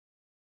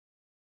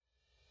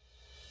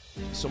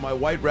So my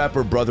white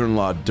rapper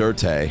brother-in-law,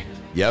 Dirte,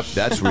 yep,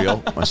 that's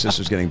real. My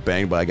sister's getting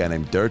banged by a guy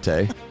named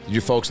Dirte. Did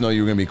your folks know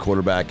you were going to be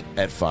quarterback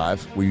at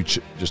 5? Were you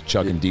just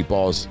chucking deep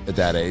balls at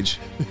that age?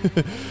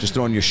 Just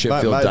throwing your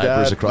shit-filled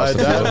diapers across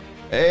the field?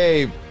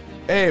 Hey,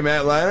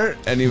 Matt Leinart.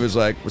 And he was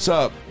like, what's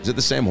up? Is it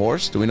the same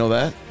horse? Do we know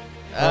that?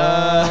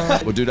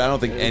 Well, dude, I don't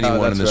think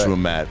anyone in this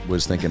room, Matt,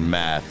 was thinking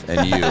math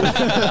and you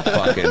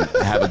fucking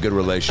have a good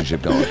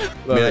relationship going.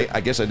 I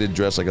guess I did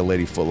dress like a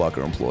Lady Foot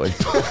Locker employee,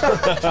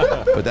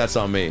 but that's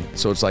on me.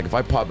 So it's like if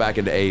I pop back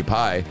into A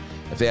Pie,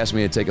 if they ask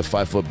me to take a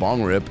 5-foot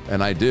bong rip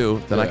and I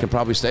do, then I can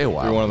probably stay a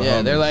while. You're one of the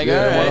homies. They're like, One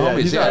of the all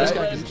right. homies. Yeah, this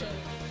guy Sees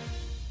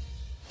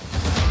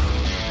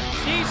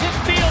it,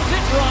 feels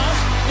it, Ross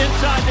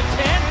inside the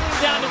 10.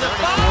 Down to the 5.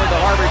 Toward the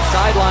Harvard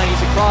sideline,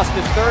 he's across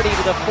the 30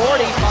 to the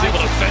 40. He's able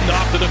to fend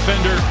off the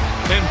defender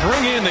and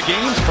bring in the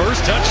game's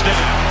first touchdown.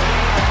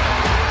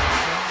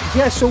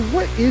 Yeah, so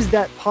what is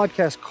that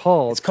podcast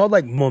called? It's called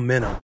like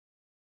Momentum.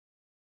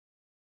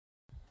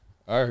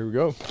 All right, here we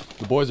go.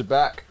 The boys are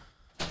back.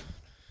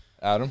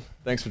 Adam,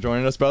 thanks for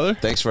joining us, brother.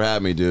 Thanks for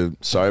having me, dude.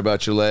 Sorry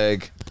about your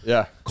leg.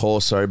 Yeah. Cole,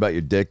 sorry about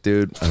your dick,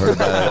 dude. I heard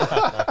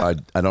about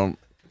it.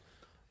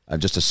 I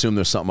just assume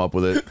there's something up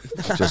with it,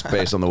 just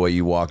based on the way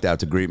you walked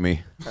out to greet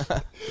me.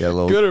 Yeah, a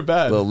little Good or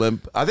bad? A little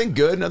limp. I think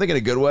good. I think in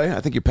a good way.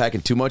 I think you're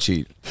packing too much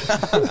heat,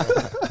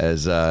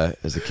 as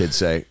the kids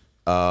say.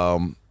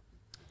 No,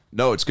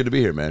 it's good to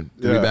be here, man.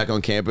 Good to be back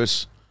on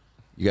campus.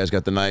 You guys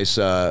got the nice.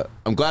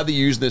 I'm glad that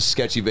you used this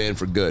sketchy van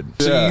for good.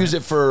 So you use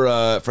it for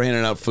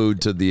handing out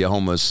food to the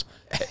homeless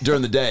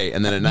during the day,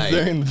 and then at night,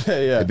 During the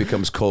day, yeah. it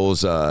becomes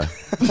Cole's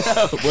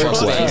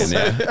workspace.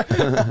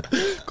 Yeah.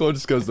 Cole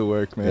just goes to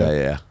work, man.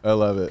 Yeah. I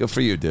love it. Good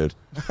for you, dude.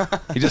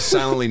 He just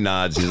silently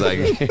nods. He's like,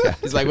 yeah.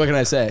 He's like, what can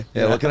I say?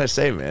 Yeah, what can I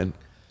say, man?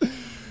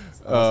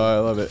 Oh, I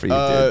love it. For you,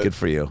 dude. Good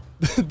for you.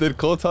 Did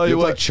Cole tell You you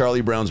look what? like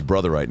Charlie Brown's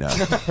brother right now.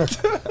 You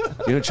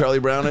know who Charlie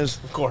Brown is?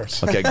 Of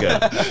course. Okay,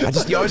 good.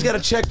 You always got to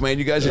check, man.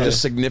 You guys are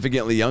just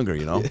significantly younger,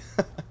 you know?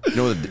 You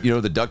know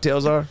what the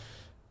DuckTales are?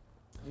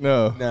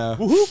 No.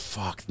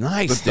 Fuck,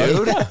 nice,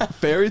 dude.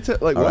 Fairy tale?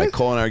 Like All what? right,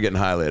 Cole and I are getting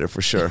high later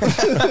for sure.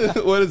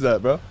 What is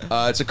that, bro?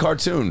 It's a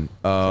cartoon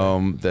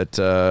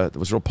that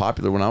was real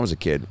popular when I was a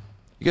kid.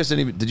 You guys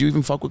did you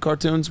even fuck with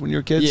cartoons when you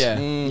were kids?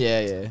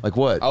 Yeah. Like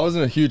what? I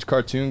wasn't a huge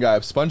cartoon guy.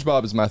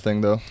 SpongeBob is my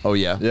thing, though. Oh,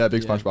 yeah? Yeah,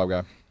 big SpongeBob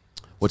guy.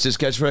 What's his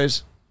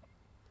catchphrase?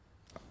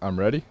 I'm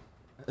ready.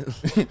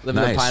 Living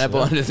Nice. a pineapple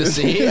under the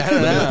sea. I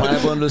don't know.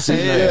 Pineapple under the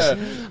sea. Yeah.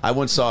 Nice. I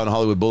once saw on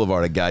Hollywood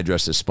Boulevard a guy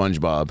dressed as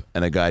SpongeBob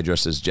and a guy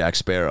dressed as Jack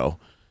Sparrow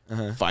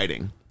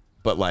fighting.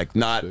 But like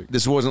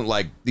this wasn't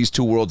like these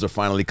two worlds are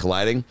finally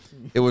colliding.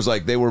 It was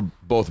like they were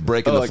both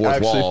breaking the like fourth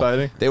actually wall.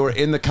 fighting? They were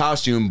in the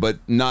costume but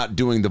not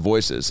doing the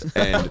voices.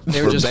 And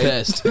They were just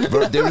pissed. They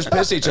were just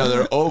pissed at each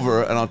other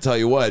over, and I'll tell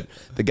you what,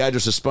 the guy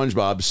dressed as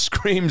SpongeBob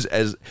screams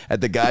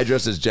at the guy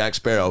dressed as Jack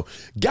Sparrow,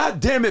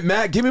 "God damn it,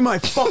 Matt, give me my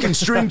fucking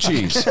string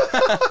cheese."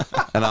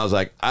 And I was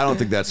like, I don't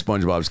think that's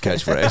SpongeBob's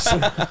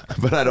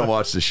catchphrase. But I don't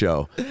watch the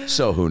show.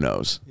 So who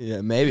knows?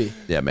 Yeah, maybe.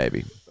 Yeah,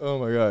 maybe. Oh,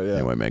 my God, yeah.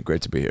 Anyway, man,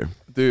 great to be here.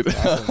 Dude,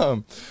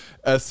 SC,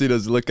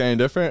 does it look any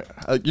different?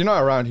 You're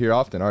not around here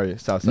often, are you?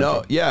 South Central?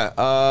 No,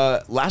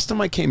 yeah. Last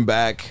time I came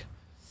back,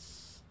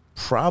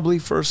 probably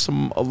for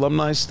some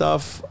alumni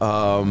stuff.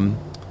 One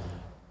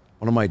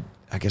of my,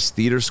 I guess,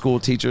 theater school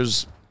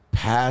teachers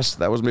passed.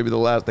 That was maybe the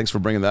last. Thanks for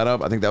bringing that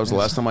up. I think that was the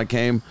last time I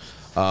came.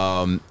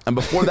 And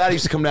before that, I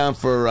used to come down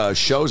for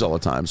shows all the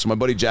time. So my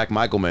buddy Jack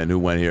Michaelman, who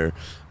went here,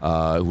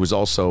 who was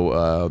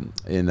also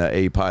in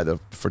A Pi, the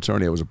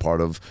fraternity I was a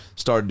part of,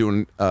 started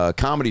doing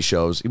comedy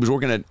shows. He was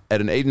working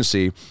at an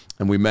agency,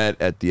 and we met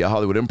at the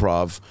Hollywood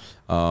Improv.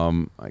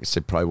 I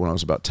said probably when I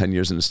was about 10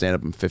 years into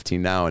stand-up. I'm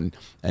 15 now, and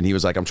he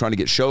was like, I'm trying to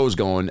get shows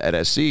going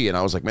at SC, and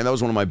I was like, man, that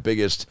was one of my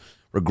biggest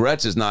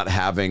regrets is not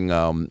having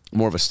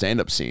more of a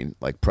stand-up scene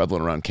like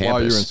prevalent around campus.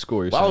 While you were in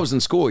school, While I was in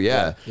school,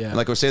 yeah. Yeah. And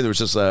like I was saying, there was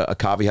just a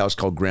coffee house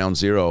called Ground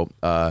Zero,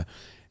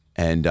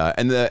 and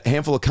the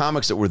handful of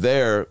comics that were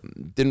there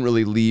didn't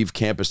really leave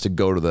campus to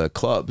go to the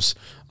clubs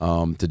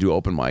to do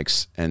open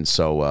mics, and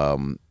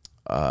so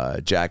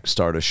Jack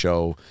started a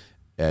show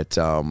at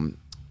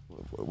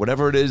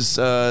whatever it is.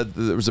 There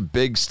was a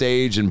big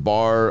stage and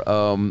bar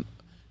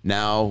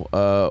now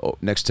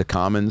next to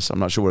Commons. I'm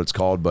not sure what it's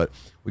called, but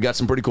we got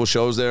some pretty cool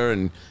shows there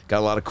and got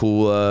a lot of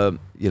cool,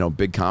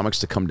 big comics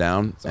to come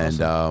down. Awesome. And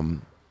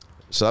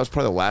so that was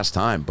probably the last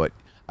time. But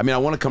I mean, I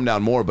want to come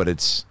down more, but I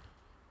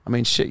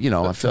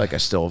feel like I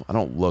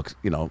don't look,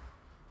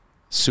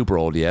 super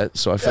old yet.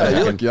 So I feel like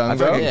I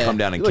can come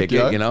down and kick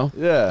it,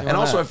 Yeah. And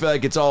also I feel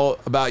like it's all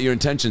about your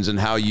intentions and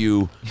how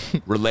you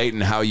relate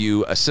and how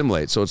you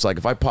assimilate. So it's like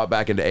if I pop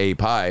back into A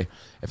Pi,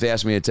 if they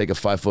ask me to take a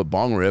 5-foot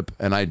bong rip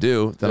and I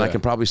do, then I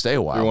can probably stay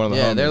a while. You're one of the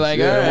homies. They're like,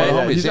 Yeah, all right, one of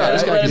the homies. he's Yeah, all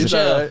this right, guy let can him do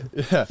chill.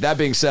 that. Yeah. That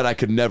being said, I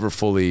could never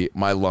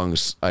my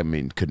lungs,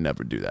 could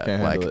never do that.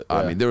 Can't handle it,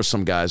 I yeah. mean, there were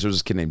some guys, there was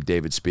this kid named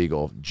David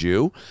Spiegel,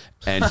 Jew,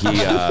 and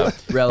he,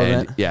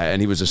 Relevant.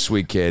 and he was a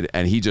sweet kid,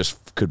 and he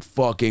just could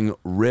fucking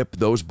rip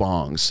those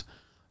bongs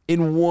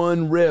in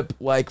one rip,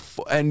 like,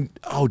 and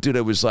oh, dude,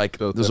 it was like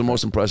it was the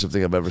most impressive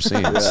thing I've ever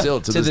seen.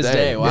 Still to this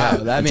day. Wow, Yeah.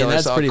 that, Until I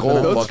that's saw pretty Cole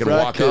phenomenal. fucking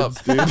walk up.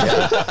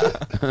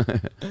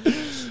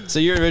 So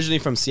you're originally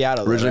from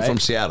Seattle, though, Originally right? from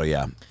Seattle,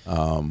 yeah.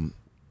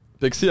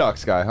 Big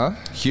Seahawks guy, huh?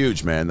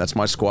 Huge, man. That's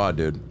my squad,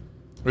 dude.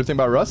 What do you think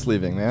about Russ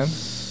leaving, man?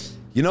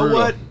 You know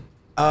Brutal.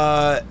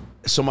 what?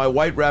 So my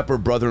white rapper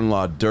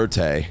brother-in-law,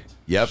 Dirte.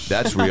 Yep,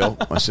 that's real.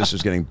 My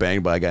sister's getting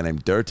banged by a guy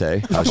named Dirte.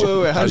 How's Wait, how's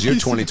your how do you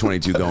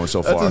 2022 going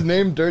so That's far? his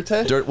name,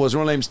 Dirte? Well, his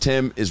real name's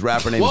Tim. His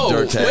rapper name's Whoa,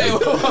 Dirte. wait,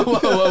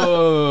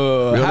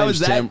 whoa. Real How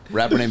name's is that? Tim.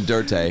 Rapper named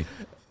Dirte.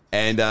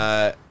 And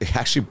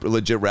actually, a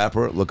legit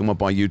rapper. Look him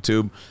up on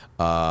YouTube.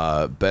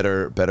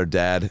 Better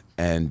dad.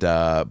 And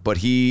but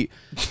he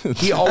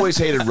always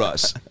hated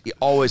Russ. He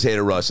always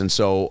hated Russ, and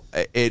so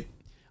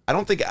I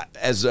don't think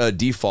as a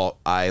default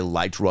I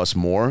liked Russ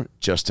more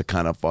just to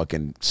kind of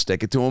fucking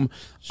stick it to him.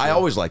 Sure. I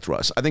always liked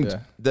Russ. I think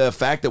the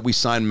fact that we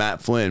signed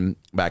Matt Flynn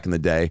back in the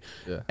day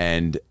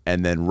and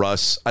then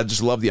Russ, I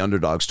just love the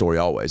underdog story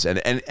always.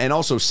 And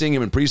also seeing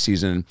him in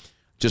preseason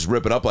just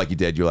rip it up like he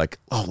did, you're like,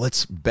 oh,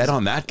 let's bet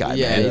on that guy,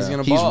 man. He's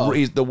gonna ball.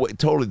 He's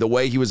totally the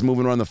way he was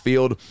moving around the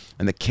field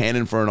and the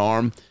cannon for an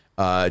arm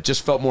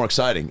just felt more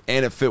exciting,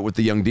 and it fit with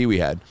the young D we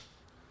had.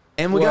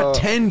 And we got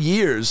 10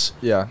 years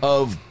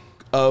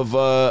of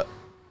a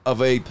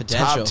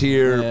top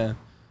tier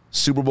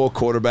Super Bowl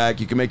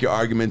quarterback. You can make your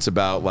arguments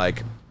about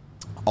like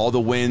all the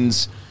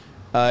wins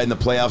in the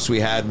playoffs we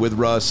had with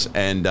Russ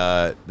and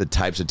the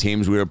types of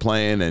teams we were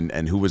playing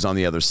and who was on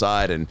the other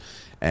side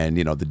and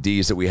you know the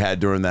D's that we had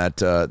during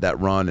that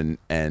run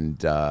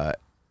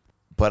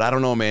but I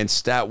don't know, man,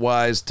 stat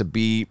wise to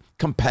be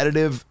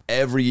competitive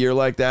every year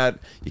like that,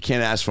 you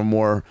can't ask for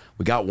more.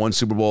 We got one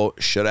Super Bowl,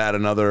 should add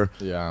another.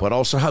 Yeah. But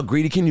also, how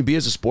greedy can you be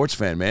as a sports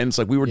fan, man? It's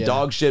like we were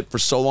dog shit for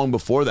so long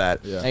before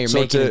that. Yeah. You're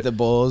making it the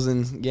Bulls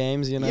and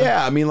games, you know?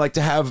 Yeah, I mean, like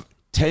to have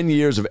 10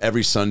 years of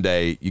every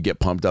Sunday you get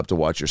pumped up to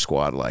watch your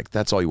squad, like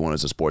that's all you want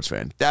as a sports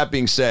fan. That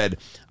being said,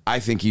 I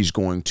think he's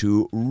going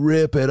to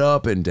rip it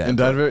up in Denver. In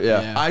Denver,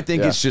 yeah. I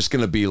think it's just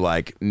going to be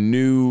like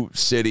new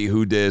city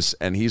who dis,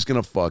 and he's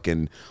going to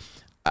fucking...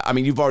 I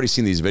mean, you've already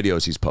seen these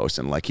videos he's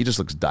posting. Like, he just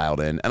looks dialed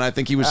in. And I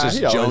think he was just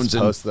he always jonesing.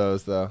 Post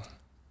those, though.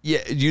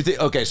 Yeah, you think?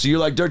 Okay, so you're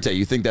like Dirte.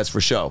 You think that's for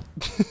show?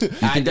 You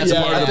think that's a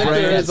part of the I think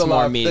brand? there is a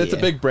lot. media. It's a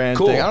big brand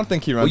Cool. thing. I don't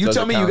think he runs. Well, you those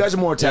tell me, you accounts. guys are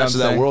more attached to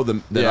that world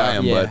than I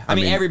am. Yeah. But I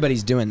mean,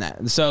 everybody's doing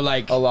that. So,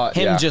 like, A lot,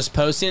 him yeah. just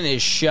posting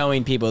is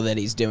showing people that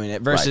he's doing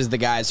it versus the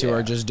guys who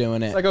are just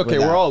doing it. It's like, okay,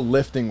 without. we're all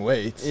lifting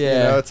weights. Yeah,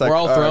 you know? It's like, we're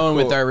all throwing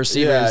with cool. our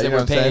receivers Yeah, that you know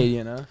we're what I'm saying? paid,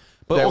 you know?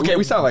 But Yeah, okay,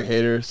 we sound like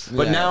haters.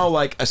 But now,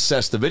 like,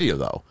 assess the video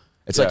though.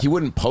 It's like he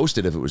wouldn't post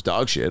it if it was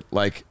dog shit.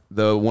 Like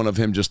the one of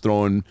him just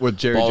throwing with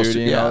Jerry balls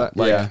Jeudy and all that.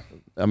 Like,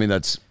 I mean,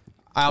 that's.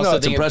 I also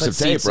it's think impressive it puts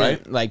tape, seats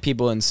right? in, like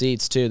people in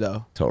seats too,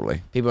 though.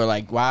 Totally. People are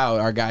like, "Wow,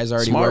 our guys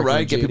already Smart, working right?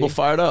 with Get Judy." people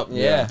fired up.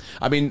 Yeah.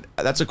 I mean,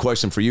 that's a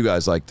question for you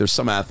guys. Like, there's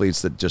some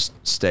athletes that just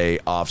stay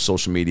off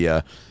social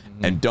media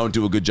and don't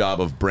do a good job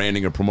of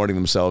branding or promoting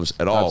themselves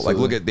at all. Absolutely.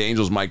 Like, look at the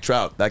Angels' Mike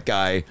Trout. That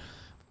guy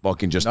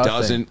fucking just Nothing.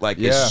 doesn't like.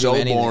 Yeah. Is so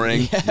Do anything.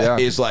 boring. Yeah.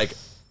 Is like,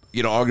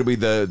 you know, arguably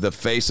the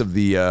face of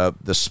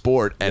the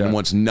sport and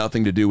wants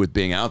nothing to do with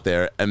being out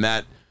there, and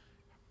that,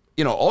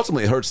 you know,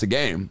 ultimately hurts the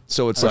game.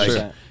 So it's like,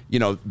 Sure. you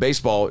know,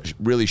 baseball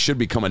really should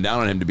be coming down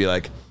on him to be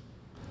like,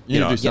 You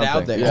know, need to do get out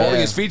something. there.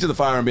 holding his feet to the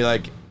fire and be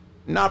like,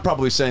 not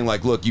probably saying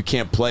like, look, you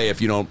can't play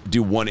if you don't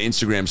do one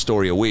Instagram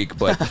story a week,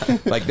 but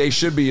like they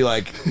should be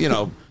like, you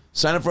know,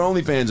 sign up for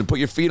OnlyFans and put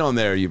your feet on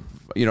there, you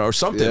know, or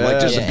something. Yeah. Like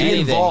just Yeah, be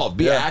anything. involved,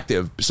 be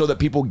active, so that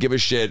people give a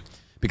shit,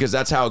 because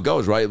that's how it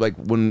goes, right? Like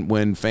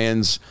when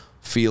fans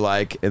feel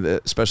like,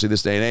 especially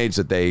this day and age,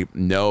 that they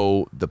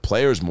know the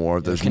players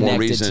more, there's more connected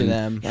reason to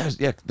them.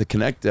 Yeah, the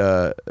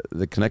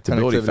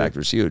connectivity factor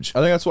is huge. I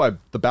think that's why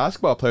the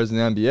basketball players in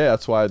the NBA.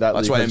 That's why that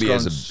That's league why has NBA grown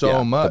is a- so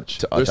yeah, much.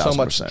 to There's so 1000%.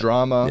 much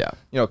drama. Yeah.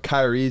 You know,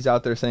 Kyrie's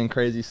out there saying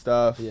crazy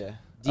stuff. Yeah.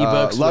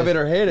 D-books love with it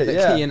or hate it. the-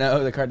 Yeah. You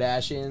know, the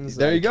Kardashians.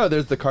 There you go.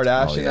 There's the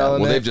Kardashian Oh, yeah.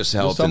 element. Well, they've just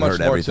There's helped so and much hurt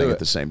more everything to at it.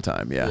 the same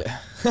time. Yeah.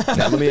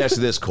 Now, let me ask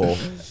you this, Cole,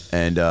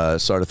 and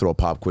sorry to throw a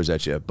pop quiz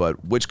at you,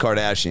 but which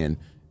Kardashian,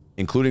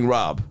 including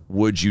Rob,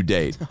 would you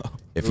date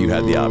if you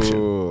had the option?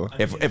 Ooh.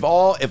 If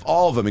all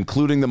of them,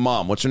 including the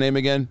mom, what's her name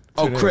again?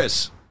 Oh,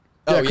 Chris.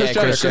 Oh, Yeah, Kris yeah,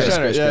 Jenner, Kris Kris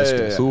Jenner. Yeah,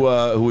 yeah,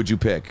 yeah. Who would you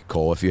pick,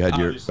 Cole, if you had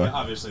your?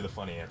 Obviously, the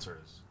funny answer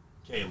is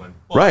Caitlyn.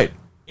 But Right.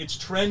 It's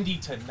trendy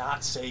to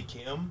not say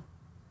Kim,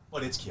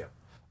 but it's Kim.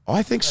 Oh,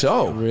 I think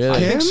so. Really? I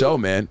think Kim? so,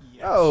 man.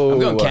 Oh, I'm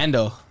going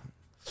Kendall.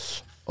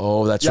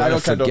 Oh, that's Yeah, I right. I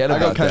go Kendall. forget I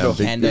go about Kendall.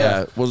 them. Kendall.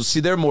 Yeah. Well, see,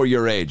 they're more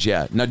your age.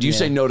 Yeah. Now, do you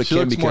say no to She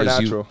Kim looks more because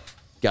you? natural.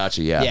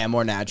 Gotcha. Yeah. Yeah,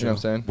 more You know natural. what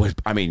I'm saying? Which,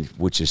 I mean,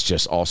 which is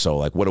just also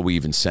like, what are we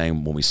even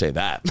saying when we say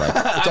that? Like,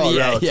 It's all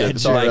relative.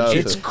 It's all like,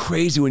 relative. it's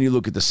crazy when you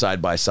look at the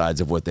side by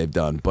sides of what they've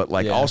done. But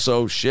like, Yeah.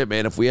 also, shit,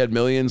 man, if we had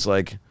millions,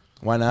 like,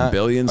 Why not?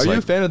 billions, Are you like,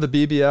 a fan of the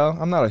BBL?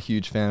 I'm not a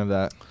huge fan of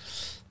that.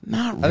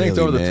 not really. I think it's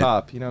over the man.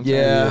 top. You know what I'm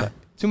Yeah. saying?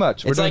 Too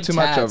much. We're It's doing like too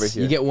tats. much over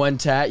here. You get one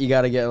tat, you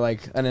got to get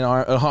like an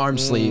arm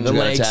sleeve, a You got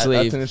a leg tat? sleeve.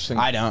 That's an interesting-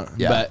 I don't,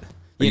 Yeah. but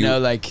You know,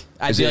 like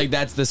I feel like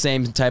that's the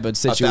same type of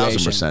situation.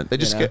 1,000%. They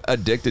just get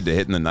addicted to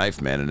hitting the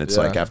knife, man, and it's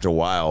like after a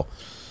while,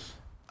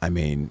 I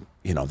mean,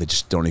 you know, they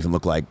just don't even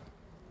look like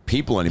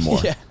people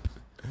anymore.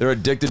 They're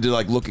addicted to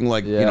like looking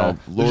like you know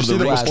Lord of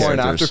the Rings before and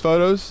after characters.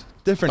 photos?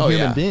 Different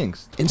human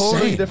beings, totally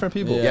Insane. different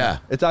people. Yeah.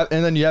 It's and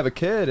then you have a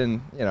kid,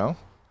 and you know,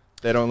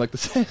 they don't look the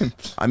same.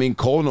 I mean,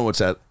 Cole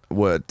knows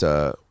what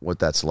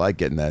that's like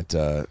getting that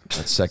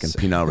second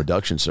penile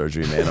reduction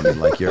surgery, man. I mean,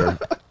 like you're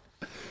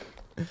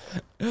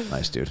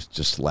nice, dude.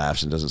 Just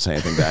laughs and doesn't say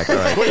anything back. All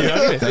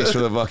right, thanks for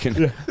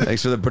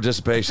the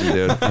participation,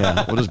 dude.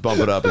 Yeah, we'll just bump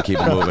it up and keep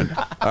it moving.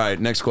 All right,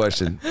 next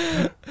question.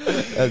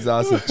 That's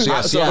awesome.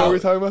 So what were we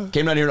talking about?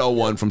 Came down here in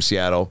 01 from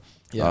Seattle.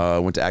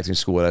 Went to acting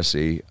school at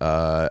SC.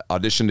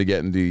 Auditioned to get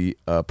in the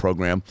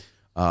program.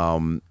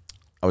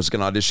 I was going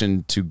to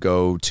audition to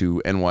go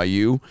to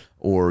NYU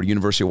or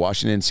University of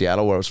Washington in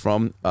Seattle, where I was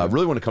from.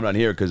 Really want to come down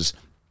here because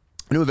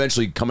I knew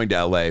eventually coming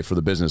to LA for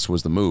the business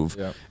was the move.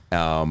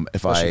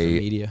 Especially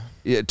for media.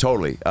 Yeah,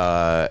 totally.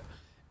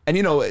 And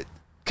you know,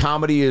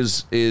 comedy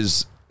is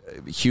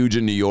huge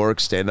in New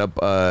York, stand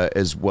up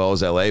as well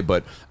as LA.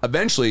 But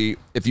eventually,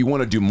 if you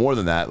want to do more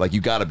than that, like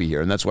you got to be here,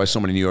 and that's why so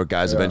many New York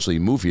guys eventually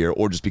move here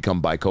or just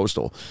become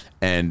bi-coastal.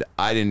 And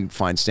I didn't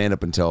find stand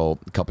up until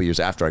a couple years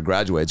after I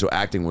graduated, so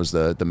acting was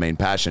the main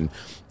passion.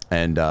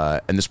 And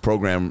this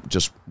program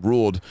just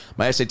ruled.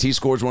 My SAT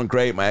scores weren't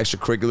great. My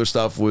extracurricular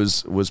stuff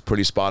was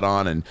pretty spot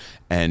on,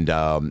 and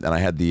I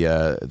had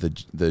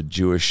the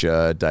Jewish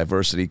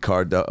diversity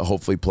card to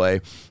hopefully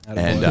play,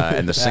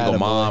 and the single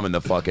mom and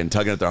the fucking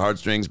tugging at their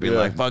heartstrings, being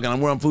like,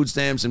 "Fucking, we're on food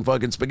stamps and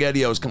fucking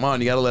SpaghettiOs. Come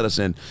on, you got to let us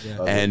in."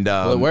 And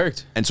it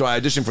worked. And so I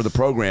auditioned for the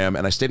program,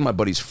 and I stayed in my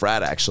buddy's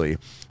frat. Actually, it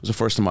was the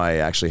first time I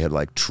actually had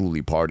like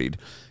truly partied.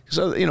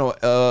 So you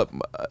know,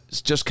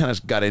 just kind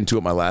of got into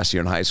it my last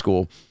year in high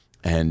school.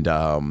 And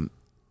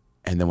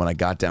then when I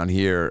got down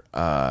here,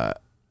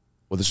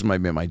 this might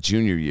be my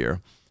junior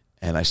year,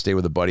 and I stayed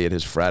with a buddy at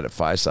his frat at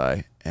Phi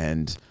Psi,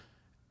 and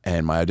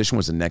my audition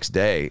was the next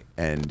day,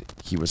 and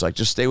he was like,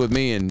 "Just stay with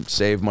me and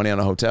save money on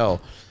a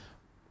hotel."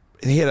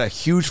 And he had a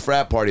huge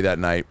frat party that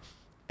night,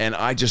 and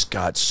I just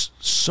got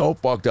so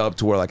fucked up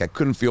to where like I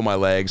couldn't feel my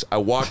legs. I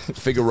walked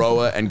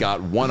Figueroa and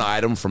got one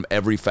item from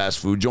every fast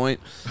food joint.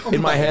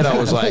 In my head, I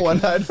was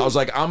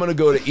like, I'm gonna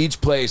go to each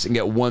place and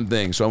get one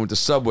thing. So I went to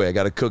Subway, I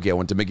got a cookie. I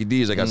went to Mickey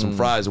D's, I got some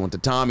fries. I went to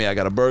Tommy, I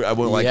got a burger. I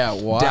went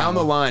down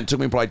the line. It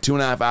took me probably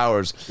 2.5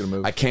 hours.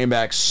 I came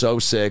back so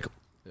sick.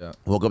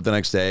 Woke up the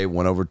next day,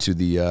 went over to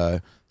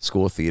the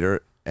School of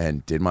Theater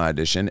and did my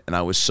audition. And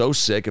I was so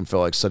sick and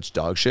felt like such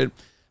dog shit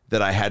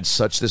that I had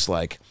such this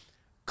like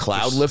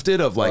cloud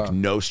lifted of like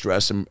no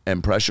stress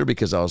and pressure,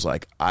 because I was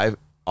like, I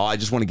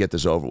just want to get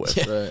this over with.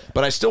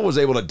 But I still was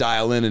able to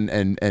dial in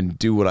and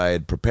do what I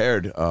had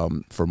prepared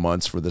for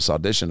months for this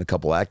audition, a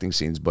couple acting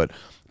scenes. But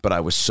I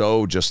was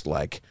so just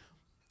like,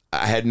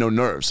 I had no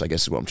nerves, I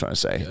guess is what I'm trying to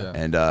say.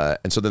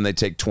 And so then they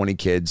take 20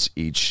 kids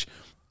each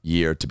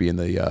year to be in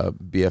the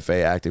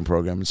BFA acting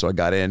program. And so I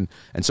got in.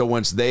 And so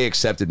once they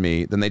accepted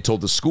me, then they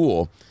told the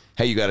school,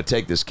 "Hey, you got to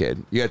take this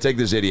kid. You got to take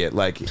this idiot.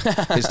 Like,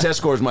 his test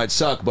scores might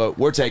suck, but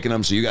we're taking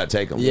him, so you got to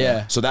take him."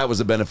 Yeah. So that was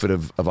the benefit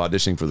of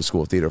auditioning for the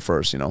School of Theater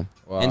first, you know.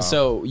 Wow. And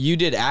so you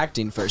did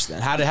acting first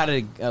then. How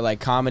did like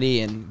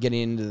comedy and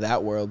getting into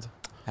that world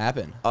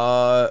happen?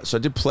 So I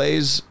did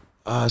plays.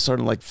 I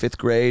started in like 5th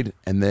grade,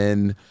 and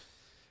then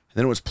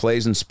it was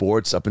plays and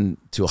sports up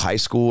until high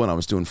school, and I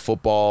was doing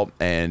football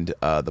and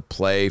the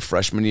play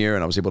freshman year,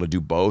 and I was able to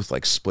do both,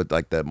 like split,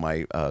 like that.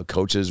 My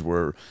coaches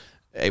were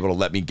able to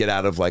let me get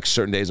out of like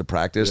certain days of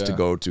practice to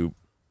go to.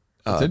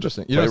 That's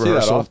interesting. You don't see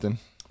that often.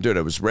 Dude,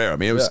 it was rare. I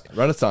mean, it was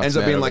Renaissance. Ends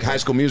up being like High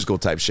School Musical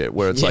type shit,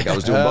 where it's like I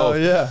was doing both.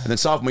 And then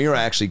sophomore year,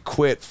 I actually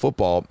quit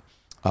football.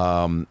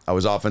 I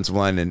was offensive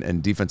line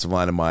and defensive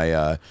line, and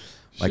my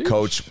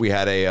coach. We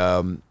had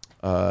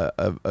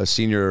a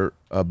senior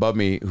above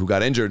me who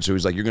got injured, so he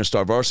was like, "You're going to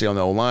start varsity on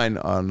the O-line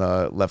on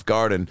left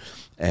guard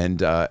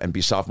and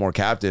be sophomore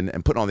captain,"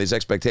 and putting all these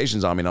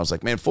expectations on me. And I was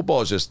like, "Man,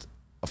 football is just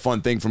a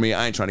fun thing for me.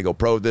 I ain't trying to go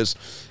pro with this."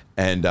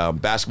 And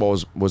basketball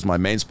was my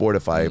main sport.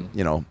 If I,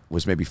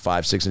 was maybe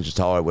 5-6 inches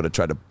taller, I would have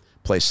tried to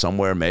play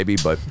somewhere maybe.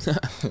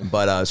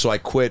 But so I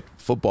quit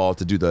football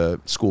to do the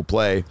school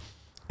play,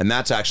 and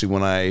that's actually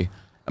when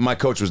my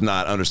coach was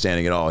not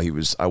understanding at all.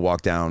 I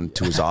walked down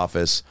to his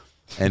office,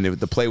 and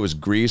the play was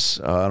Grease.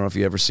 I don't know if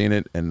you ever seen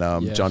it. And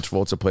John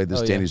Travolta played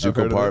this Danny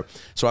Zuko part.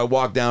 So I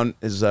walked down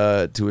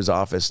to his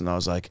office, and I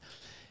was like,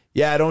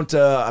 "Yeah,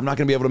 I'm not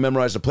going to be able to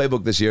memorize the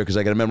playbook this year because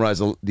I got to memorize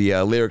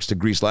the lyrics to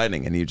Grease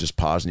Lightning." And he just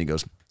paused and he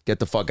goes, "Get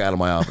the fuck out of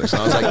my office."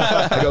 And I was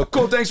like, I go,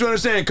 "Cool, thanks for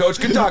understanding, coach.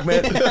 Good talk,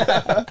 man."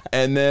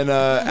 And then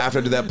after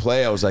I did that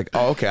play, I was like,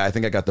 "Oh, okay, I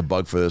think I got the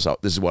bug for this.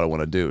 This is what I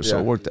want to do." So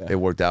it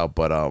worked out.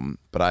 But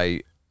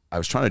I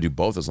was trying to do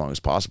both as long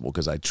as possible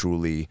because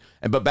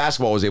but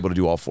basketball I was able to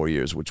do all 4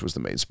 years, which was the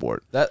main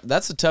sport.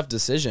 That's a tough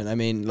decision. I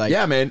mean, like,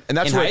 yeah, man. And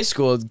that's in high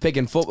school,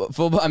 picking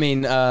football. I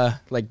mean,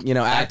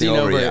 acting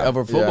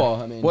over football.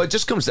 Yeah. I mean, well, it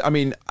just comes. I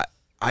mean,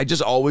 I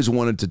just always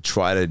wanted to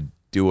try to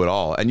do it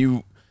all, and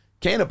you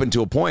can up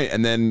until a point,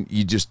 and then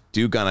you just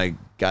do kind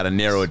of got to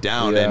narrow it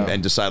down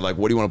and decide, like,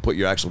 what do you want to put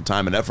your actual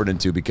time and effort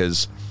into,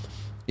 because,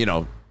 you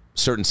know,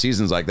 certain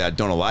seasons like that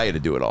don't allow you to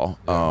do it all.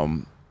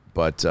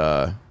 But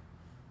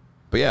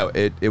yeah,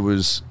 it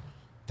was,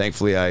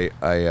 thankfully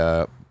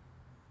I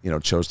you know,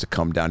 chose to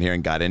come down here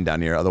and got in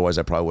down here. Otherwise,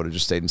 I probably would have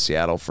just stayed in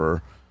Seattle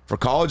for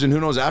college, and who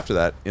knows after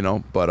that, you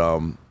know. But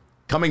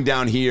coming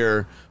down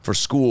here for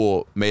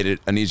school made it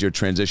an easier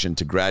transition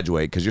to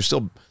graduate, because you're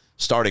still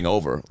starting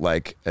over.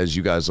 Like, as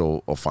you guys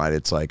will find,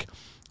 it's like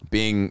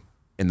being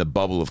in the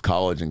bubble of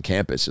college and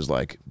campus is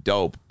like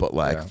dope, but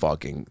like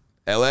fucking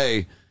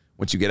LA,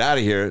 once you get out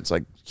of here, it's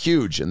like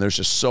huge, and there's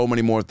just so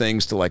many more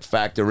things to like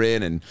factor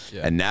in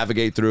and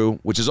navigate through,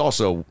 which is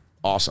also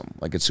awesome.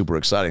 Like, it's super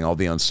exciting, all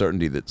the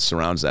uncertainty that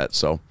surrounds that.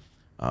 So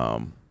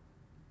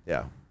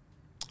yeah,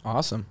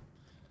 Awesome.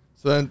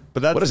 So then,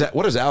 but that's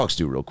what does Alex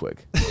do real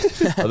quick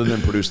other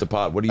than produce the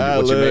pod? What do you do?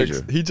 What's your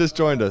major? He just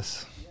joined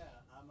us.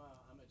 I'm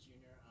a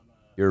junior.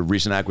 You're a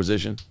recent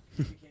acquisition,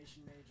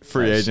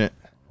 Free agent.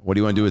 What do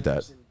you want to do with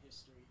that?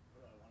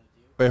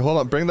 Wait, hold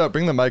on. Bring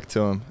the mic to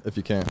him if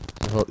you can.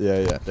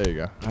 Yeah. There you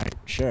go. All right,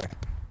 sure.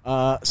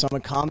 So I'm a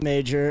comm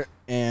major,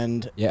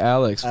 and Yeah,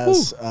 Alex.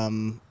 as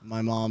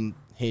my mom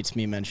hates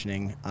me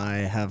mentioning, I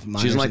have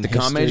minors doesn't like in the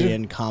comm history major?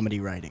 and comedy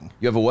writing.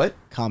 You have a what?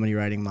 Comedy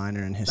writing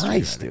minor in history.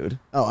 Nice, writing. dude.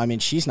 Oh, I mean,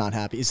 she's not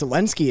happy.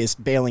 Zelensky is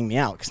bailing me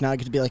out, because now I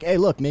get to be like, hey,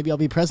 look, maybe I'll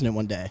be president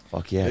one day.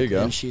 Fuck yeah. There you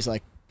go. And she's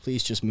like,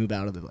 please just move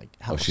out of the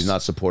house. Oh, she's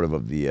not supportive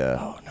of the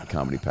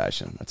comedy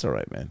passion. That's all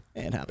right, man.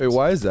 It happens. Wait,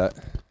 why is that?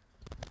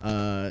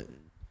 I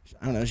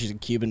don't know. She's a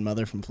Cuban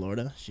mother from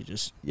Florida. She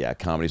just Yeah,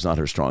 comedy's not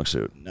her strong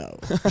suit. no.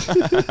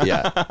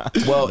 Yeah.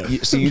 Well, you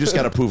just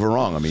got to prove her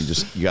wrong. I mean,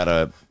 you got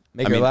to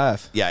Make her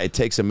laugh. Yeah, it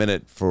takes a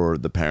minute for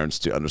the parents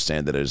to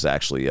understand that it is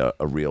actually a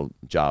real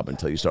job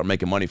until you start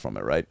making money from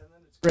it, right?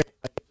 Great.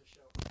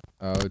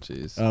 Oh,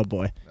 jeez. Oh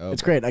boy,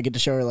 it's great. I get to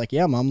show her, like,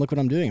 yeah, mom, look what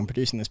I'm doing. I'm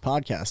producing this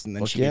podcast, and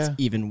then she gets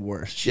even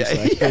worse. She's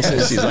like,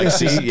 She's like,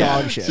 see,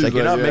 dog shit. She's like,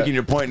 you're not yeah. making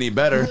your point any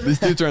better. These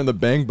dudes are in the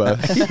bang bus.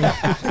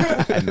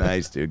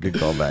 Nice, dude. Good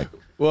callback.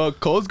 Well,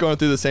 Cole's going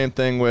through the same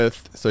thing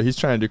so he's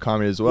trying to do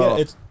comedy as well.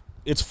 Yeah,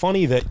 it's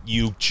funny that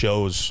you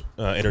chose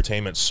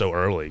entertainment so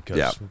early,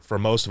 because for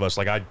most of us,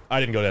 like I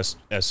didn't go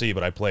to SC,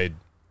 but I played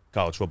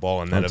college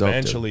football, and then dope,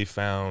 eventually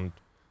found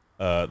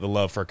the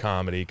love for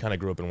comedy. Kind of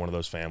grew up in one of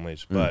those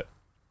families, but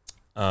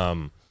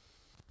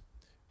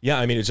yeah,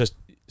 I mean, it's just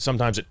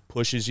sometimes it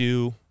pushes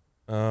you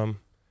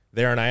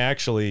there. And I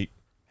actually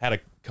had a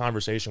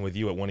conversation with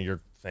you at one of your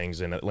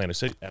things in Atlantic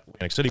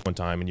City one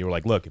time, and you were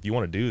like, "Look, if you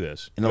want to do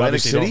this, In you Atlantic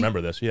obviously City? don't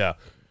remember this, yeah."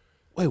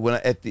 Wait,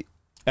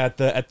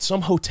 At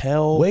some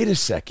hotel. Wait a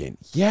second.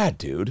 Yeah,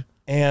 dude.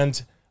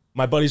 And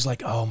my buddy's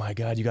like, "Oh my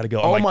God, you got to go."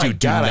 I'm Oh like, my "Dude,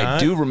 God, do not, I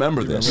do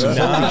remember this. do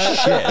not- Holy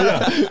shit.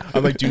 Yeah.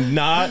 I'm like, "Do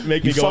not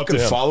make me You go up to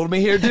fucking him." followed me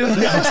here, dude?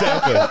 Yeah,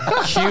 exactly.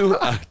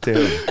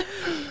 Dude.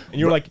 And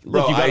you're like,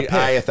 Bro, "Look, you got to pick."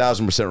 I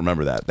 1,000%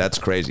 remember that. That's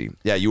crazy.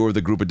 Yeah, you were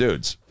the group of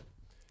dudes.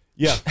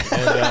 Yeah.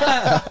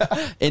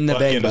 And, In the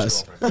Bucky bang and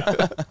his bus.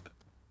 girlfriend, yeah.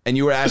 And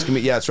you were asking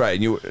me, yeah, that's right.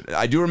 And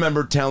I do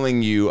remember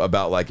telling you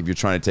about, like, if you're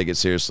trying to take it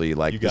seriously,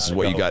 like, this is gotta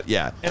what you go. got.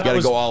 Yeah, And you got to I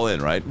was- go all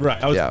in, right?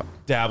 Right. I was Yeah.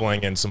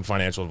 dabbling in some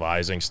financial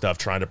advising stuff,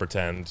 trying to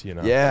pretend, be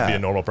Yeah. a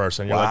normal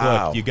person. You're like,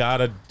 Wow. "Look, you got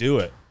to do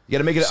it." You got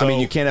to make it. I So- mean,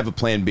 you can't have a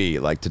plan B,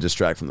 like, to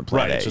distract from the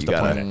plan Right. A. It's just you a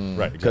gotta, plan A.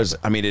 Right. because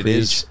Exactly. I mean, it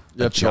is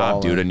You a have to go all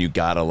job, dude, in. and you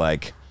gotta,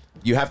 like,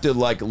 you have to,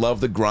 like, love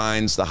the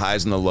grinds, the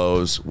highs and the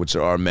lows, which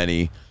there are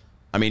many.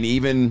 I mean,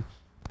 even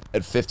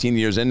at 15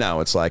 years in now,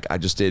 it's like I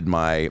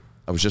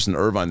was just in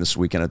Irvine this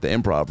weekend at the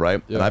Improv,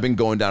 right? Yeah. And I've been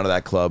going down to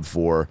that club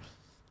for,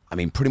 I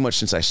mean, pretty much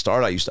since I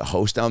started. I used to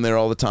host down there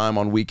all the time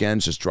on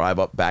weekends, just drive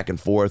up back and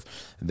forth.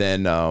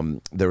 Then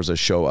there was a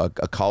show, a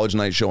college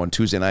night show on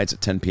Tuesday nights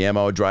at 10 p.m.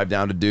 I would drive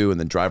down to do, and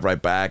then drive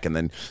right back, and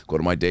then go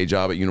to my day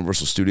job at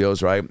Universal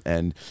Studios, right?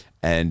 And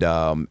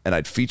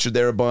I'd featured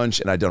there a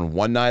bunch, and I'd done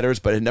one-nighters,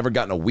 but had never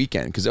gotten a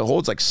weekend because it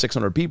holds like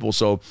 600 people.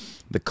 So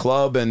the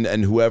club and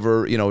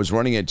whoever, you know, is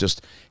running it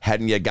just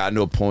hadn't yet gotten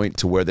to a point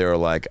to where they were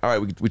like, all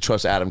right, we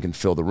trust Adam can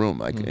fill the room.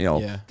 Like, you know,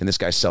 can this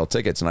guy sell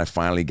tickets? And I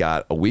finally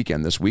got a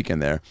weekend this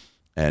weekend there.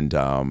 And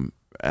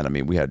I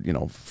mean, we had,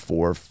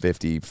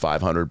 450,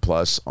 500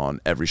 plus on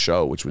every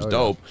show, which was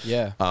dope.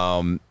 Yeah.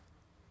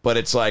 But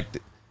it's like,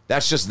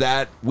 that's just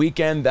that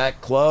weekend,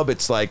 that club.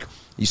 It's like,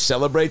 you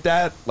celebrate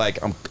that. Like,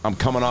 I'm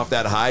coming off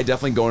that high,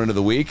 definitely going into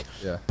the week.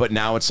 Yeah. But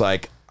now it's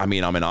like, I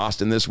mean, I'm in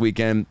Austin this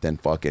weekend, then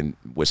fucking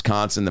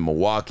Wisconsin, then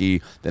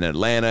Milwaukee, then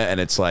Atlanta. And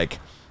it's like,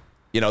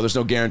 there's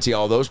no guarantee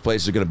all those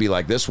places are going to be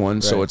like this one.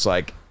 Right. So it's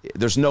like,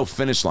 there's no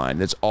finish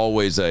line. It's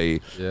always a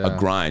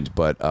grind.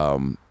 But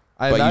you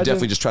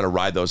definitely just try to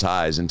ride those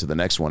highs into the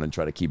next one and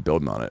try to keep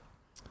building on it.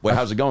 Wait,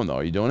 how's it going, though?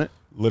 Are you doing it?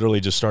 Literally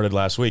just started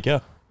last week. Yeah.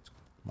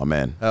 My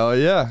man. Hell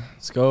yeah.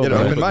 Let's go. Get an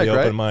open mic, The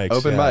right? open mics,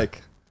 Open yeah.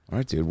 mic. All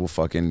right, dude. We'll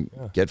fucking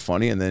get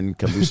funny and then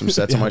come do some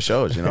sets on my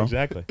shows,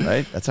 Exactly.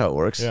 Right? That's how it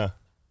works. Yeah.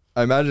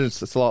 I imagine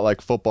it's a lot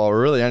like football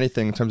or really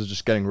anything in terms of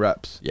just getting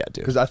reps. Yeah,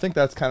 dude. Because I think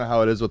that's kind of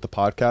how it is with the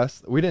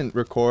podcast. We didn't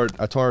record.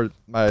 I tore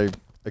my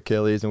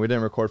Achilles and we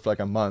didn't record for like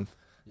a month.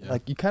 Yeah.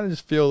 Like you kind of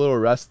just feel a little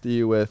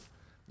rusty with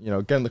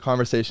getting the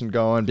conversation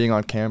going, being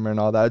on camera and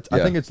all that. I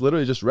think it's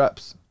literally just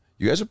reps.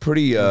 You guys are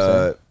pretty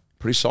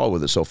solid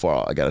with it so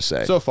far, I gotta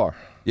say. So far.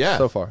 Yeah.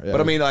 So far. Yeah.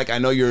 But I mean, like, I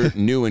know you're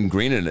new and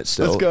green in it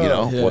still. Let's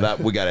go. Well, that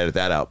we gotta edit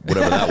that out.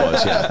 Whatever that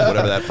was. Yeah.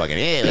 Whatever that fucking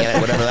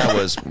whatever that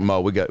was,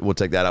 Mo, we'll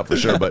take that out for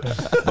sure.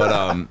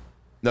 But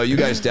no, you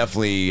guys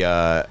definitely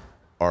are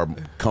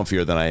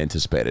comfier than I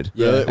anticipated.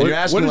 Yeah. And you're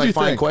asking like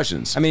fine think?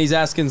 questions. I mean,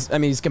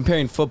 he's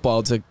comparing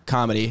football to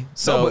comedy.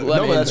 So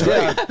but that's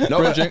great.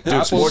 No,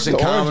 dude, sports and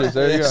comedy.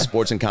 There you go.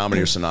 Sports and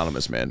comedy are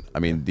synonymous, man. I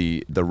mean,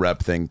 the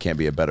rep thing can't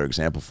be a better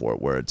example for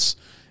it. Where it's,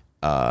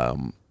 I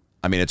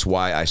mean, it's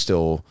why I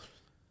still,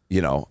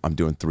 I'm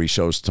doing 3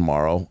 shows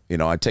tomorrow.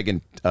 I've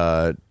taken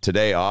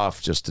today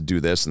off just to do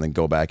this and then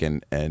go back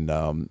and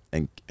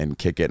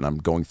kick it. And I'm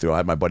going through. I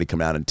had my buddy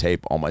come out and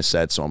tape all my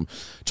sets, so I'm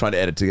trying to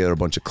edit together a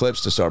bunch of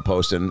clips to start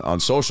posting on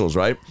socials.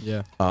 Right?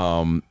 Yeah.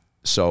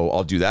 So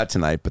I'll do that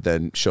tonight, but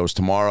then shows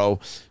tomorrow,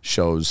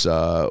 shows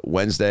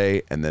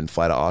Wednesday, and then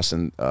fly to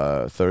Austin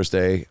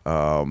Thursday.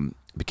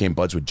 Became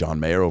buds with John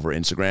Mayer over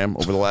Instagram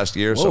over the last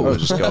year, so I'm gonna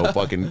just go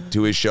fucking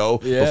to his show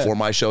before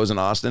my shows in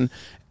Austin,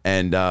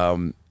 and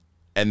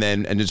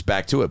just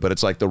back to it. But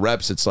it's like the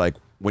reps. It's like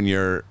when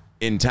you're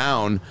in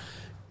town,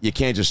 you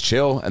can't just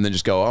chill and then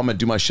just go, I'm gonna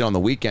do my shit on the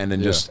weekend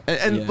and just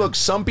look.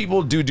 Some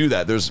people do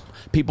that. There's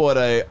people at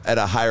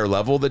a higher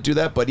level that do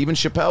that. But even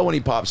Chappelle, when he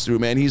pops through,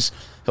 man,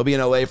 he'll be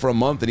in LA for a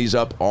month and he's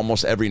up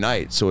almost every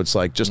night. So it's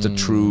like just a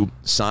true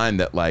sign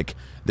that like.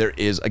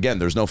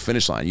 There's no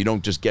finish line. You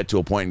don't just get to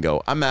a point and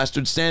go, I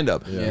mastered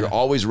stand-up. Yeah. You're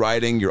always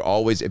writing.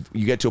 If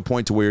you get to a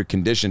point to where you're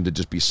conditioned to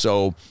just be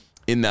so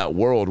in that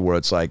world where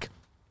it's like,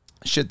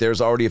 shit,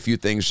 there's already a few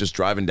things just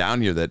driving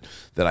down here that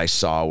I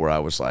saw where I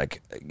was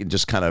like, I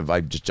just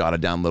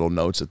jotted down little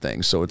notes of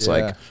things. So it's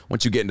like,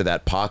 once you get into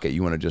that pocket,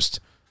 you want to just,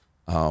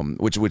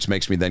 which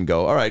makes me then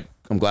go, all right,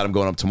 I'm glad I'm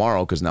going up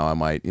tomorrow because now I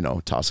might,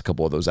 toss a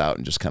couple of those out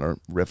and just kind of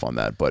riff on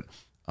that. But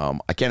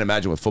I can't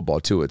imagine with football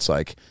too. It's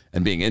like,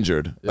 and being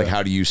injured, like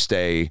how do you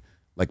stay,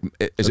 like,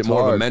 is it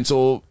more of a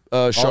mental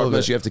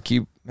sharpness you have to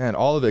keep? Man,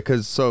 all of it.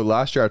 Because so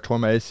last year I tore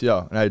my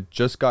ACL and I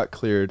just got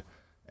cleared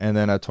and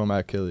then I tore my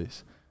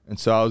Achilles. And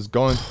so I was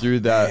going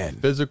through that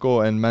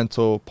physical and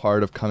mental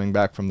part of coming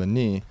back from the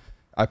knee.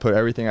 I put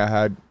everything I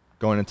had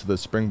going into the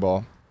spring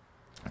ball.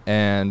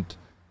 And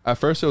at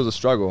first it was a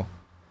struggle.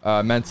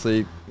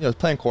 Mentally,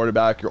 playing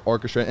quarterback, you're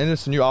orchestrating, and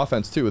it's a new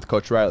offense too with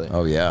Coach Riley.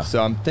 Oh yeah.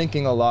 So I'm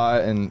thinking a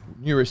lot, and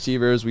new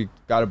receivers. We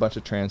got a bunch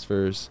of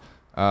transfers,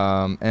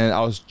 and I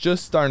was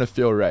just starting to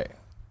feel right.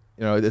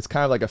 It's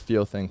kind of like a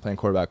feel thing playing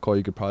quarterback. Cole,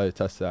 you could probably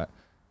attest to that.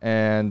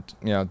 And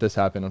this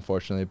happened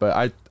unfortunately,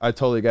 but I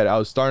totally get it. I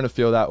was starting to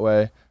feel that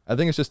way. I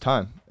think it's just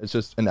time. It's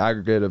just an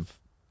aggregate of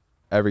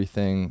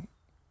everything.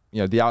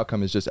 The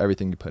outcome is just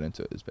everything you put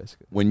into it is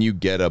basically. When you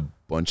get a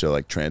bunch of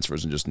like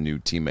transfers and just new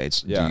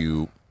teammates, do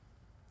you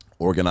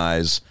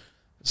organize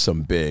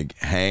some big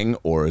hang,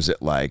 or is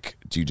it like,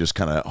 do you just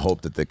kind of hope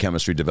that the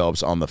chemistry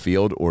develops on the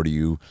field, or do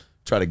you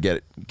try to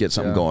get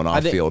something going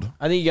off field?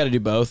 I think you got to do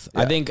both.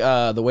 I think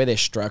the way they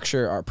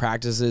structure our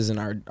practices and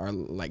our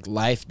like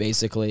life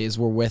basically is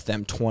we're with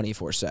them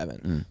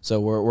 24/7. So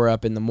we're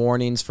up in the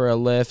mornings for a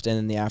lift and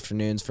in the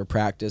afternoons for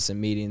practice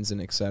and meetings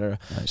and etc.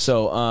 Nice.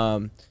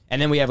 So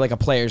and then we have like a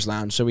players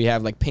lounge, so we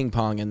have like ping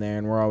pong in there,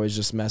 and we're always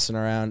just messing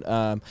around.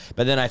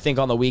 But then I think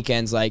on the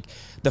weekends, like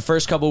the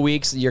first couple of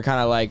weeks, you're kind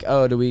of like,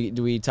 oh, do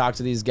we talk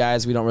to these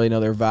guys? We don't really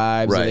know their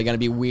vibes. Right. Are they gonna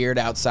be weird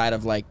outside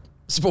of like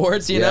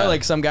sports, you know?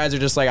 Like some guys are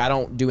just like, I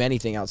don't do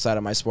anything outside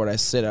of my sport. I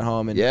sit at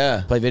home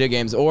and play video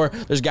games. Or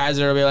there's guys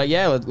that are be like,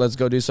 let's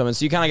go do something.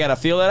 So you kind of got to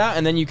feel it out,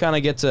 and then you kind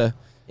of get to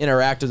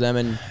interact with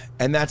them,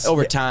 and that's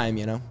over time,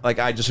 Like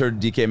I just heard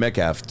DK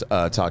Metcalf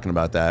talking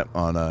about that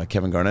on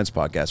Kevin Garnett's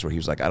podcast, where he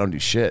was like, I don't do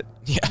shit.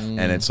 Yeah.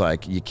 And it's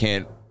like, you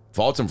can't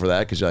fault him for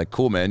that because you're like,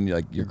 cool, man.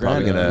 You're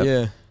probably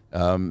going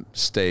to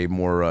stay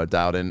more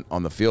dialed in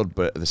on the field.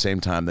 But at the same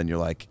time, then you're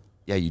like,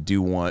 you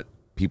do want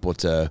people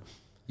to...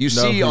 You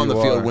see on the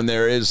field when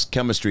there is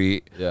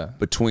chemistry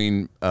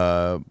between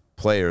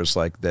players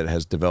like that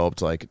has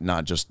developed, like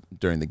not just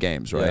during the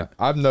games, right? Yeah.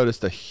 I've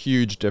noticed a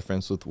huge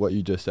difference with what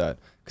you just said,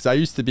 because I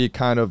used to be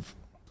kind of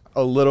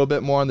a little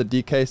bit more on the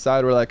DK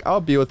side, where like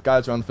I'll be with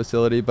guys around the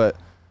facility, but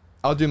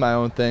I'll do my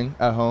own thing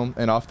at home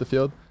and off the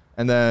field.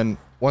 And then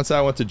once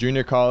I went to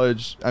junior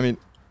college, I mean,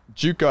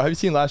 JUCO. Have you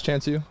seen Last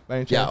Chance U by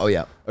any chance? Yeah. Oh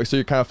yeah. Okay, so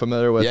you're kind of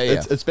familiar with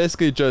It's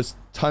basically just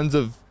tons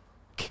of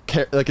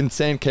like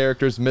insane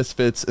characters,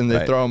 misfits, and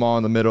they throw them all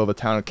in the middle of a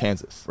town of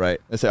Kansas.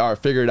 Right. They say, all right,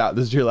 figure it out.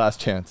 This is your last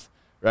chance.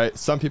 Right.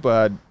 Some people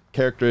had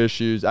character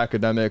issues,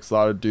 academics. A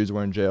lot of dudes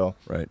were in jail.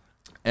 Right.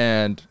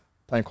 And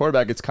playing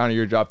quarterback, it's kind of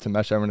your job to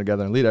mesh everyone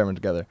together and lead everyone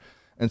together.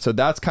 And so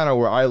that's kind of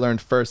where I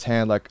learned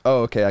firsthand, like,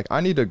 oh, okay, like I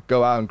need to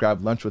go out and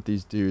grab lunch with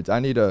these dudes. I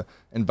need to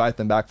invite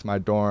them back to my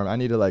dorm. I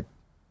need to like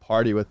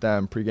party with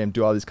them, pregame,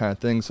 do all these kind of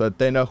things so that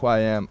they know who I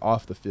am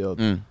off the field.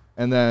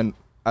 And then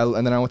I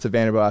went to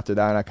Vanderbilt after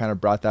that, and I kind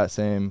of brought that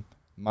same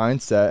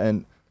mindset.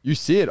 And you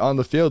see it on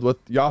the field with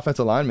your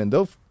offensive linemen.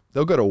 They'll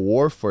go to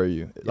war for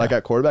you, like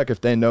at quarterback,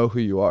 if they know who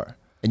you are.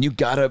 And you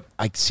gotta,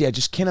 I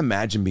just can't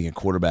imagine being a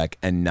quarterback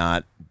and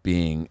not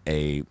being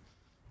a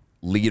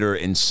leader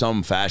in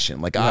some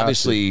fashion. Like,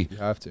 obviously, you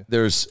have to.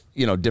 There's,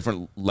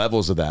 different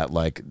levels of that.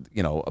 Like,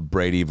 a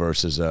Brady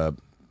versus a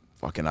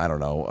fucking, I don't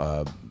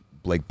know,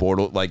 Blake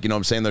Bortles. Like, you know what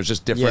I'm saying? There's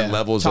just different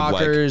levels of, like,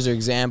 talkers or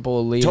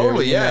example leaders.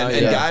 Totally, yeah.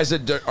 And guys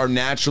that are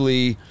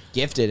naturally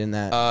gifted in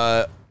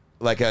that.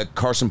 Like a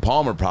Carson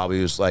Palmer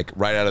probably was like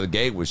right out of the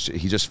gate, which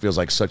he just feels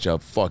like such a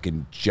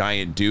fucking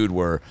giant dude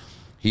where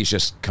he's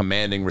just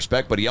commanding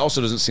respect, but he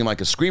also doesn't seem like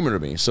a screamer to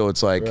me. So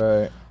it's like,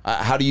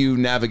 how do you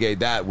navigate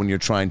that when you're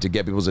trying to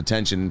get people's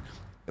attention,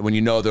 when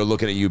you know they're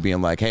looking at you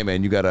being like, hey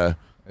man, you got to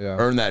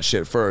earn that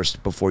shit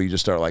first before you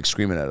just start like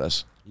screaming at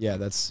us. Yeah,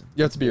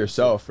 you have to be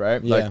yourself,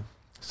 right? Yeah. Like,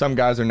 some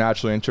guys are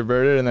naturally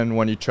introverted, and then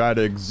when you try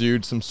to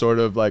exude some sort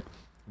of like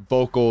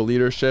vocal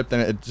leadership, then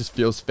it just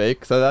feels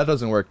fake. So that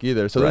doesn't work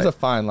either. So there's a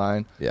fine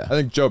line. Yeah. I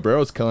think Joe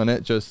Burrow's killing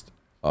it.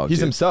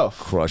 He's himself.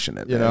 Crushing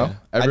it, you know?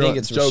 I think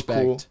it's Joe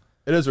respect. Cool.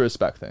 It is a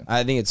respect thing.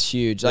 I think it's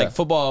huge. Like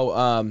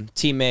football,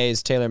 T.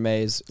 Mays, Taylor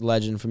Mays,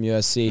 legend from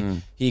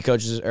USC. He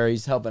coaches, or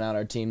he's helping out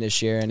our team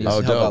this year, and he's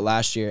helped out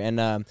last year.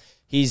 And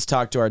he's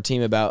talked to our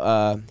team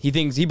about he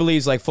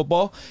believes like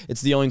football,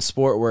 it's the only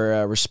sport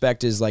where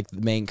respect is like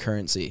the main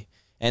currency.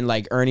 And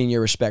like earning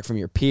your respect from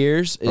your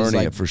peers is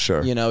like, it for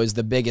sure. Is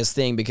the biggest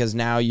thing, because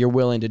now you're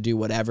willing to do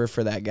whatever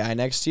for that guy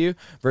next to you,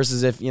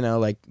 versus if,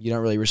 like you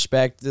don't really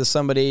respect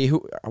somebody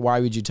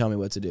why would you tell me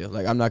what to do?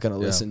 Like, I'm not going to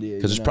listen to you.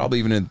 Because there's probably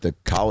even at the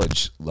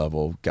college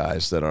level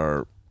guys that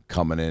are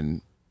coming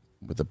in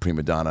with a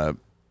prima donna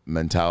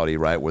mentality,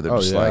 right? Where they're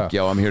just like,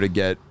 yo, I'm here to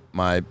get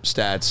my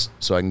stats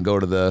so I can go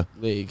to the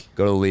league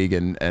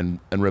and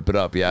rip it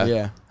up. Yeah.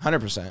 Yeah.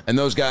 100%. And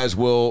those guys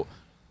will,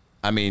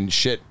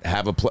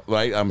 have a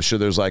right. I'm sure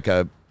there's like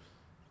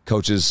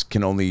coaches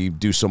can only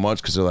do so much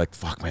because they're like,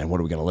 fuck, man, what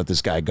are we gonna let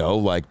this guy go?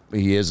 Like,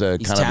 he's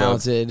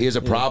talented. He is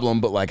a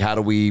problem, but like, how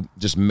do we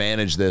just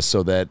manage this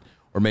so that,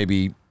 or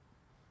maybe,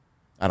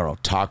 I don't know,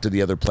 talk to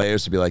the other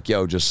players to be like,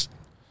 yo, just,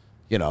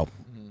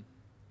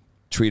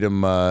 treat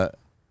them. I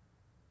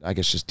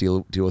guess just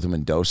deal with them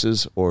in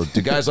doses, or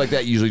do guys like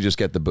that usually just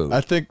get the boot?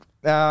 I think.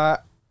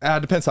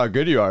 It depends how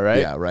good you are, right?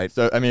 Yeah, right.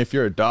 So, if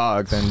you're a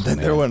dog, then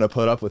they're willing to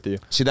put up with you.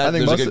 See, that, I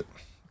think go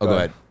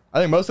ahead. I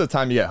think most of the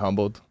time you get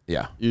humbled.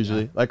 Yeah.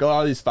 Usually. Like, a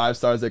lot of these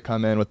 5-stars that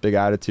come in with big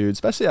attitudes,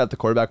 especially at the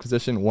quarterback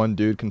position, one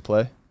dude can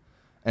play.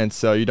 And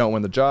so you don't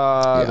win the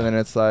job, and then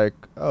it's like,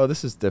 oh,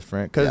 this is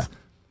different. Because,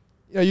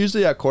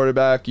 usually at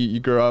quarterback, you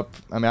grow up.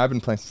 I've been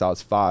playing since I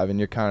was 5, and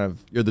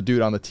you're the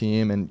dude on the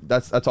team, and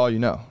that's all you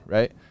know,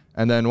 right?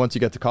 And then once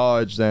you get to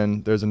college,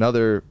 then there's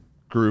another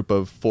group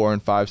of 4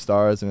 and 5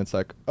 stars, and it's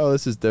like, oh,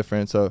 this is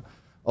different. So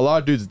a lot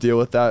of dudes deal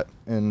with that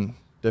in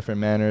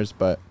different manners.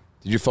 But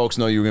did your folks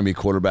know you were going to be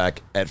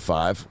quarterback at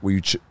 5? Were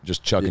you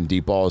just chucking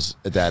deep balls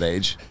at that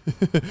age?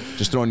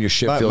 Just throwing your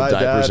shit-filled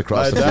diapers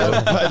across the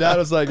field? My dad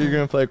was like, you're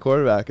going to play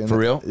quarterback. And for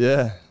real?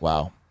 Yeah.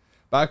 Wow.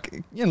 Back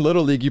in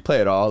Little League, you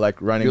play it all,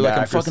 like running back. You're like,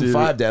 I'm fucking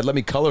 5, Dad. Let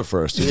me color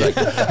first. He's like,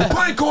 you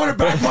play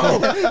quarterback, Mo.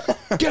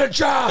 Get a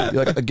job.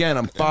 You're like, again,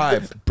 I'm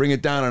 5. Bring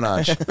it down a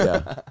notch.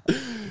 Yeah.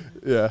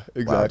 Yeah,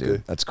 exactly. Wow,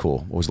 dude, that's cool.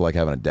 What was it like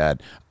having a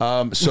dad?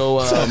 Lord.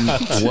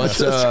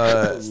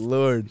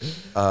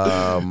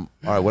 All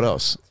right, what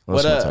else?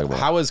 What else talk about?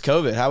 How was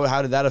COVID?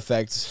 How did that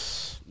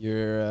affect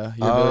your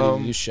ability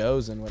to do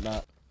shows and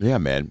whatnot? Yeah,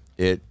 man.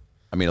 A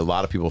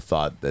lot of people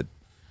thought that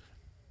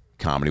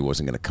comedy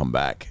wasn't going to come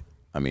back.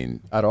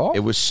 At all? It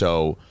was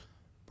so,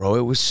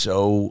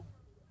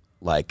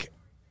 like,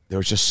 there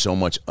was just so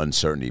much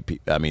uncertainty.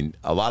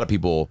 A lot of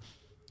people,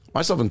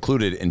 myself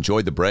included,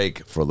 enjoyed the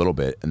break for a little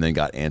bit and then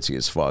got antsy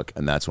as fuck.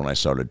 And that's when I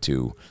started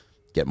to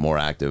get more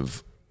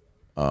active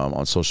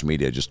on social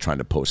media, just trying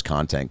to post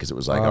content, because it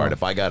was like, all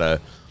right,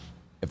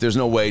 if there's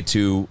no way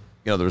to,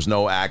 there was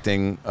no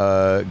acting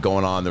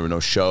going on, there were no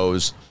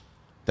shows.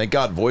 Thank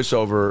God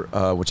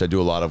voiceover, which I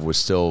do a lot of, was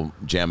still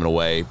jamming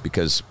away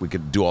because we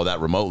could do all that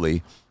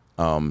remotely.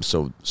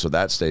 So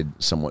that stayed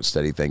somewhat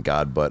steady, thank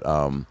God. But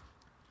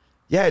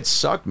yeah, it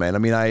sucked, man.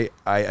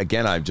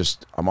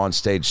 I'm on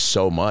stage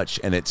so much,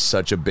 and it's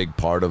such a big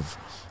part of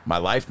my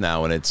life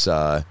now. And it's,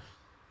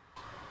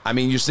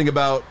 you just think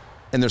about,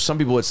 and there's some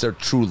people, it's their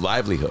true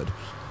livelihood.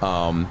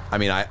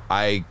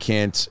 I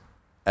can't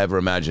ever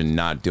imagine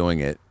not doing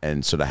it.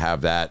 And so to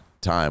have that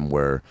time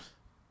where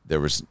there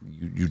was,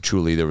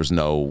 there was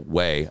no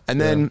way. And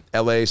then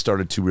LA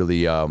started to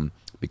really,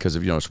 because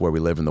of, it's where we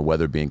live and the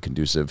weather being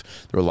conducive,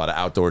 there were a lot of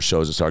outdoor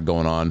shows that started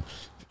going on.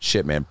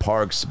 Shit, man.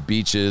 Parks,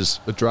 beaches.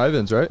 The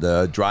drive-ins, right?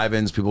 The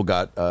drive-ins. People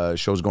got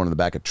shows going in the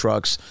back of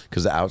trucks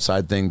because the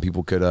outside thing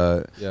people could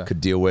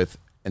deal with.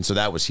 And so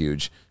that was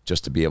huge,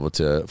 just to be able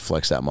to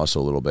flex that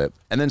muscle a little bit.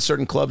 And then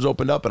certain clubs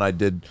opened up, and I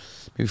did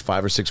maybe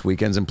 5 or 6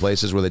 weekends in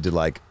places where they did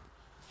like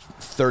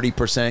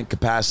 30%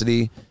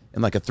 capacity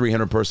in like a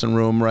 300-person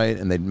room, right?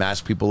 And they'd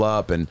mask people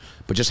up,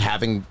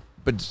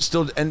 but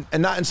still, and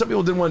some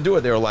people didn't want to do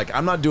it. They were like,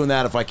 I'm not doing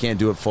that if I can't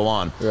do it full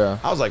on. Yeah.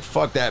 I was like,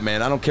 fuck that,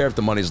 man. I don't care if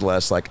the money's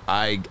less. Like,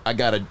 I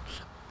got to,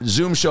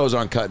 Zoom shows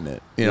aren't cutting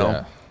it, you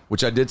know?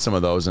 which I did some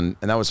of those, and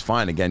that was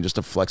fine. Again, just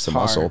to flex the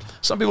Hard. muscle.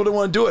 Some people didn't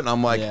want to do it, and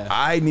I'm like, Yeah.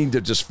 I need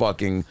to just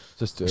fucking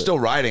Just do I'm it. still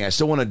riding. I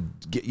still want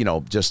to get,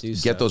 just Do get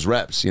stuff. those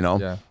reps,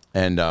 Yeah.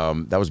 And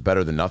that was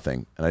better than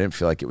nothing. And I didn't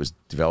feel like it was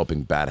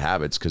developing bad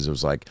habits because it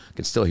was like I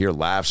could still hear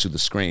laughs through the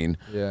screen.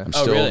 Yeah. I'm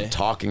Oh, still really?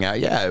 talking out.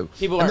 Yeah,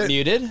 People And aren't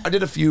muted? I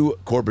did a few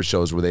corporate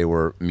shows where they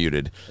were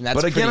muted, And that's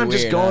but again, pretty I'm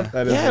just weird, going. huh?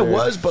 That is Yeah, it weird.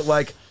 was, but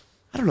like.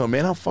 I don't know,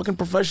 man. How fucking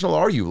professional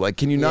are you? Like,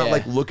 can you not Yeah.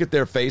 like look at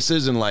their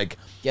faces and like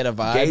Get a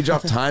vibe? gauge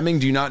off timing?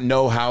 Do you not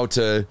know how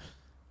to?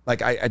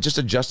 Like, I just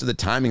adjusted the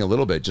timing a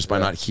little bit just by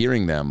not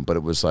hearing them, but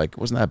it was like it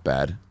wasn't that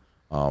bad.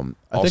 I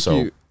Also,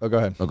 think you. Oh, go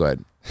ahead. oh, go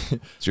ahead.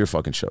 It's your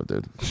fucking show,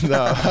 dude.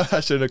 No, I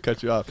shouldn't have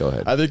cut you off. Go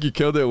ahead. I think you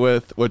killed it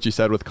with what you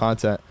said with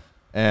content,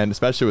 and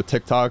especially with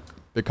TikTok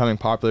becoming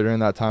popular during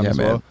that time Yeah, as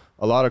man. well.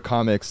 A lot of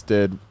comics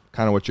did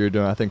kind of what you're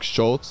doing. I think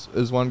Schultz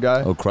is one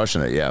guy. Oh,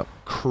 crushing it. Yeah,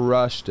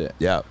 Crushed it.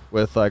 yeah,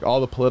 With like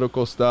all the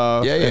political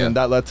stuff. Yeah, yeah. And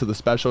that led to the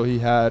special he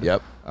had.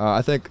 Yep.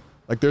 I think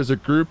like there's a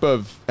group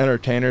of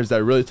entertainers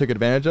that really took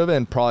advantage of it,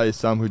 and probably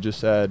some who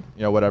just said,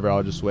 whatever,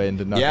 I'll just wait and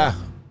did nothing. yeah.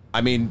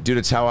 I mean, dude,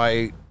 it's how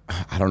I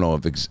don't know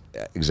if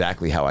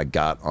exactly how I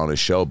got on a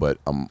show, but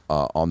I'm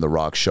on the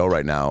Rock show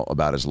right now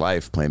about his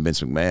life playing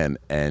Vince McMahon,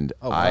 and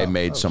I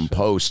made some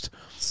post.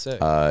 Sick.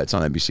 It's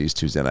on NBC's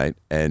Tuesday night,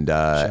 and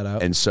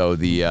out. and so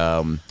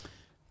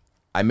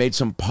I made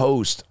some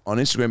post on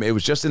Instagram. It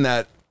was just in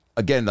that,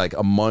 again, like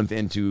a month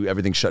into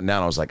everything shutting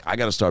down. I was like, I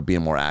got to start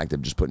being more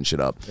active, just putting shit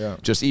up. Yeah.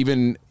 Just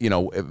even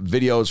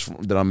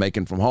videos that I'm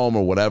making from home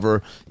or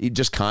whatever,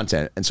 just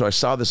content. And so I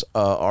saw this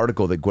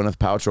article that Gwyneth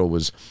Paltrow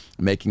was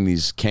making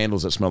these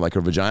candles that smell like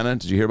her vagina.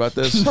 Did you hear about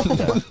this?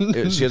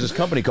 She has this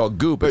company called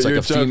Goop. It's Wait,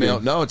 like you're a female.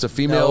 joking. No, it's a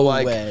female No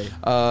like way.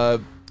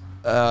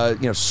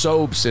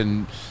 soaps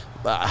and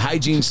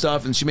hygiene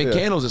stuff, and she made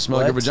candles that smell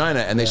like her What?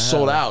 vagina, and they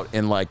sold out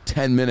in like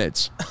 10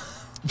 minutes.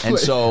 And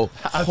so,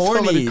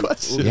 So many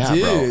questions. yeah, bro.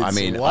 Dudes, I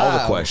mean, all the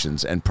wow.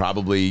 questions, and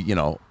probably, you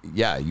Cole, want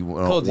did to you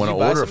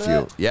buy order a some of few.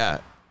 that? Yeah,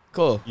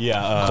 Cool.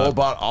 Yeah. Cole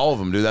bought all of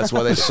them, dude. That's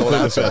why they sold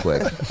out so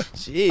quick.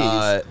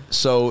 Jeez.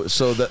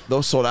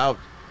 Those sold out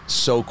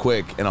so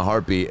quick in a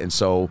heartbeat, and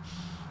so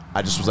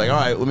I just was like, all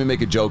right, let me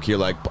make a joke here.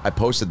 Like, I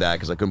posted that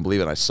because I couldn't believe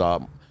it. I saw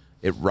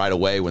it right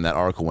away when that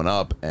article went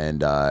up,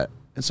 and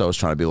so I was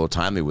trying to be a little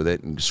timely with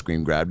it, and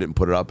screen grabbed it and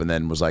put it up, and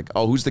then was like,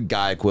 oh, who's the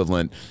guy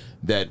equivalent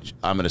that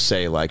I'm gonna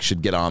say like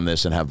should get on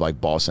this and have like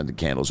ball scented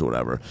candles or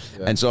whatever.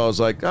 Yeah. And so I was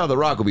like, oh, The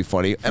Rock will be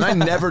funny, and I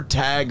never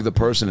tagged the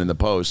person in the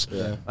post,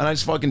 and I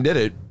just fucking did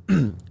it,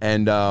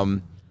 and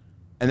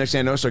next thing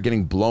I know, I start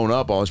getting blown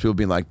up. All these people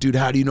being like, dude,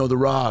 how do you know The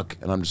Rock?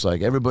 And I'm just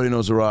like, everybody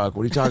knows The Rock.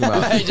 What are you talking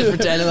about? Just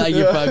pretending like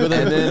you fuck with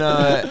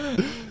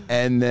him.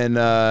 And then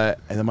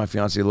my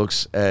fiance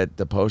looks at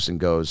the post and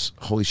goes,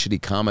 holy shit, he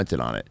commented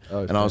on it.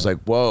 And I was like,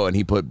 whoa. And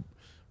he put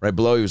right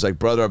below, he was like,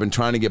 brother, I've been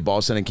trying to get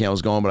ball sending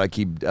candles going, but I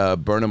keep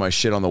burning my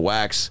shit on the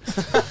wax.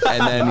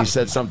 And then he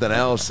said something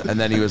else. And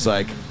then he was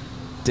like,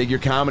 dig your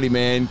comedy,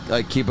 man.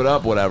 Like, keep it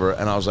up, whatever.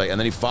 And I was like, and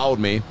then he followed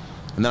me.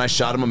 And then I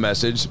shot him a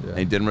message, and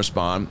he didn't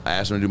respond. I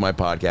asked him to do my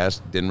podcast,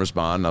 didn't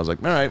respond. And I was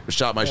like, all right,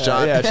 shot my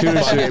shot. Yeah,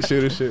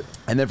 shoot.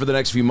 And then for the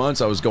next few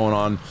months, I was going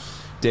on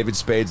David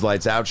Spade's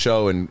Lights Out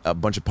show and a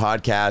bunch of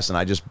podcasts, and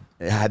I just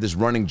had this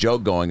running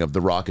joke going of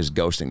The Rock is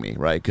ghosting me,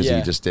 right? Because he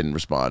just didn't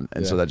respond.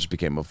 And so that just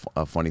became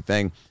a funny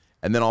thing.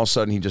 And then all of a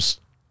sudden,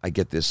 I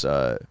get this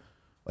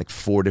like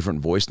 4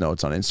 different voice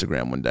notes on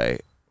Instagram one day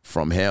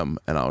from him.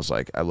 And I was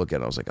like, I look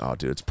at it, I was like, oh,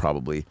 dude, it's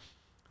probably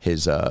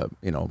his,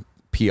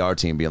 PR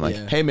team being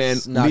like, hey, man,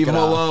 knock leave it him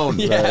off. alone.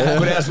 Yeah.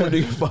 Quit asking him to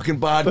do your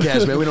fucking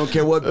podcast, man. We don't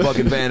care what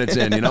fucking van it's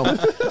in, Even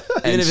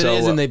if it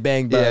isn't, they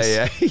bang bus.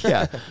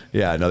 Yeah.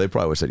 No, they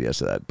probably would have said yes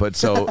to that. But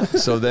so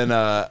then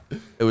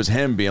it was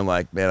him being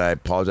like, man, I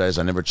apologize.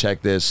 I never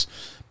checked this.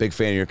 Big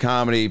fan of your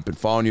comedy. Been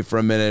following you for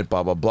a minute.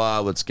 Blah, blah, blah.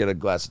 Let's get a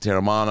glass of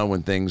Terramana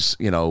when things,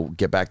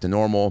 get back to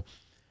normal.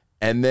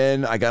 And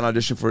then I got an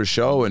audition for a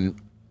show, and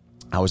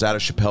I was out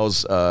at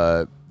Chappelle's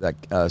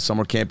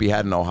summer camp he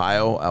had in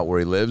Ohio, out where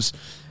he lives.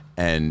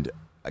 And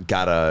I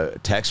got a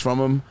text from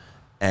him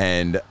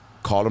and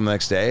called him the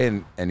next day,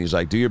 and he's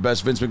like, do your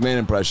best Vince McMahon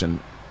impression.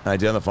 And I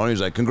did on the phone. He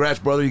was like, congrats,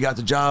 brother, you got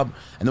the job.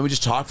 And then we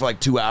just talked for like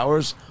 2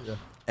 hours,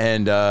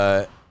 and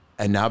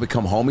now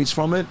become homies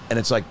from it. And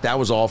it's like, that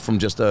was all from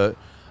just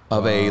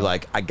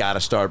I got to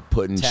start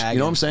putting, Tagging. you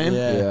know what I'm saying?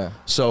 Yeah.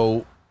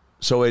 So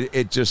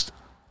it just,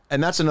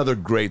 and that's another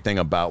great thing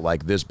about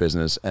like this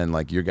business and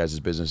like your guys'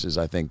 business is,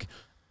 I think,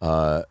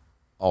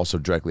 also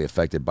directly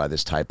affected by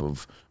this type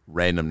of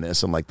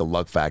randomness and like the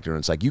luck factor. And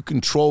it's like, you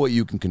control what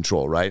you can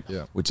control, right?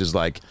 Yeah. Which is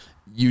like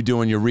you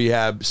doing your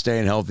rehab,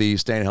 staying healthy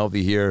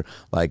here,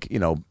 like,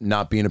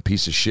 not being a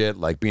piece of shit,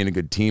 like being a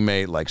good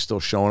teammate, like still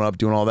showing up,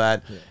 doing all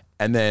that. Yeah.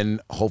 And then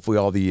hopefully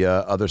all the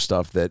other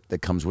stuff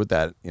that comes with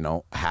that,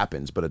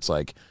 happens. But it's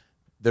like,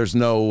 there's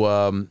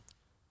no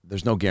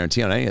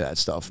guarantee on any of that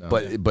stuff.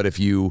 No, but if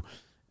you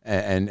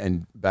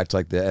and back to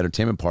like the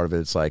entertainment part of it,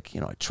 it's like,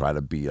 I try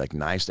to be like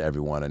nice to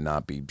everyone and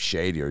not be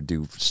shady or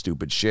do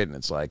stupid shit. And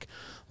it's like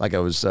I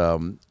was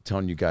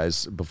telling you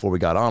guys before we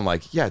got on,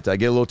 like, yeah, did I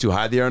get a little too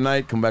high the other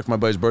night, come back from my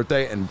buddy's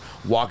birthday and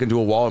walk into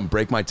a wall and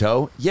break my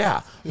toe?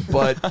 Yeah,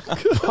 but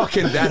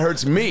fucking that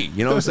hurts me.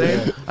 You know what I'm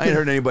saying? I ain't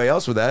hurting anybody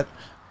else with that.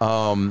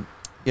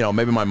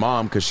 Maybe my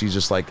mom, because she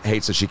just like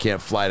hates that she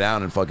can't fly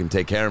down and fucking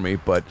take care of me.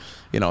 But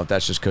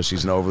that's just because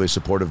she's an overly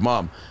supportive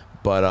mom.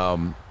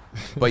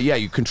 But yeah,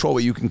 you control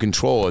what you can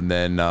control, and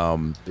then I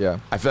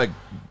feel like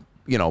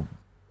you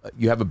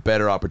have a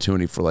better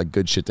opportunity for like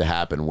good shit to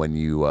happen when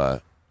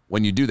you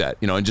do that,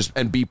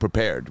 and be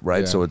prepared,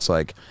 right? So it's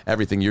like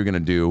everything you're gonna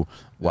do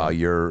while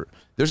there's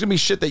gonna be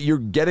shit that you're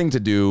getting to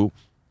do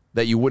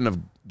that you wouldn't have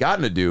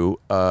gotten to do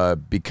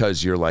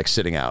because you're like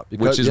sitting out,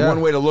 which is one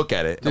way to look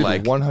at it. Dude,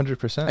 like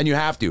 100%, and you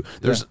have to.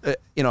 There's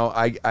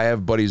I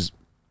have buddies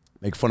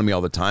make fun of me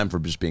all the time for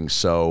just being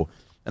so.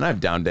 And I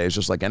have down days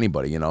just like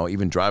anybody,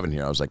 even driving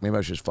here. I was like, maybe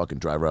I should just fucking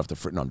drive right off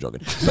the No, I'm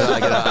joking.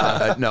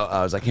 But no,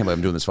 I was like, I can't believe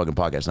I'm doing this fucking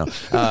podcast now.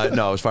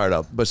 No, I was fired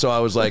up. But so I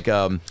was like,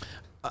 I'm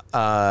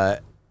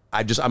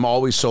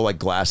always so like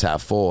glass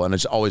half full, and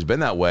it's always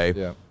been that way.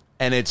 Yeah.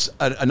 And it's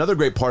another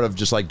great part of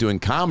just like doing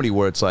comedy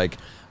where it's like,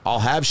 I'll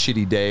have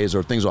shitty days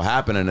or things will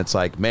happen, and it's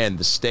like, man,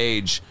 the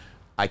stage,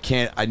 I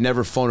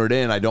never phone it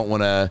in. I don't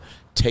want to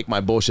take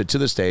my bullshit to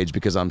the stage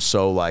because I'm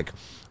so like,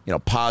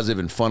 positive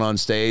and fun on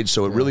stage.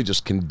 So it really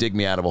just can dig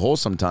me out of a hole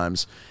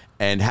sometimes.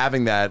 And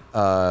having that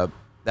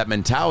that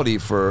mentality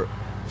for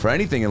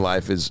anything in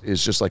life is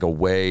just like a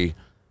way.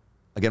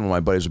 Again, when my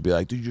buddies would be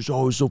like, dude, you're just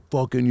always so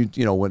fucking,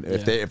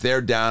 if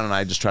they're down and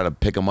I just try to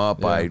pick them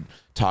up by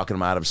talking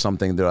them out of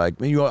something, they're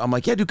like, I'm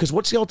like, yeah, dude, because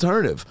what's the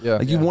alternative? Yeah.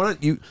 Like you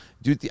want to,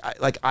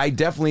 I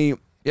definitely, you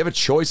have a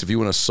choice if you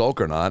want to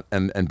sulk or not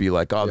and be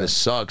like, oh, this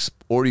sucks.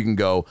 Or you can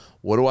go,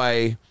 what am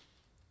I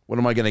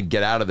going to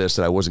get out of this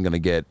that I wasn't going to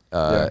get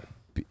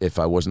if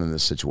I wasn't in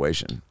this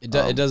situation? It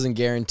doesn't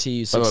guarantee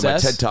you success. By the way, my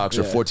TED Talks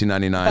are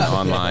 $14.99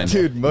 online.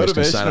 Dude,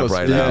 motivational sign up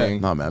right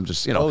speaking. now. No, man, I'm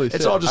just, Holy it's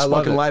shit, all just I love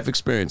fucking it. life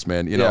experience,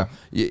 man.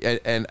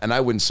 And I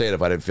wouldn't say it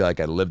if I didn't feel like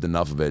I lived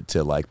enough of it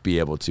to like be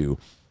able to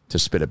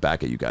spit it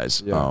back at you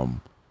guys. It's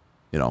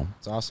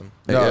awesome.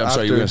 I'm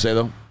sorry, you were going to say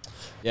though?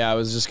 Yeah, I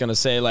was just going to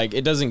say, like,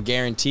 it doesn't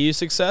guarantee you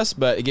success,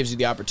 but it gives you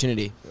the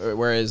opportunity.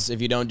 Whereas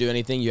if you don't do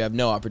anything, you have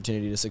no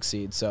opportunity to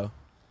succeed. So.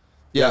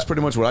 Yeah, that's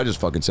pretty much what I just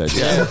fucking said.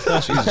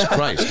 Yeah, Jesus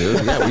Christ,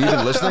 dude. Yeah, were you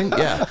even listening?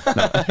 Yeah,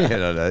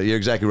 no, you're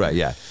exactly right.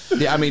 Yeah,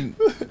 I mean,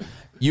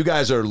 you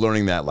guys are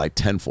learning that like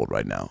tenfold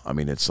right now. I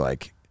mean, it's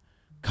like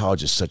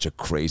college is such a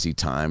crazy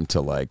time to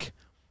like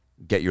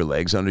get your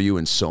legs under you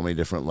in so many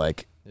different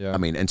I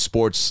mean, and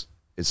sports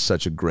is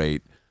such a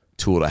great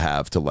tool to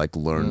have to like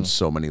learn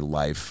so many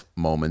life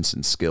moments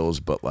and skills.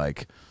 But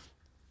like,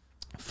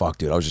 fuck,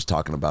 dude, I was just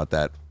talking about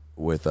that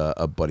with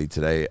a buddy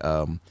today.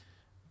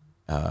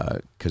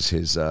 Because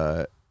his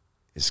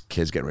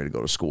kid's getting ready to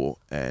go to school,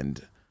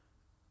 but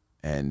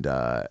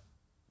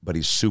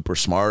he's super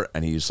smart,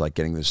 and he's like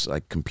getting this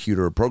like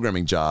computer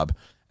programming job,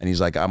 and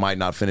he's like, I might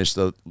not finish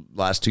the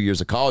last 2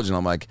 years of college, and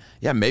I'm like,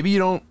 yeah, maybe you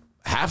don't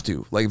have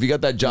to. Like if you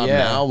got that job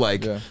now,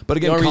 but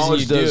again,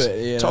 college does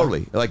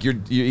totally like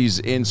he's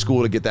in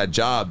school to get that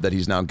job that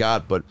he's now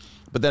got, but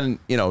then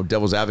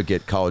devil's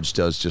advocate, college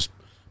does just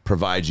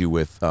provide you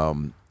with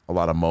a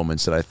lot of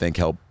moments that I think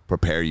help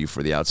prepare you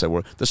for the outside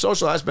world. The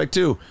social aspect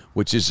too,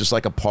 which is just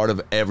like a part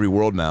of every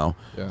world now.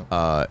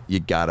 You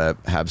gotta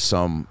have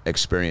some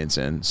experience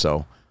in.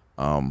 So,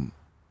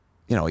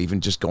 even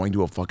just going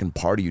to a fucking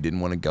party you didn't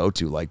want to go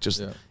to, like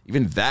just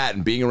even that,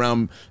 and being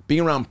around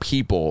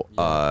people,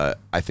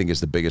 I think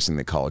is the biggest thing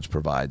that college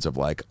provides, of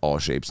like all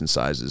shapes and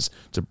sizes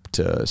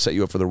to set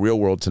you up for the real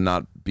world, to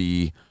not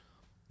be,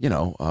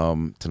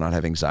 to not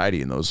have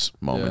anxiety in those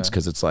moments,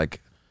 because it's like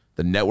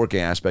the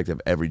networking aspect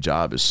of every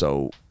job is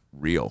so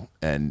real,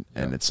 and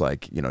it's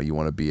like you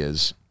want to be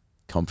as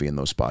comfy in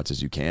those spots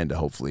as you can to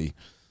hopefully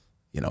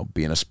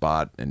be in a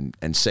spot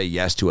and say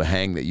yes to a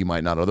hang that you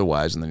might not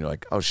otherwise, and then you're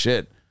like, oh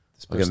shit,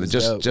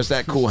 just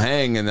that cool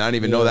hang, and I didn't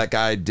even know that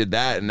guy did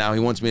that, and now he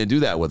wants me to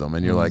do that with him,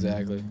 and you're like,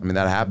 I mean,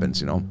 that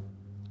happens,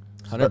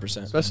 100%.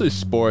 Especially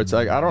sports.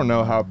 Like I don't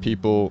know how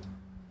people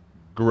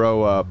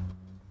grow up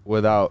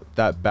without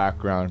that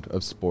background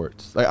of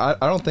sports. Like I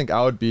don't think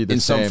I would be the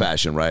same. In some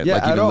fashion, right?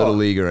 Like even Little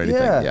League or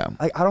anything. Yeah.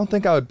 Like I don't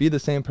think I would be the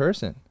same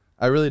person.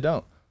 I really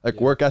don't.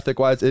 Like work ethic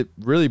wise, it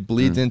really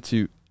bleeds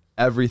into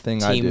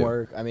everything I do.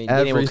 Teamwork. I mean,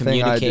 being able to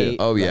communicate.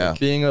 Oh yeah.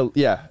 Being a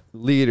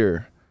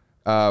leader,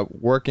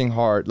 working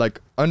hard,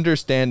 like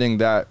understanding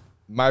that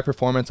my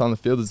performance on the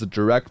field is a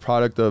direct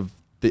product of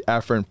the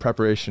effort and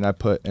preparation I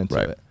put into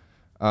it.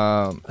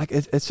 Like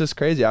it's just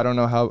crazy. I don't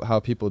know how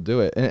people do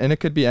it. And it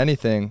could be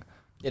anything.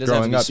 It doesn't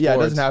have to be sports. Yeah, it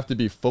doesn't have to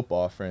be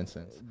football, for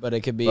instance. But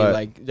it could be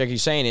like you're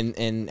saying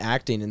in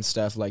acting and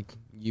stuff. Like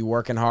you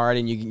working hard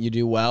and you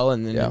do well,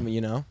 and then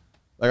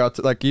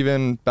like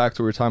even back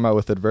to what we were talking about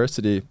with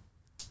adversity,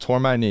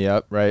 tore my knee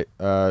up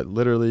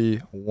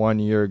literally 1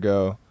 year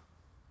ago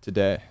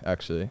today,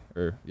 actually,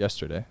 or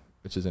yesterday,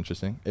 which is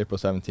interesting. April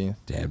 17th.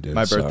 Damn, dude.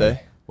 My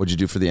birthday. What'd you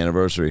do for the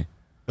anniversary?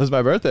 was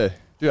my birthday.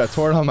 Dude, I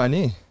tore it on my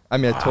knee. I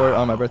mean, I tore it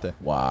on my birthday.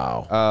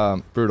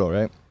 Wow. Brutal,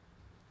 right?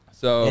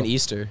 So And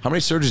Easter. How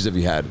many surgeries have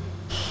you had?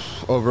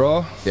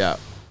 overall, Yeah.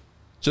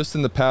 just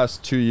in the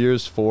past 2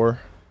 years, 4.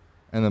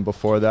 And then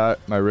before that,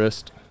 my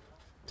wrist.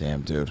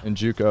 Damn, dude. In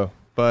JUCO.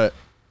 But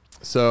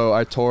so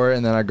I tore it,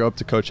 and then I go up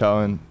to Coach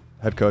Helen,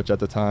 head coach at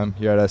the time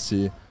here at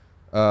SC,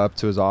 up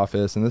to his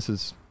office. And this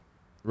is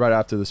right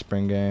after the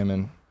spring game.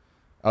 And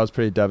I was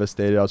pretty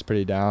devastated. I was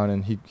pretty down.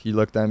 And he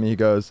looked at me. He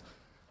goes,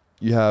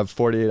 you have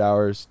 48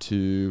 hours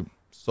to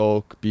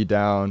sulk, be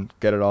down,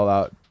 get it all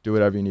out, do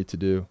whatever you need to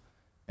do.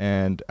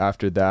 And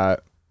after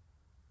that,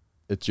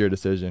 it's your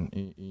decision.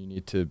 You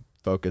need to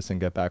focus and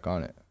get back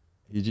on it.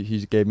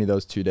 He gave me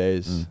those 2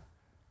 days.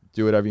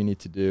 Do whatever you need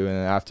to do. And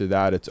then after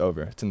that, it's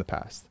over. It's in the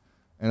past.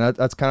 And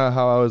that's kind of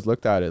how I always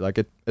looked at it. Like,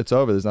 it's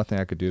over. There's nothing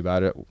I could do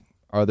about it.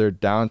 Are there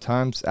down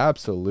times?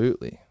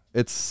 Absolutely.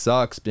 It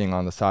sucks being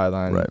on the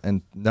sideline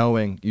and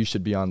knowing you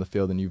should be on the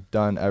field and you've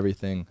done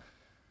everything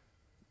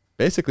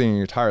basically in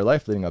your entire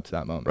life leading up to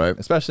that moment. Right.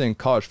 Especially in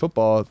college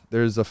football,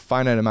 there's a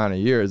finite amount of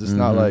years. It's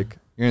not like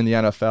you're in the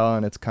NFL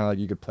and it's kind of like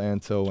you could play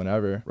until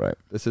whenever. Right.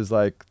 This is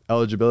like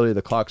eligibility,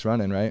 the clock's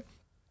running, right?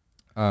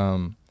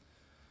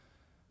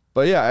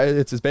 But yeah,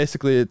 it's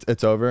basically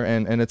it's over,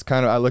 and it's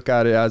kind of, I look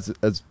at it as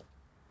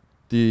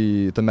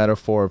the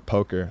metaphor of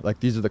poker. Like,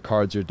 these are the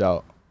cards you're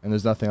dealt, and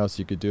there's nothing else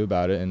you could do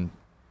about it,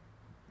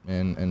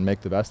 and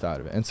make the best out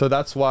of it. And so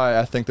that's why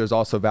I think there's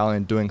also value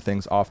in doing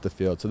things off the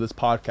field. So this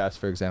podcast,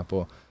 for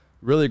example,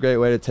 really great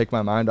way to take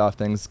my mind off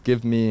things.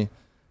 Gives me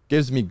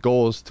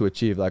goals to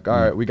achieve. Like,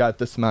 all right, we got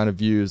this amount of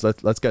views.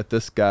 Let's get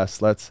this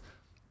guest.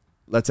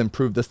 Let's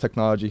improve this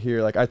technology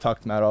here. Like, I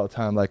talk to Matt all the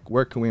time, like,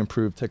 where can we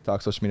improve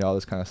TikTok, social media, all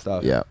this kind of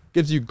stuff. Yeah.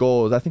 Gives you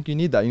goals. I think you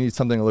need that. You need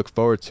something to look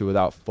forward to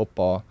without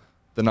football.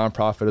 The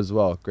nonprofit as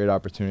well. Great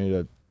opportunity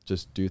to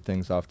just do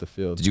things off the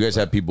field. Did you guys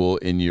have people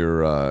in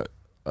your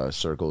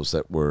circles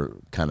that were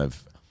kind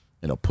of,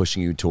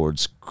 pushing you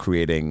towards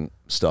creating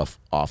stuff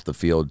off the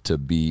field to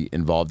be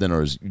involved in,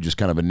 or is you just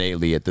kind of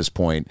innately at this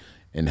point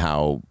in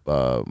how,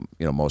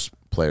 most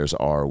players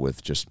are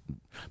with just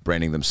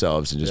branding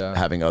themselves and just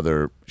having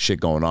other shit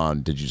going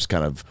on? Did you just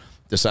kind of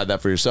decide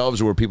that for yourselves,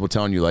 or were people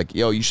telling you like,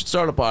 yo, you should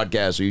start a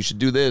podcast or you should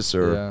do this?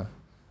 Or yeah,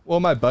 well,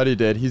 my buddy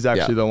did. He's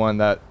actually the one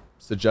that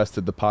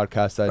suggested the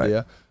podcast idea.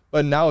 Right.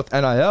 But now with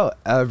NIL,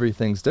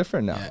 everything's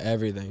different now. Yeah,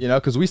 everything.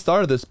 Because we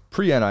started this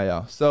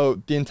pre-NIL.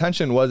 So the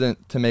intention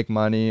wasn't to make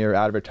money or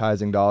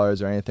advertising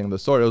dollars or anything of the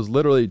sort. It was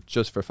literally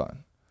just for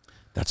fun.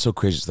 That's so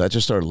crazy. So that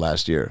just started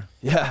last year.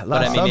 Yeah,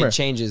 But I mean, summer. it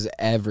changes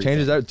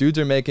everything. Dudes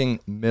are making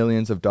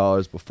millions of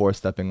dollars before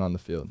stepping on the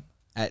field.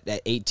 At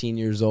 18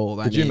 years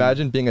old. Could you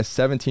imagine being a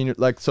 17-year,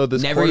 so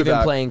this never even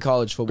quarterback playing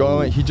college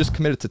football? he just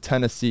committed to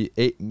Tennessee,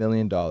 $8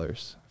 million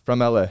from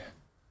LA.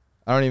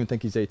 I don't even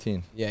think he's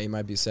 18. Yeah, he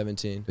might be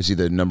 17. Is he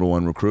the number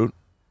one recruit?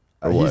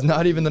 He's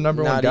not even the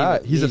number one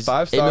guy. He's a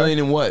 5-star. $8 million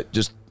in what?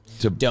 Just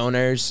to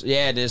donors.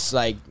 Yeah, just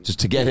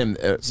to get him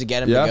to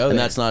go there. And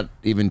that's not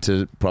even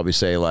to probably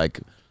say like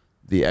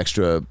the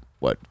extra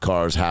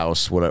cars,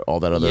 house, what all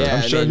that other. Yeah,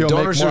 I'm sure he'll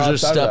donors make more are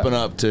just outside of stepping that.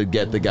 up to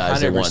get the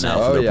guys they want 100%.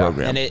 now for their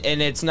program.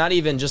 And it's not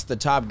even just the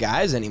top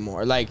guys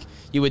anymore. Like,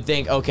 you would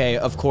think, okay,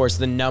 of course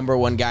the number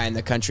one guy in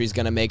the country is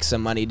going to make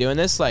some money doing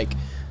this. Like,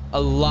 a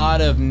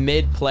lot of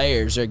mid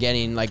players are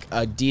getting like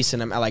a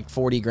decent amount, like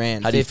 40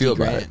 grand, 50 How do you feel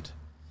grand. about it?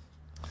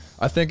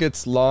 I think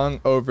it's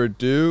long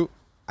overdue.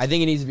 I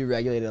think it needs to be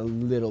regulated a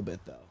little bit,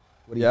 though.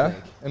 What do you think?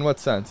 In what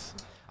sense?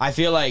 I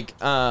feel like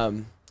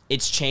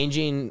it's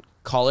changing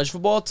college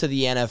football to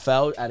the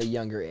NFL at a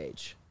younger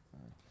age.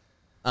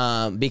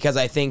 Because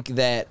I think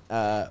that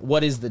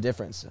what is the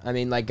difference? I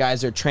mean, like,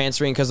 guys are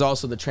transferring because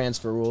also the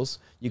transfer rules.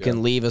 You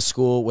can leave a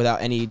school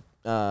without any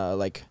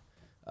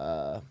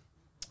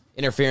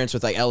interference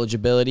with like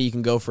eligibility. You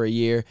can go for a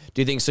year.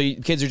 Do you think so?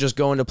 Kids are just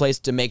going to place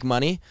to make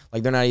money,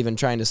 like they're not even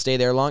trying to stay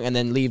there long, and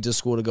then leave to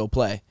school to go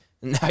play.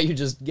 And now you're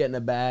just getting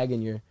a bag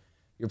and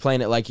you're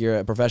playing it like you're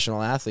a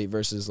professional athlete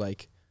versus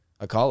like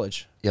a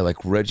college. Yeah, like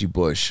Reggie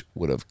Bush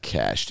would have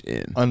cashed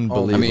in.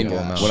 Unbelievable. I mean,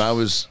 amount. when I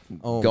was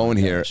going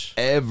here,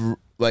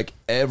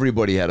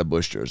 everybody had a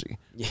Bush jersey.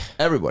 Yeah.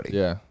 Everybody.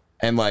 Yeah.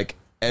 And like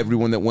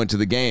everyone that went to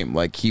the game,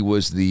 like he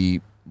was the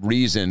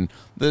reason.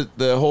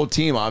 The whole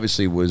team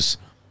obviously was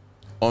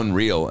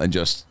unreal and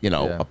just,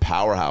 a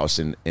powerhouse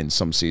in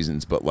some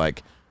seasons. But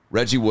like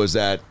Reggie was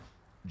that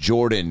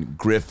Jordan,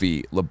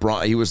 Griffey,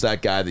 LeBron. He was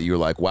that guy that you were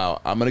like,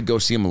 wow, I'm going to go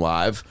see him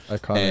live.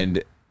 Iconic.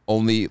 And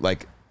only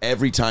like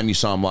every time you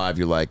saw him live,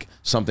 you're like,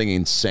 something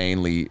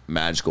insanely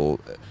magical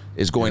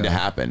is going to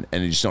happen.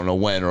 And you just don't know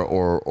when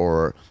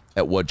or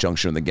at what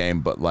juncture in the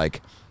game. But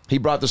like he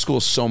brought the school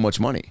so much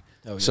money.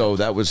 Oh, yeah. So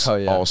that was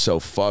also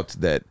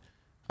fucked that,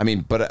 I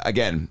mean, but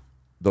again,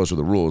 those were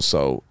the rules.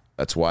 So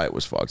that's why it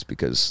was fucked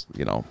because,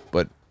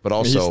 but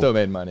also. He still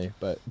made money,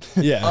 but.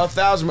 Yeah.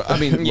 1,000. I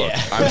mean, look,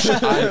 I'm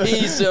sure.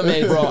 He still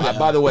made bro,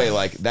 by the way,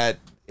 like that,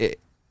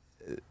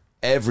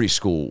 every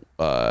school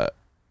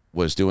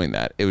was doing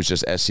that. It was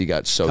just SC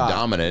got so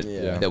dominant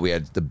that we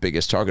had the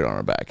biggest target on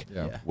our back.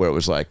 Where it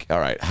was like, all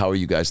right, how are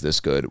you guys this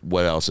good?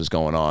 What else is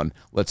going on?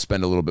 Let's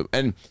spend a little bit.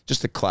 And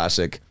just the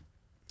classic,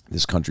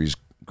 this country's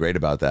great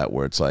about that,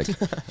 where it's like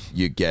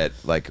you get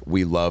like,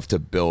 we love to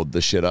build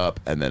the shit up,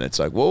 and then it's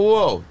like,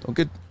 whoa,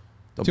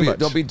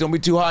 don't be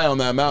too high on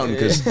that mountain,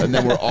 and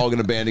then we're all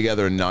gonna band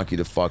together and knock you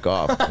the fuck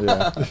off.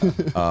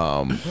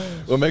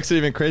 What makes it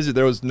even crazier,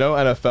 there was no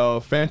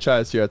NFL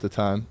franchise here at the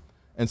time,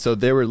 and so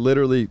they were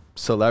literally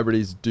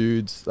celebrities,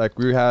 dudes. Like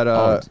we had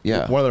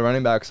one of the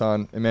running backs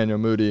on, Emmanuel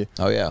Moody.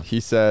 He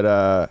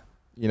said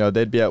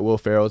they'd be at Will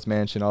Ferrell's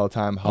mansion all the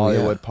time,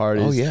 Hollywood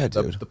parties,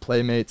 the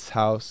Playmates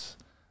house.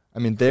 I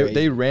mean,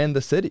 they ran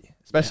the city,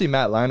 especially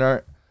Matt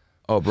Leinart.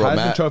 Oh, bro,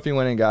 Heisman Trophy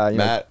winning guy,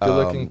 Matt,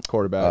 good-looking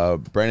quarterback.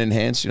 Brandon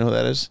Hance, you know who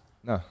that is?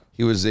 No.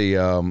 He was I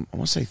want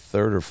to say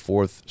 3rd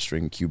or 4th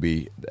string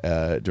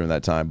QB during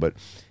that time, but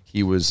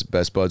he was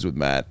best buds with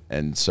Matt,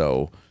 and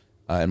so,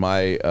 and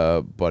my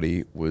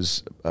buddy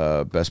was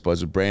best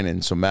buds with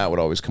Brandon, so Matt would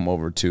always come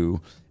over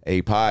to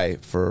A Pie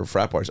for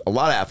frat parties. A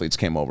lot of athletes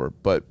came over,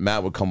 but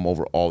Matt would come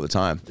over all the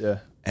time. Yeah.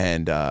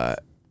 And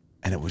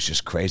it was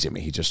just crazy. I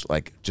mean, he just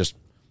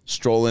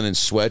strolling in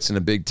sweats and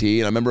a big tee,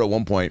 and I remember at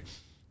one point,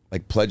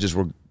 like pledges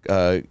were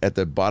at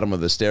the bottom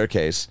of the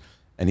staircase,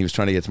 and he was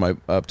trying to get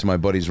up to my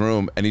buddy's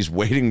room, and he's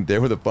waiting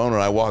there with a phone,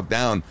 and I walk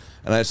down,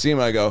 and I see him,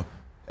 and I go,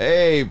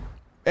 hey,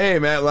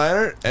 Matt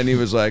Leinart, and he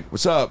was like,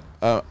 what's up?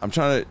 I'm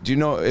trying to, do you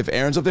know if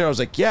Aaron's up there? I was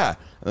like, yeah. And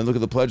then look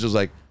at the pledge, I was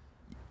like,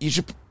 you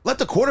should let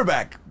the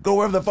quarterback go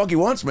wherever the fuck he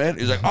wants, man.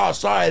 He's like, oh,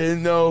 sorry, I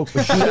didn't know who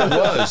that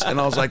was. And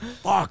I was like,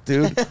 fuck,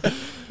 dude. Kick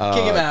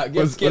him out.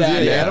 Was he an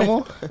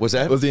animal? What's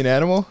that? Was he an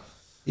animal?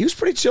 He was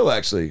pretty chill,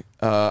 actually.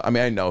 I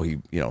mean, I know he,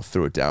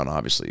 threw it down,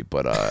 obviously,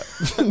 but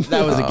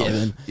that was a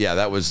given. Yeah,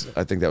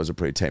 I think that was a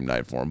pretty tame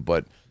night for him.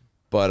 But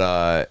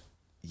that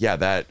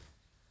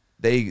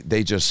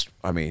they just,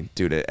 I mean,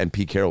 dude, and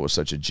Pete Carroll was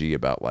such a G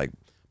about like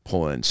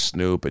pulling in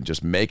Snoop and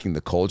just making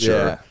the culture.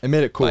 Yeah, it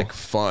made it cool, like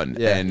fun,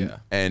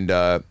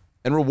 and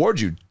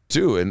reward you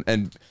too,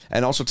 and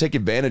also take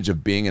advantage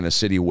of being in a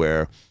city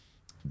where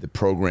the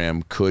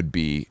program could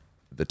be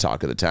the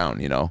talk of the town,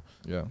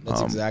 Yeah,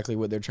 that's exactly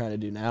what they're trying to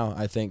do now.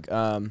 I think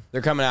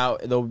they're coming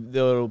out.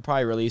 They'll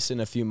probably release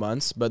in a few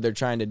months, but they're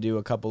trying to do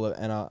a couple of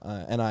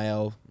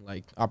NIL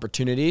like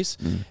opportunities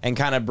and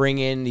kind of bring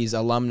in these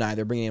alumni.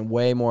 They're bringing in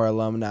way more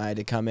alumni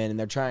to come in, and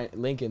they're trying.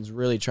 Lincoln's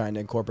really trying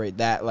to incorporate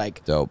that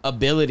like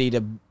ability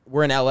to.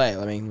 We're in LA.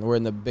 I mean, we're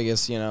in the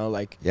biggest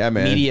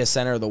media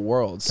center of the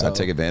world. So gotta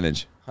take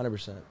advantage.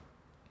 100%.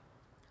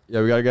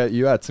 Yeah, we gotta get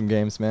you at some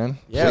games, man.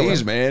 Yeah,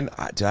 please, man.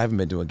 I haven't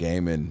been to a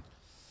game in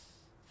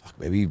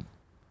maybe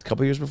a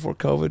couple years before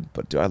COVID,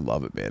 but dude, I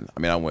love it, man. I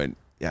mean, I went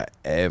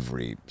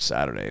every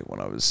Saturday when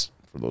I was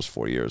for those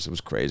 4 years. It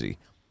was crazy.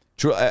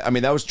 True. I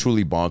mean, that was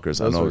truly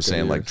bonkers. I know I was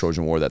saying like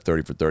Trojan War, that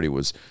 30 for 30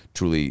 was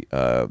truly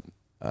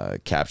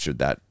captured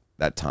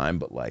that time,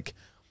 but like,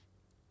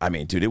 I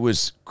mean, dude, it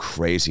was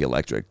crazy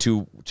electric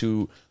to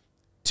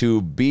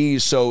be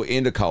so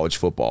into college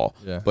football,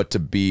 but to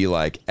be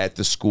like at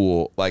the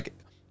school, like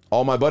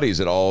all my buddies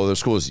at all the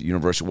schools,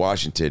 University of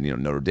Washington,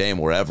 Notre Dame,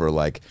 wherever,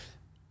 like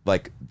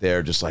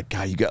they're just like,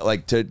 God, you got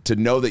like to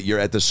know that you're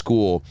at the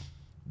school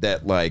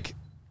that like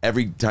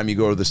every time you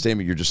go to the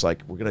stadium, you're just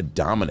like, we're gonna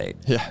dominate.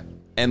 Yeah.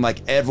 And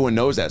like everyone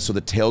knows that. So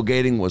the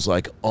tailgating was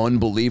like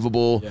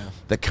unbelievable. Yeah.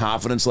 The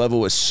confidence level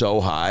was so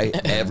high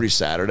every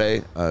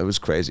Saturday. It was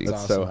crazy.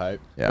 That's awesome. So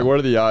hype. Yeah. Like, what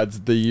are the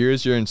odds? The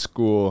years you're in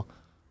school,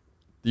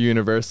 the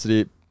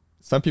university,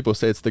 some people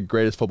say it's the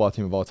greatest football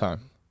team of all time.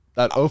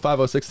 That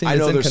 05-06 team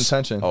is in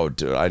contention. Oh,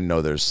 dude, I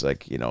know there's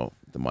like, the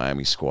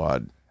Miami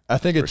squad. I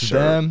think it's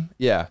them.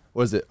 Yeah.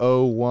 Was it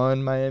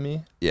 01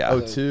 Miami? Yeah.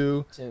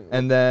 02.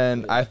 And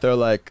then I throw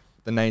like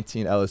the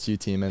 19 LSU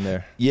team in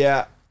there.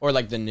 Yeah. Or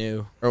like the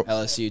new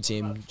LSU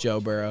team, Joe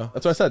Burrow.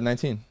 That's what I said,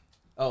 19.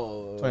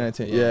 Oh.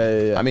 2019.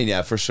 Yeah. I mean,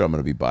 yeah, for sure I'm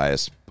going to be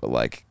biased, but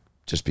like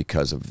just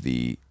because of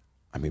we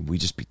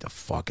just beat the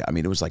fuck out. I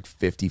mean, it was like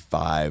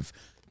 55-0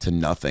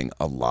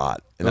 a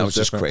lot. And that was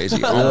just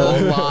crazy. A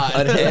lot.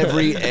 At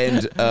every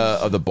end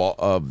of the ball,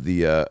 of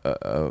the,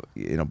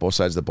 both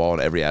sides of the ball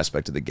and every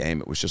aspect of the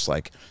game. It was just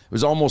like, it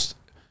was almost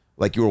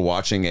like you were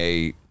watching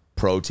a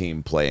pro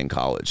team play in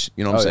college.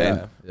 You know what I'm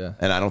saying? Yeah.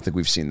 And I don't think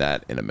we've seen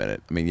that in a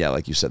minute. I mean, yeah,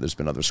 like you said, there's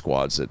been other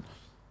squads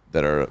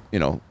that are,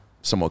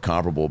 somewhat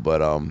comparable,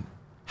 but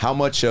how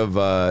much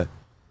of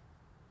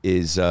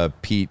is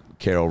Pete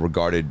Carroll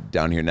regarded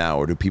down here now,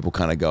 or do people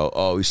kind of go,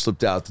 oh, he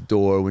slipped out the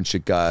door when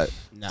shit got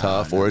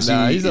tough, or is he?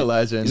 He's a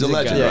legend. He's a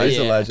legend, right? Yeah, he's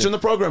a legend. Turn the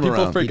program people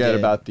around. Forget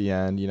about the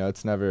end.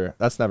 That's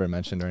never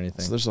mentioned or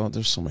anything. So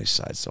there's so many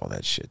sides to all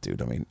that shit,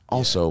 dude. I mean,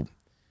 also,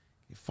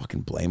 you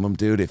fucking blame him,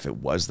 dude. If it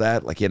was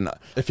that, like,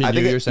 if he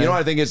knew, you're saying,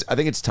 I think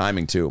it's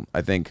timing too.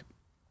 I think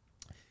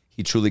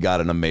he truly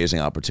got an amazing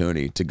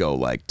opportunity to go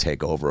like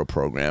take over a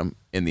program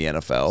in the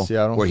NFL,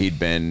 Seattle, where he'd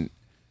been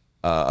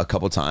a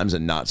couple times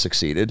and not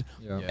succeeded,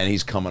 and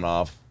he's coming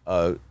off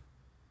a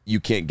you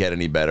can't get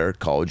any better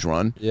college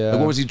run. Yeah. Like,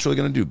 what was he truly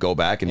going to do? Go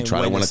back and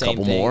try to win a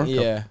couple more?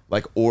 Yeah.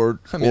 Like, or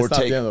It's not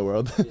take the end of the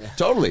world.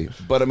 totally.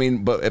 But I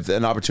mean, but if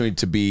an opportunity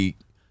to be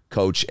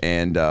coach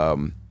and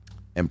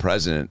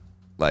president,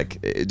 like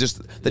it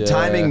just the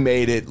timing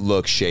made it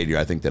look shadier,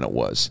 I think, than it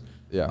was.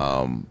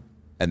 Yeah.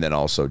 And then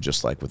also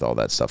just like with all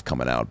that stuff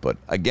coming out. But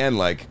again,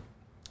 like,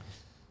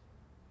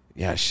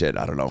 yeah, shit,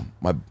 I don't know.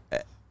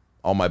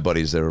 All my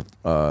buddies that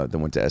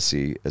went to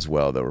SC as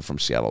well, that were from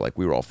Seattle, like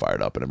we were all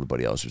fired up, and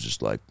everybody else was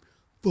just like,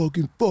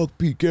 fucking fuck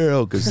Pete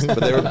Carroll, but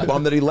they were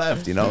bummed that he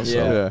left, you know. So,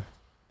 Yeah.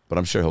 But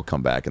I'm sure he'll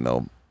come back and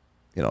they'll,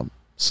 you know,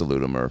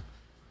 salute him or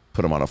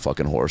put him on a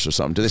fucking horse or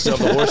something. Do they still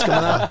have the horse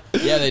coming out?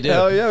 Yeah, they do.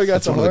 Hell yeah, we got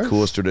That's some one of horse. the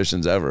coolest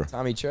traditions ever.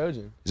 Tommy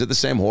Trojan. Is it the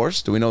same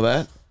horse? Do we know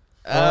that?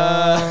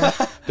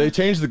 They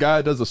changed the guy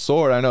that does the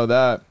sword. I know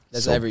that.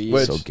 That's So- every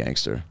year. So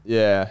gangster.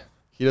 Yeah.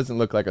 He doesn't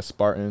look like a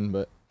Spartan,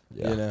 but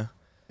Yeah. You know.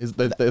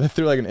 they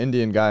threw like an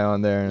Indian guy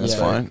on there. And That's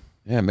it's fine.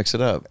 Yeah, mix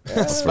it up.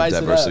 For Spice it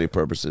up. diversity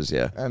purposes,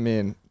 yeah. I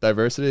mean,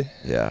 diversity.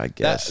 Yeah, I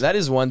guess. That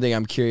is one thing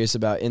I'm curious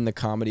about in the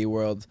comedy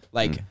world,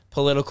 like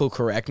political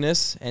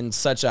correctness and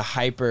such a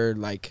hyper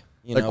like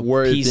Like know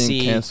words PC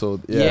being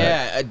canceled.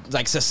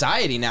 like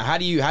society now. How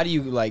do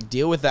you like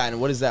deal with that,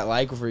 and what is that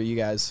like for you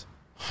guys?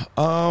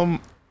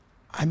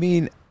 I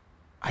mean,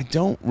 I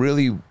don't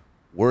really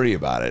worry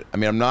about it. I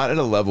mean, I'm not at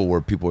a level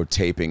where people are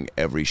taping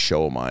every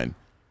show of mine.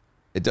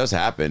 It does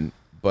happen,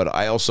 but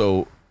I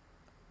also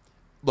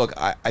look,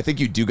 I think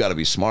you do got to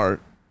be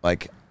smart.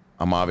 Like,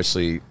 I'm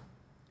obviously,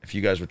 if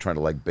you guys were trying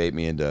to like bait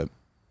me into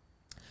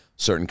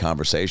certain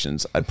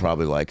conversations, I'd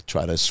probably like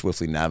try to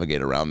swiftly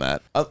navigate around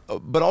that.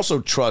 But also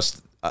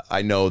trust,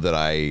 I know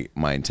that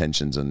my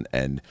intentions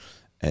and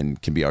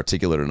can be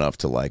articulate enough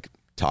to like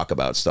talk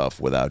about stuff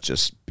without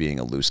just being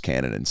a loose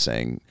cannon and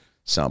saying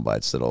sound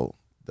bites that'll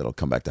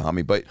come back to haunt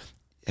me. But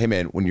hey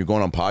man, when you're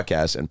going on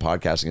podcasts and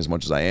podcasting as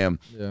much as I am,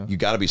 you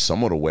got to be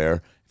somewhat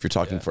aware if you're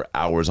talking for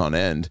hours on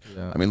end.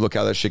 I mean, look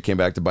how that shit came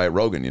back to bite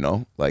Rogan, you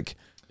know, like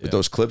with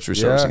those clips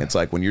resurfacing. It's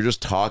like when you're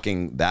just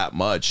talking that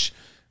much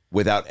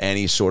without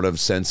any sort of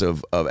sense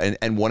of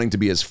and wanting to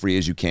be as free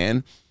as you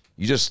can,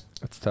 That's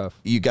tough.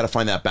 You got to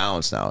find that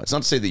balance now. It's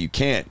not to say that you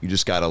can't, you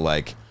just got to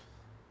like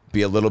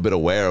be a little bit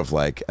aware of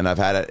like, and I've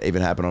had it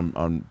even happen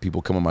on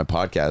people come on my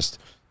podcast,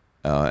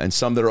 and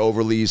some that are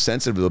overly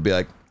sensitive, they'll be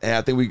like, hey,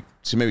 I think we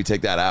should maybe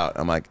take that out.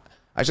 I'm like,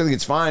 I actually think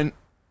it's fine,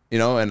 you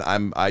know, and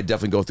I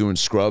definitely go through and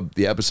scrub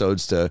the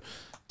episodes to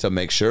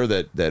make sure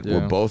that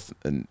we're both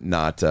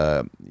not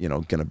you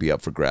know, gonna be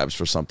up for grabs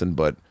for something,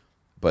 but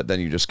then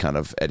you just kind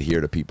of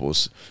adhere to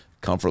people's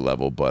comfort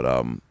level. But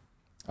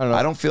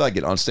I don't feel like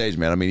it on stage,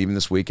 man. I mean, even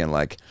this weekend,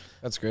 like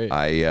That's great.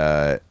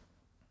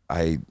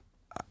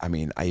 I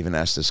mean, I even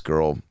asked this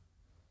girl,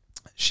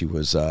 she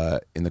was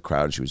in the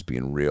crowd, she was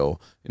being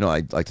real. You know,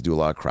 I like to do a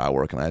lot of crowd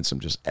work, and I had some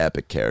just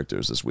epic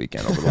characters this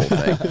weekend over the whole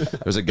thing.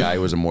 There was a guy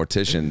who was a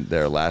mortician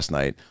there last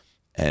night,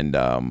 and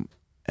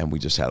we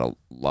just had a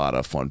lot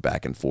of fun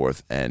back and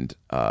forth. And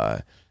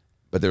but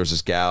there was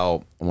this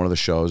gal on one of the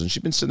shows, and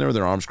she'd been sitting there with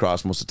her arms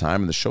crossed most of the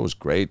time, and the show was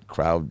great,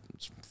 crowd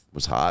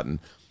was hot, and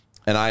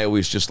I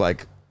always just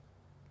like,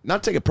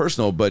 not take it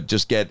personal, but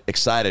just get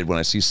excited when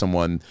I see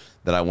someone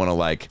that I want to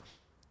like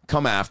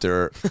come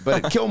after,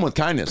 but kill them with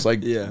kindness.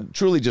 Like,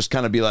 truly just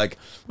kind of be like,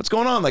 what's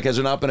going on? Like, has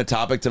there not been a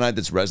topic tonight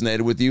that's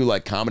resonated with you?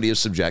 Like, comedy is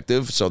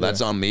subjective, so that's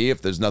on me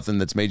if there's nothing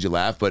that's made you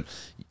laugh. But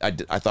I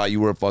thought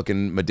you were a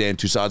fucking Madame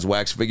Tussauds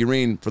wax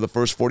figurine for the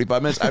first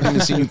 45 minutes. I haven't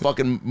even seen you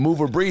fucking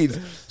move or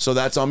breathe, so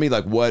that's on me.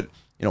 Like, what,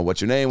 you know, what's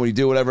your name? What do you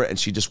do? Whatever. And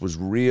she just was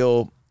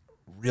real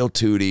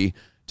tooty,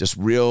 just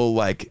real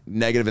like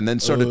negative, and then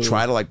started to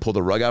try to like pull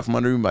the rug out from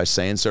under me by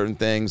saying certain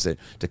things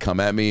to come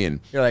at me, and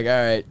You're like, all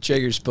right,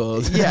 trigger's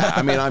pulled. yeah,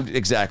 I mean, I'm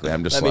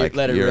just like,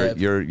 let it rip.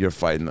 you're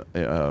fighting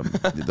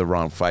the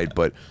wrong fight.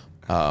 But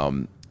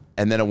and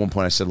then at one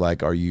point I said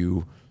like, are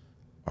you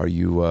or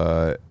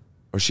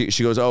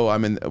she goes, oh,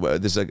 I'm in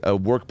this is a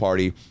work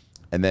party.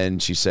 And then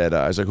she said,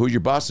 I was like, who's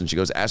your boss? And she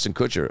goes, Ashton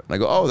Kutcher. And I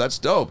go, oh, that's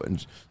dope.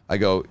 And I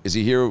go, is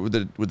he here with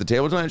the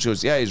table tonight? And she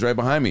goes, yeah, he's right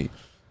behind me.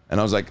 And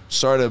I was like,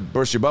 sorry to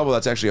burst your bubble,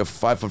 that's actually a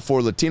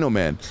 5'4" Latino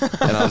man.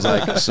 And I was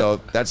like, so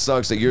that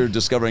sucks that you're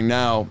discovering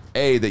now,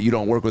 A, that you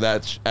don't work with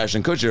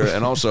Ashton Kutcher,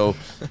 and also,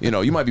 you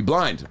know, you might be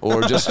blind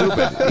or just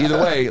stupid.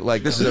 Either way,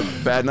 like, this is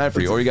a bad night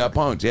for you, or you got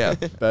punked, yeah.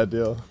 Bad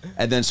deal.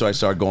 And then so I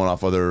started going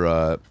off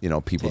other, you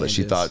know, people that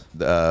she thought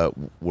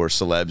were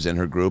celebs in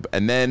her group.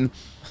 And then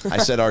I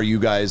said, are you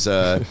guys,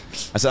 I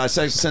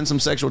sense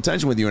some sexual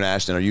tension with you and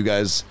Ashton. Are you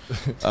guys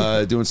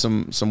doing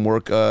some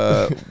work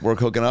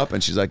hooking up?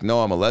 And she's like,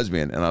 no, I'm a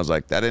lesbian. And I was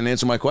like, that didn't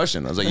answer my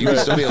question. I was like, you can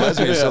still be a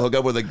lesbian and still hook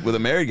up with a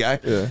married guy.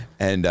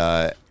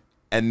 Yeah.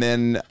 And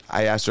then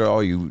I asked her, oh,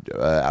 are you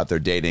out there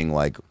dating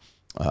like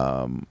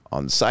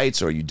on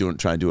sites, or are you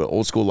trying to do an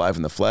old school live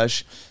in the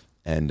flesh?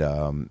 And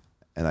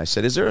I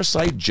said, is there a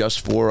site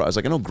just for, I was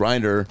like, I know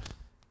Grindr.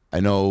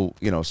 I know,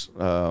 you know,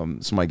 some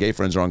of my gay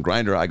friends are on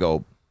Grindr. I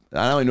go,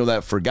 I only know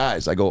that for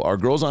guys. I go, are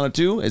girls on it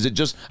too? Is it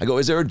just? I go,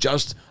 is there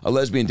just a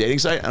lesbian dating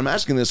site? I'm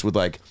asking this with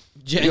like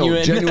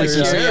Genuine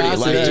sincerity,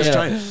 like just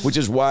trying. Yeah. Which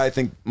is why I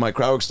think my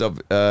crowd work stuff,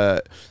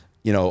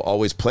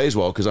 always plays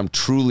well because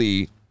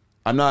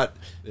I'm not.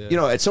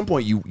 At some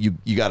point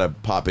you got to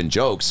pop in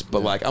jokes,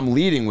 but like I'm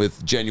leading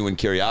with genuine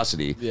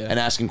curiosity and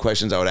asking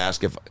questions I would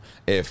ask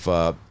if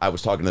I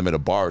was talking to them at a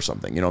bar or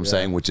something. You know what I'm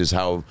saying? Which is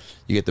how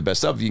you get the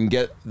best stuff. You can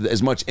get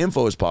as much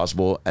info as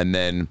possible and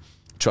then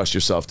trust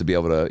yourself to be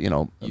able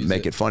to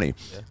make it funny.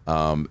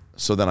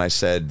 So then I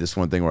said this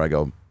one thing where I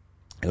go,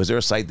 was there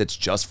a site that's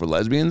just for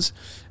lesbians?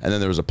 And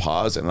then there was a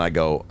pause, and I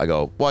go,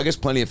 well, I guess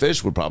Plenty of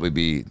Fish would probably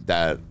be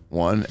that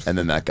one. And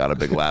then that got a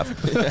big laugh.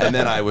 And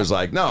then I was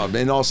like, no,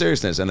 in all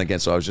seriousness. And again,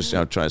 so I was just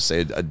trying to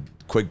say a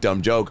quick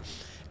dumb joke.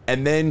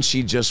 And then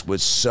she just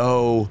was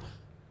so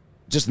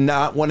just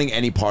not wanting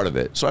any part of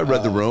it. So I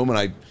read the room, and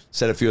I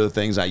said a few other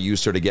things. I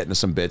used her to get into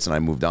some bits, and I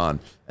moved on.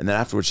 And then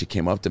afterwards, she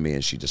came up to me,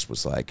 and she just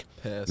was like,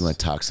 Pissed. "You want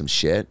to talk some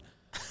shit?"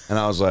 And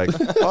I was like,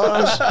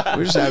 well,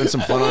 we're just having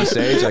some fun on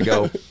stage. I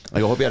go,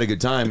 hope you had a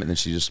good time. And then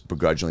she just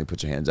begrudgingly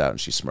puts her hands out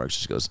and she smirks.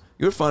 She goes,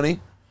 you were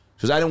funny.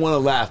 She goes, I didn't want to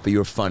laugh, but you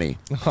were funny.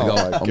 I go,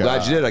 I'm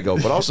glad you did. I go,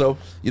 but also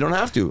you don't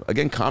have to.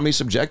 Again, comedy's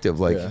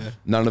subjective. Like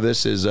none of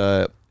this is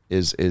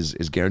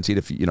guaranteed.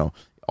 If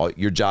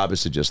your job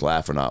is to just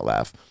laugh or not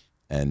laugh.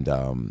 And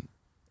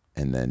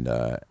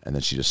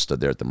then she just stood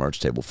there at the merch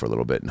table for a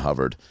little bit and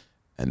hovered.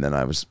 And then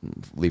I was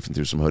leafing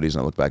through some hoodies and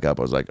I looked back up.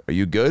 I was like, are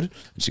you good?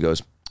 And she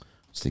goes,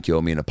 I think you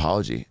owe me an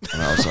apology.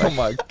 And I was like, oh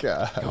my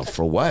God.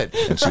 For what?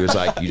 And she was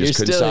like, you just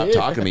couldn't stop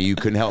talking to me. You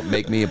couldn't help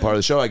make me a part of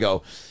the show. I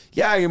go,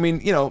 yeah, I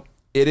mean,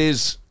 it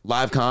is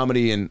live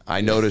comedy. And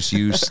I noticed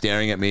you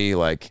staring at me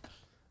like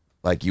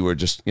you were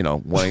just,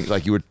 wanting,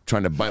 like you were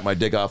trying to bite my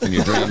dick off in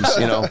your dreams,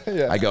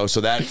 I go,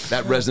 so that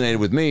resonated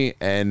with me.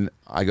 And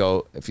I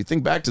go, if you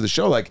think back to the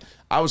show, like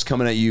I was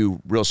coming at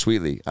you real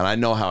sweetly and I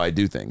know how I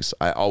do things.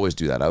 I always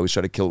do that. I always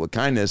try to kill it with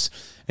kindness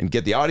and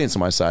get the audience on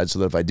my side so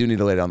that if I do need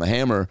to lay down the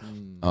hammer,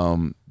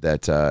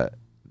 that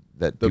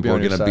people are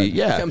going to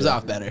be, it comes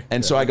off better.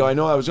 And so I go, I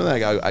know I was doing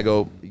that. I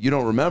go, you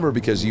don't remember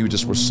because you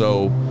just were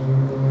so,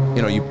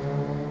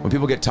 when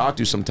people get talked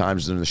to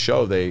sometimes in the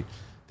show, they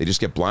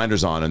just get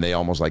blinders on and they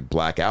almost like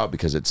black out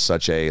because it's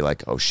such a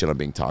like, oh shit, I'm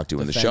being talked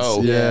to in the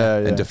show.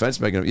 And defense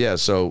making,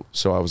 So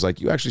I was like,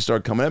 you actually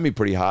started coming at me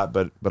pretty hot,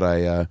 but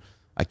I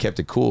kept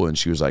it cool. And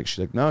she's like,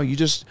 no, you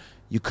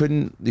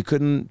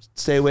couldn't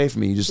stay away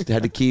from me. You just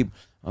had to keep.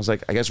 I was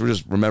like, I guess we're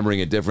just remembering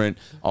it different.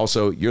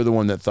 Also, you're the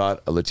one that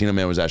thought a Latino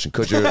man was Ashton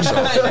Kutcher.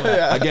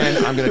 So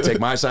again, I'm going to take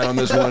my side on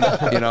this one.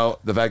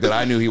 The fact that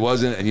I knew he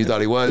wasn't and you thought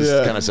he was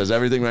kind of says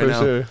everything right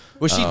now. Sure.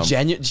 Was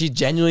she she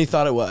genuinely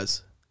thought it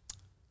was?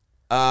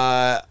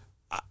 I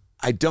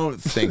don't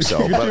think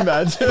so.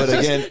 But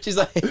again, she's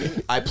like,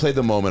 I play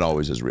the moment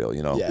always as real,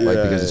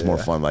 because it's more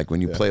fun. Like when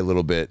you play a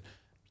little bit,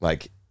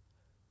 like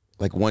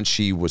once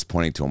she was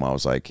pointing to him, I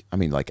was like, I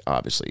mean, like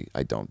obviously,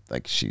 I don't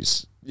think she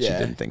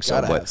didn't think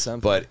so,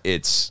 but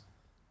it's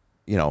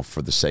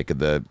for the sake of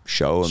the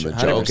show and the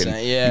joke,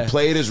 and you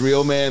play it as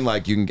real, man.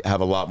 Like you can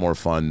have a lot more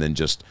fun than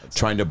just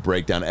trying to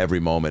break down every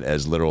moment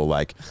as literal.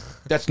 Like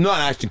that's not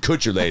Ashton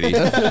Kutcher, lady.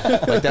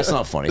 Like that's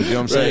not funny. You know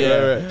what I'm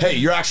saying? Right. Hey,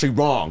 you're actually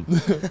wrong.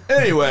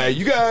 Anyway,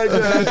 you guys,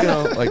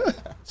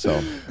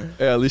 So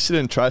at least she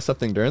didn't try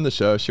something during the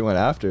show. She went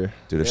after.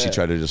 Dude, if she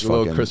tried to just a fucking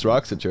little Chris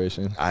Rock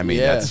situation. I mean,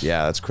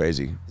 that's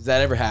crazy. Does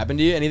that ever happen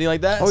to you? Anything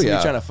like that? Oh yeah.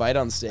 Somebody trying to fight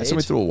on stage?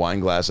 Somebody threw a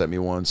wine glass at me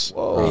once.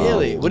 Whoa.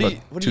 Really? What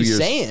are you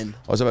saying?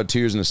 I was about 2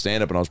 years in the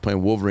stand-up, and I was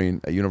playing Wolverine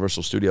at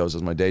Universal Studios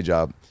as my day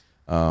job.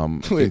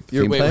 Wait,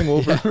 you were playing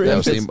Wolverine? That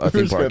was a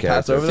theme park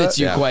character. Fits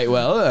you quite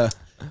well.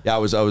 Yeah, I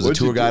was a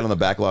tour guide on the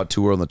backlot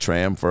tour on the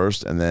tram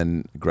first, and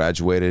then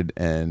graduated,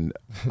 and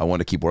I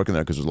wanted to keep working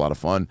there because it was a lot of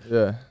fun.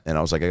 Yeah. And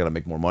I was like, I got to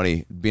make more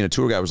money. Being a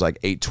tour guide was like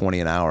 $8.20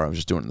 an hour. I was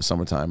just doing it in the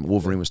summertime.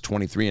 Wolverine was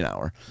 $23 an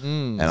hour,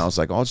 and I was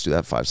like, I'll just do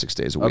that 5-6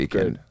 days a week.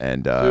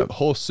 And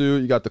whole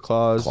suit, you got the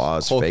claws,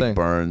 fake thing.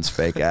 burns,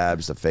 fake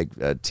abs, the fake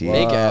teeth.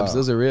 Fake abs,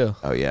 those are real.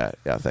 Oh yeah,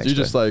 thanks. Did you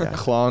just like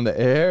claw in the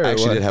air? I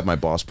actually did have my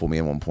boss pull me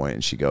in one point,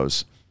 and she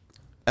goes,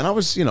 and I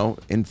was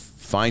in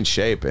fine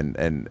shape,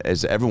 and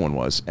as everyone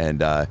was, and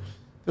there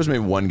was maybe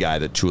one guy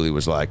that truly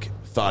was like,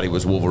 thought he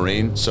was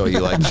Wolverine, so he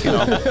rode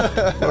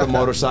a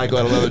motorcycle,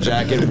 had a leather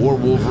jacket, wore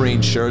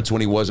Wolverine shirts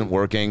when he wasn't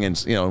working,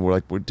 and we're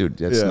like, dude,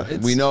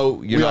 we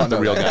know you're not the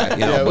real guy,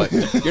 but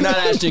you're not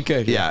Ashton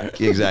Kutcher. Yeah,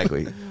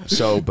 exactly.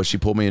 So, but she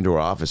pulled me into her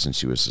office, and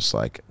she was just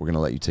like, we're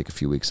gonna let you take a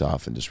few weeks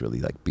off and just really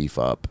like beef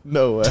up.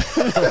 No way.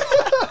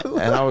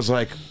 And I was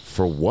like,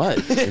 for what?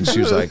 And she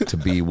was like, to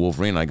be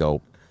Wolverine. I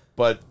go,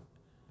 but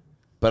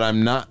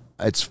I'm not.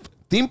 It's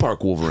theme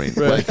park Wolverine.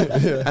 Right.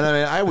 And I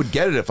mean, I would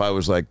get it if I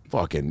was like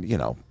fucking,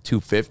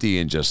 250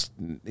 and just,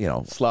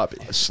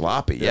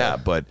 sloppy. Yeah.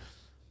 But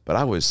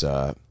I was,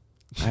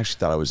 I actually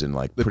thought I was in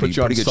like They pretty put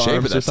you on good shape SARMs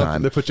at or that something?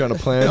 time. They put you on a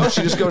plan. No,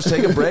 she just goes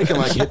take a break and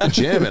like hit the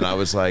gym, and I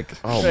was like,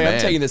 oh Hey, man,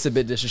 I'm taking this a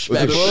bit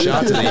disrespectful.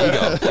 shot to the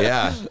ego.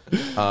 Yeah,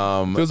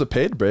 If it was a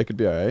paid break, it'd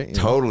be all right. you know?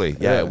 totally.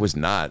 Yeah, it was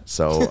not.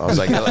 So I was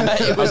like,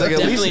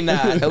 definitely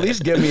not. At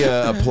least give me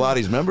a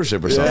Pilates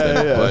membership or something.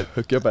 Yeah. But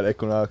Hook you up at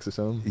Equinox or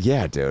something.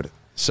 yeah, dude.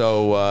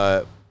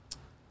 So,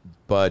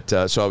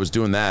 so I was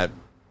doing that,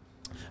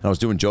 and I was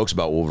doing jokes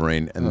about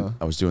Wolverine, and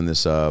I was doing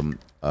this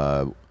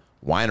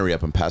winery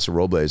up in Paso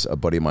Robles. A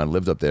buddy of mine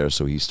lived up there,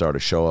 so he started a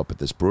show up at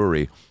this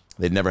brewery.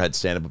 They'd never had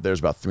stand-up up there.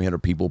 There's about 300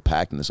 people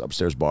packed in this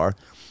upstairs bar,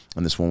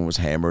 and this woman was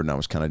hammered, and I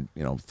was kind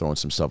of, throwing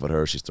some stuff at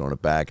her. She's throwing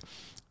it back,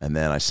 and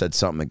then I said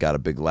something that got a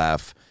big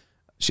laugh.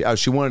 She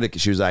wanted to.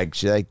 She was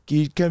like,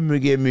 "You come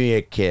and give me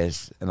a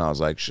kiss," and I was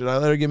like, "Should I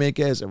let her give me a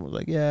kiss?" And was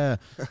like, "Yeah."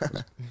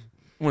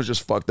 Was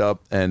just fucked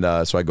up, and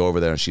so I go over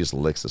there, and she just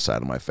licks the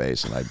side of my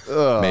face, and I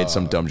made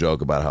some dumb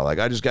joke about how like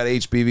I just got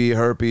HPV,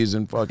 herpes,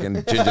 and fucking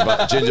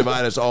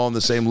gingivitis all in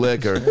the same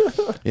lick, or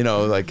does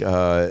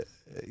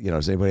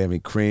anybody have any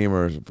cream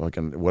or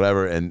fucking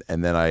whatever? And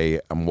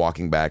then I'm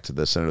walking back to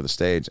the center of the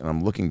stage, and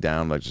I'm looking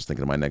down, like just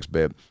thinking of my next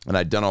bit, and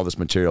I'd done all this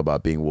material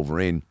about being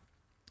Wolverine,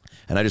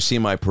 and I just see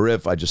my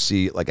periph, I just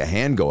see like a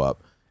hand go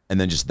up,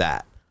 and then just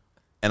that,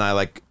 and I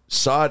like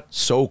saw it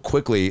so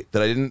quickly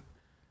that I didn't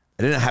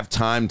have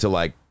time to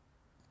like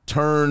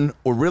turn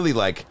or really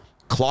like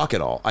clock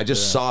it all. I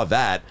just saw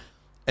that.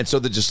 And so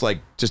they just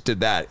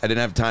did that. I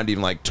didn't have time to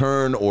even like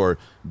turn or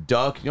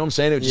duck. You know what I'm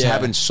saying? It just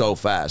happened so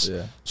fast.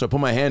 Yeah. So I put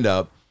my hand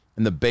up,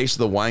 and the base of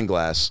the wine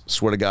glass,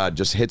 swear to God,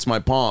 just hits my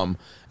palm,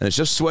 and it's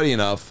just sweaty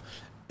enough,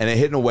 and it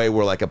hit in a way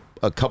where like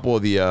a couple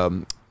of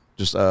the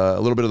just a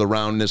little bit of the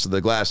roundness of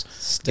the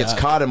glass gets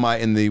caught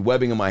in the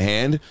webbing of my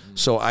hand.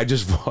 So I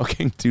just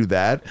fucking do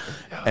that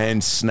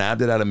and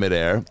snapped it out of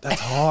midair. That's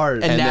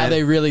hard. And now then,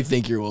 they really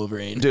think you're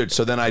Wolverine. Dude,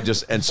 so then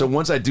so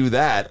once I do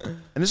that, and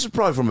this is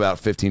probably from about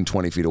 15,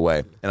 20 feet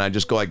away, and I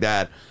just go like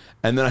that,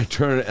 and then I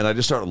turn and I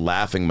just start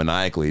laughing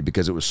maniacally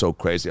because it was so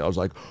crazy. I was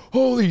like,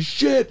 holy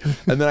shit.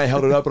 And then I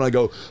held it up and I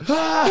go,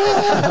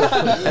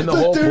 ah! And the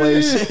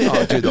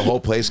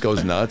whole place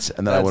goes nuts.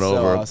 And then I went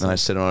over and I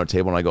sit on our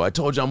table and I go, I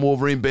told you I'm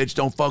Wolverine, bitch.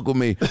 Don't fuck with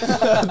me.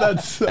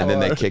 That's so and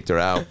then hard. they kicked her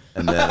out.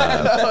 And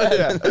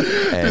then,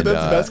 Dude, that's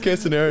best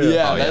case scenario.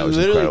 Yeah, it was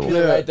literally incredible.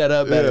 could write that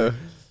up better.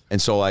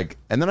 And so and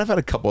then I've had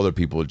a couple other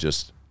people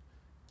just,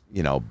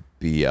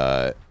 be,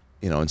 in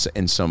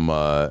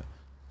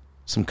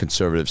some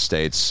conservative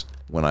states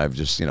when I've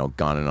just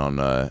gone in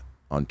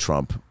on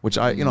Trump, which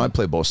I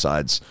play both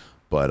sides,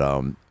 but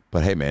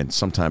hey man,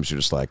 sometimes you're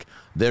just like,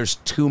 there's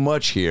too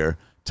much here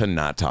to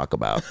not talk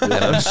about, and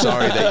I'm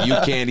sorry that you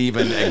can't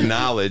even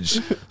acknowledge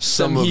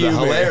some of the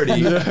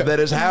hilarity that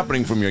is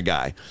happening from your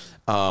guy,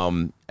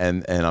 and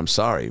I'm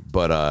sorry,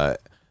 but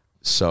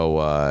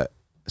so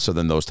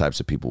then those types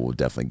of people will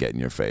definitely get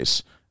in your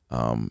face,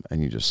 and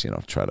you just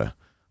try to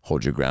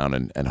hold your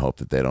ground and hope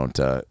that they don't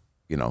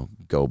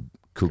go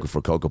cuckoo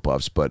for Cocoa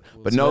Puffs, but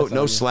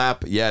no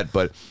slap yet.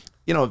 But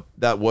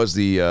that was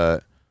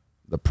the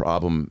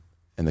problem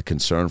and the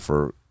concern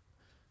for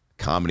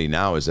comedy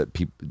now is that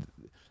people,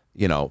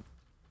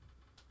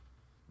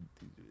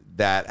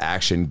 that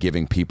action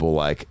giving people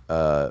like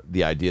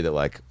the idea that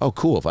like, oh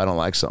cool, if I don't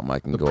like something I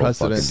can go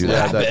fucking do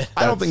that.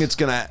 I don't think it's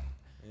gonna.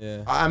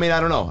 Yeah. I mean, I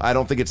don't know. I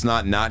don't think it's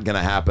not going to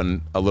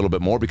happen a little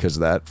bit more because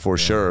of that, for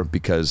sure,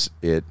 because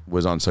it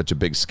was on such a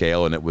big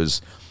scale and it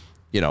was,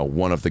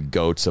 one of the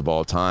GOATs of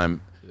all time,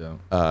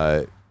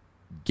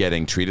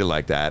 getting treated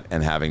like that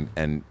and having,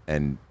 and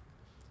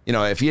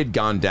if he had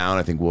gone down,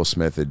 I think Will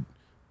Smith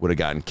would have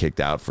gotten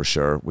kicked out for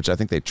sure, which I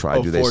think they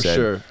tried to. They said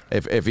sure.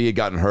 if he had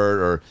gotten hurt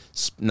or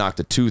knocked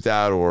a tooth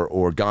out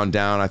or gone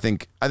down, I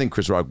think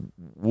Chris Rock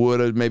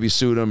would have maybe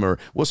sued him, or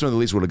Will Smith at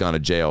least would have gone to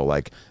jail.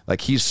 Like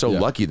he's so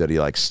lucky that he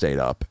stayed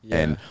up,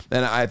 and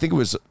I think it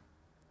was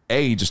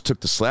A, he just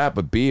took the slap,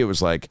 but B, it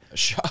was like a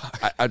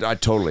shock. I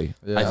totally.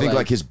 Yeah, I think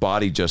like his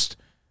body just.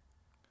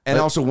 And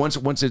also,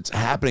 once it's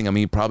happening, I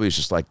mean, he probably was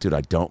just like, dude,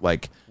 I don't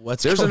like.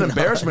 There's an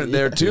embarrassment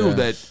there too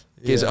that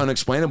is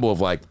unexplainable.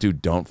 Of like,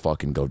 dude, don't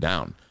fucking go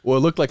down. Well,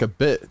 it looked like a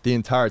bit the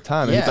entire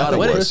time. And he thought it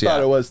was. Chris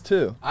thought it was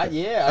too.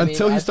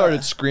 Until he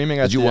started screaming at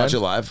the end. Did you watch it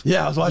live?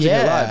 Yeah, I was watching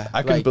it live.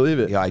 I couldn't believe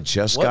it. Yeah, I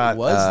just got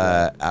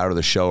out of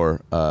the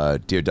shower.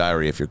 Dear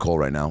diary, if you're cold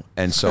right now.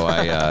 And so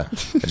I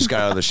just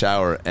got out of the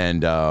shower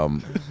and I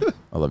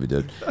love you,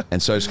 dude.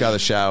 And so I just got out of the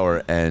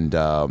shower and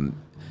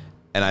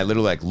I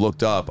literally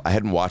looked up. I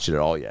hadn't watched it at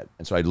all yet,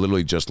 and so I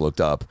literally just looked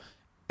up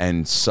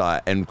and saw.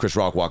 And Chris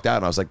Rock walked out,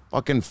 and I was like,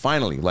 "Fucking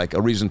finally, a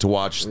reason to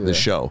watch this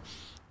show."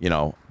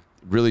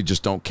 Really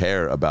just don't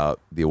care about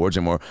the awards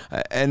anymore.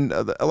 And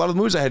a lot of the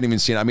movies I hadn't even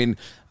seen. I mean,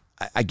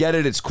 I get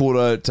it. It's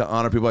cool to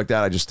honor people like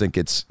that. I just think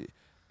it's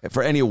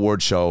for any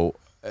award show,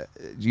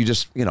 you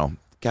just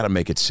got to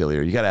make it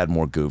sillier. You got to add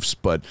more goofs.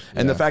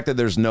 And the fact that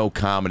there's no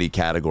comedy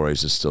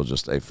categories is still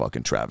just a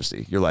fucking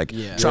travesty. You're like,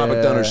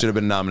 Tropic Thunder should have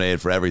been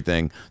nominated for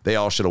everything. They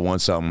all should have won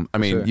something. I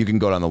mean, you can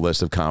go down the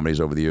list of comedies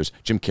over the years.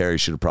 Jim Carrey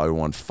should have probably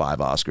won 5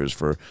 Oscars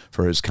for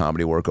his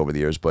comedy work over the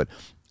years. But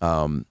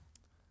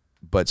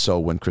But so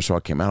when Chris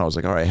Rock came out, I was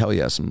like, all right, hell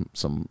yeah, some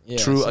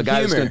true, a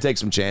guy that's going to take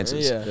some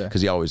chances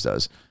because he always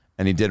does.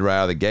 And he did right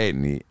out of the gate.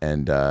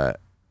 And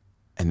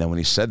then when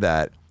he said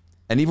that,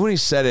 and even when he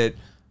said it,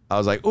 I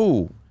was like,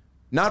 ooh,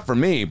 not for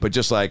me, but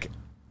just like,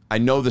 I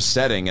know the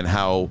setting and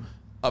how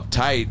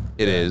uptight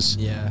it is.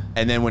 Yeah.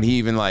 And then when he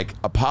even like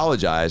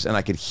apologized and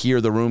I could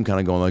hear the room kind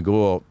of going like,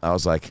 oh, I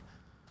was like,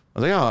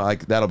 oh,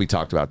 like that'll be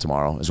talked about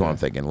tomorrow is what I'm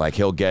thinking. Like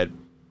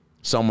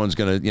someone's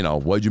going to,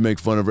 why'd you make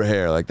fun of her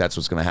hair? Like that's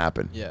what's going to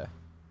happen. Yeah.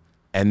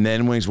 And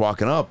then when he's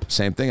walking up,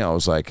 same thing. I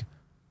was like,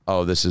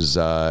 oh, this is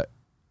a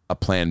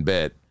planned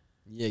bit.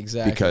 Yeah,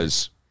 exactly.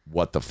 Because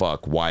what the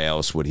fuck? Why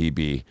else would he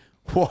be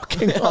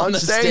walking on the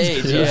stage?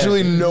 stage? There's Yeah.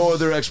 really no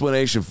other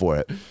explanation for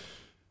it.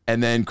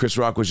 And then Chris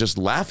Rock was just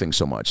laughing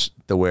so much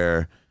to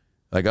where,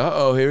 like,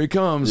 uh-oh, here he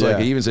comes. Like,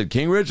 he even said,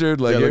 King Richard,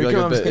 like, here he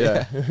comes.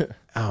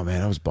 Oh,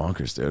 man, that was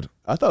bonkers, dude.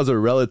 I thought it was a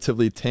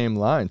relatively tame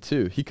line,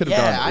 too. He could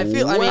have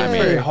gone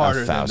way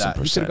harder than that.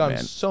 1,000%, He could have gone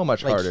man. so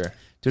much harder.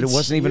 Dude, it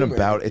wasn't even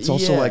about, it's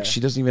also like, she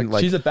doesn't even,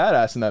 like. She's a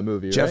badass in that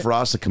movie, right? Jeff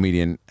Ross, the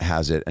comedian,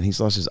 has it, and he's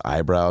lost his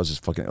eyebrows. His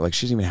fucking, like,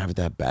 she doesn't even have it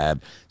that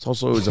bad. It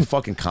was a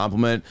fucking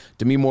compliment.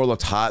 Demi Moore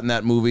looked hot in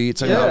that movie.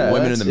 It's like about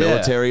women in the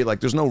military. Like,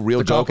 there's no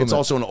real joke. It's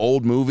also an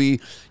old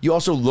movie. You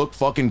also look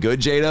fucking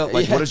good, Jada.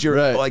 Like, what is your,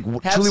 like,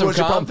 truly what's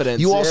your problem?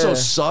 You also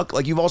suck.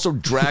 Like, you've also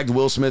dragged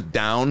Will Smith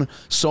down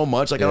so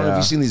much. Like, I don't know if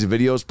you've seen these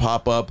videos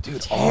pop up.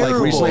 Dude,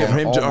 like, recently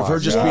of her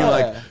just being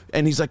like,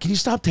 and he's like, can you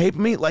stop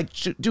taping me? Like,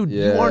 dude,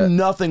 you are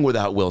nothing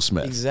without Will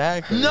Smith.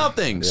 Exactly.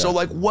 Nothing. Yeah. So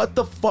like, what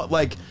the fuck?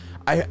 Like,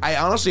 I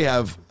honestly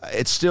have.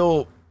 It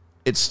sucks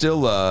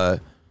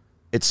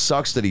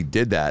that he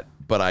did that,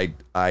 but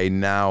I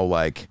now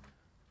like,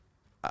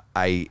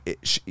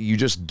 you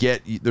just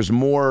get, there's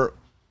more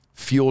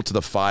fuel to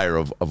the fire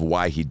of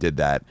why he did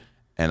that,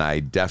 and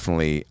I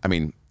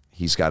mean,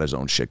 he's got his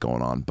own shit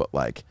going on, but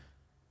like,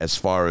 as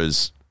far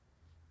as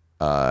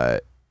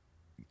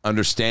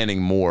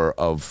understanding more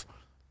of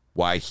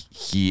why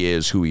he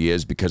is who he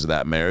is because of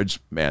that marriage,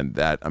 man,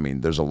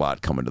 there's a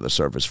lot coming to the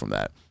surface from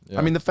that. Yeah.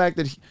 I mean, the fact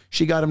that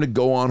she got him to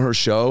go on her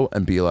show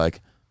and be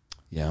like,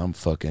 yeah, I'm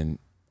fucking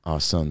our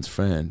son's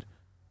friend.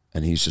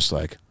 And he's just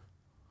like,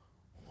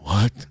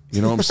 what?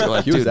 You know what I'm saying?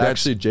 Like, he was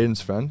actually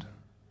Jaden's friend?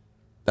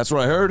 That's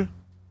what I heard.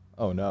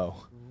 Oh, no.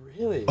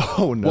 Really?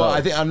 Oh, no. Well,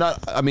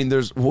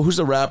 who's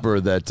the rapper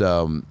that...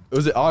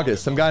 was it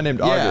August? Some guy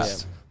named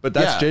August. But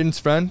that's Jaden's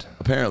friend?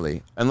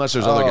 Apparently. Unless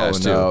there's other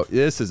guys, too. No.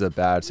 This is a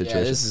bad situation.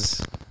 Yeah, this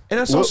is... And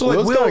it's also like,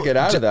 Will's got to get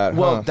out of that.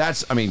 Well,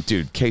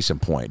 dude, case in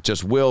point.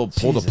 Just Will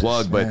pull the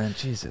plug, man, but...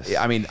 Jesus.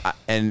 I mean,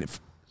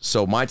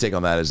 so my take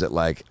on that is that,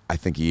 like, I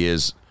think he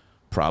is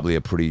probably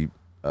a pretty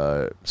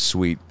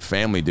sweet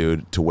family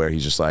dude to where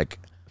he's just like...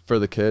 For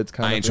the kids,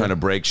 kind of. I ain't trying to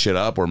break shit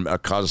up or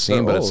cause a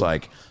scene, but it's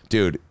like,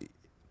 dude...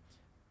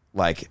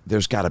 Like,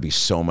 there's got to be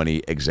so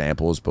many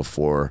examples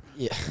before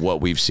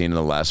what we've seen in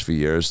the last few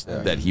years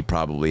that he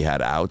probably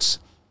had outs.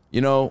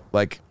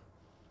 Like,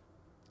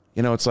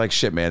 it's like,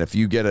 shit, man, if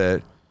you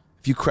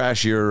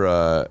crash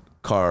your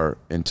car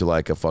into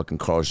like a fucking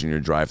Carl's Jr.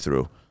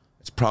 drive-through,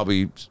 it's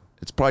probably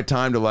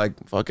time to like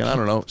fucking, I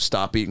don't know,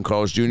 stop eating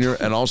Carl's Jr.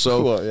 and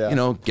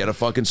also, get a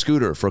fucking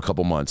scooter for a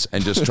couple months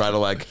and just try to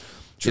like,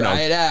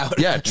 try it out.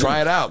 Yeah,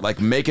 try it out. Like,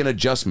 make an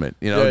adjustment,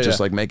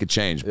 just like make a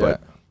change. Yeah.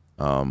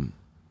 But,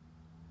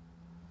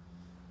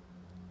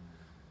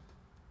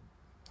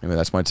 anyway,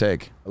 that's my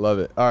take. I love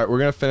it. All right, we're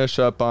going to finish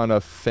up on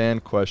a fan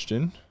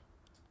question.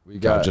 We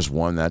got just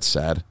one. That's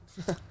sad.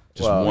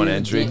 Just one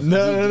entry.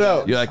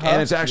 No. You're like,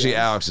 and it's actually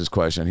Alex's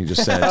question. He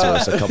just sent it to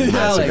us a couple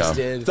minutes ago.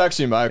 It's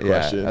actually my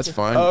question. Yeah, that's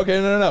fine. Oh, okay,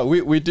 no.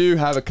 We do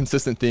have a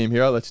consistent theme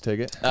here. I'll let you take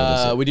it.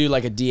 We do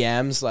like a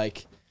DMs,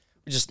 like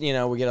just,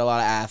 we get a lot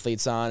of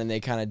athletes on and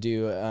they kind of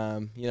do,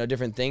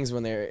 different things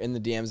when they're in the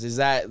DMs. Is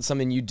that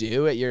something you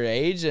do at your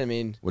age? I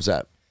mean, what's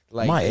that?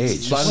 Like my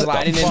age,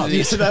 sliding into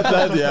these.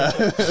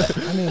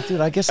 I mean,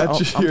 dude, I guess.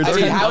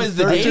 How is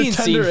the dating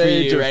scene for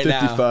you right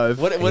now?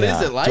 What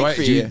is it like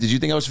for you? Did you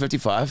think I was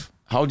 55?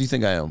 How old do you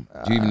think I am?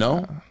 Do you even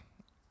know?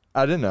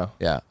 I didn't know.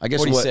 Yeah, I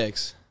guess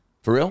 46.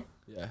 For real?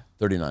 Yeah.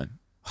 39.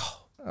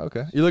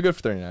 Okay, you look good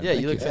for 39. Yeah,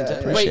 you look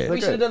fantastic. Wait, we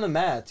should have done the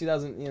math.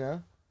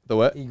 2000, The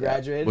what? You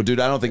graduated. Well, dude,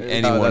 I don't think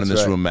anyone in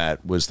this room,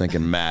 Matt, was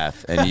thinking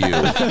math, and you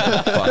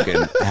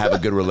fucking have a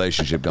good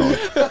relationship going.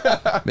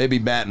 Maybe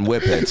Matt and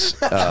Whippets.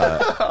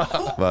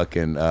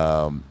 Fucking.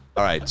 All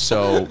right,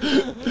 so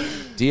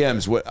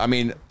DMs. What I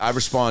mean, I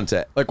respond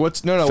to like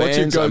what's what's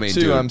your go-to?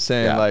 Dude, I'm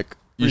saying like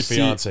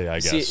pre-fiance, I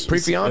guess.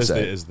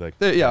 Pre-fiance is the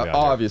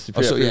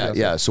obviously.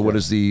 So what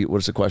is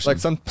the question? Like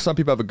some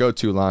people have a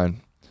go-to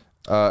line.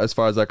 As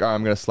far as like,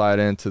 I'm gonna slide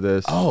into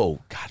this. Oh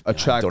God,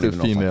 attractive I don't even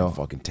female. know if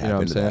I can fucking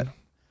tap into that.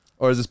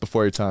 Or is this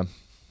before your time?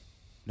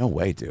 No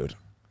way, dude.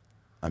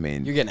 I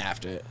mean, you're getting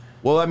after it.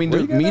 Well, I mean,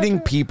 dude,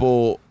 meeting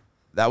people,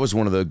 that was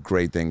one of the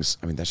great things.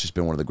 I mean, that's just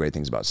been one of the great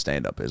things about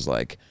stand-up is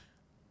like,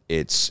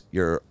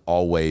 you're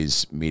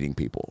always meeting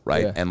people,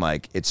 right? Yeah. And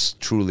like, it's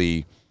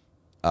truly,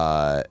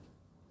 I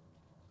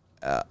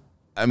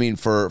mean,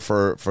 for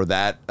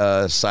that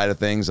side of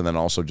things, and then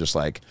also just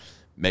like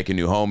making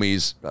new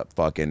homies,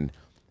 fucking,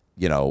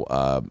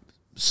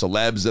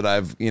 celebs that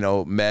I've,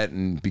 met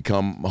and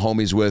become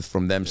homies with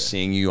from them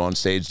seeing you on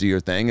stage do your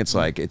thing. It's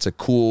like, it's a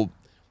cool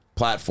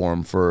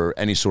platform for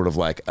any sort of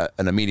like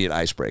an immediate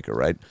icebreaker,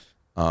 right?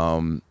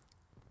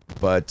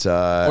 But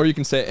or you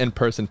can say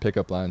in-person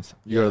pickup lines.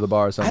 You go to the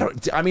bar or something.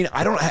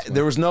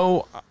 There was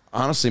no,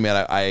 honestly,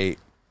 man, I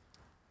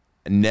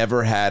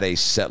never had a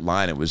set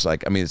line. It was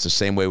like, it's the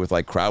same way with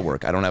like crowd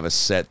work. I don't have a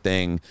set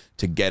thing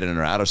to get in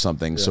or out of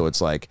something. So it's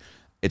like,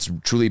 it's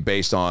truly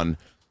based on,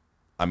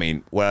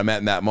 what I'm at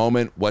in that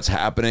moment, what's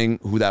happening,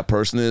 who that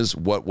person is,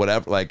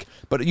 whatever, like,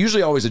 but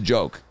usually always a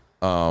joke.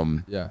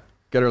 Yeah.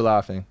 Get her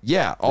laughing.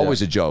 Yeah,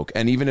 always a joke.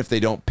 And even if they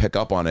don't pick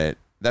up on it,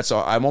 that's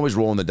all. I'm always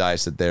rolling the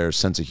dice that their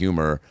sense of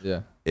humor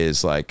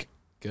is like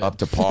up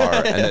to par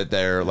and that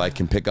they're like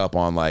can pick up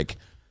on like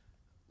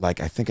I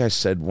think I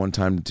said one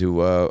time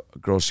to a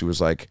girl, she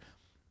was like,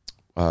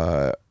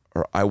 or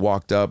I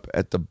walked up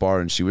at the bar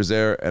and she was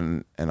there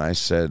and I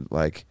said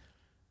like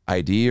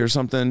ID or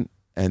something.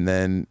 And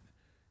then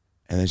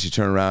she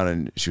turned around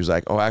and she was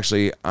like, oh,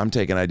 actually, I'm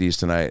taking IDs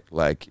tonight.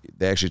 Like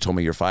they actually told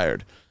me you're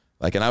fired.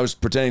 Like, and I was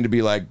pretending to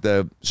be like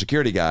the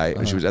security guy,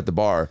 and she was at the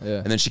bar,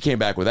 and then she came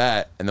back with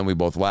that, and then we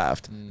both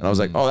laughed, and I was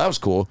like, "Oh, that was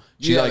cool."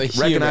 She like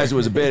recognized it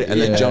was a bit, and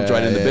then jumped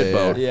right in the bit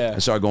boat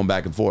and started going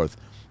back and forth.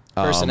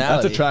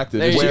 Personality. That's attractive.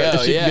 There you go,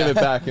 she can give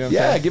it back. You know what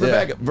I'm saying? Give it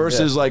back.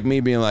 Versus like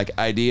me being like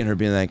ID and her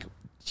being like,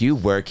 "Do you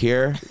work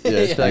here?"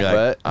 It's like,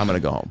 like, I'm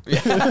gonna go home.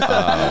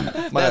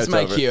 That's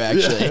my cue,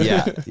 actually.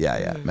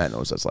 Yeah. Matt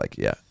knows that's like,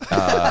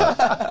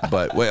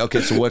 but wait,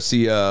 okay. So what's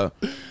the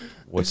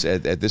what's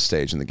at this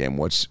stage in the game?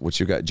 What's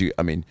your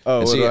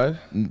guy?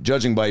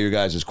 Judging by your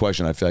guys'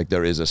 question, I feel like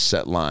there is a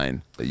set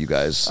line that you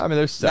guys.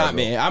 There's several. Not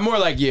me. I'm more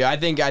like you. I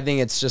think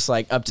it's just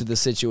like up to the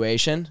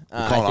situation.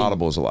 Calling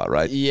audibles a lot,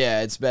 right?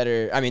 Yeah, it's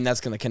better.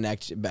 That's gonna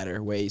connect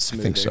better, way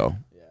smoother. I think so.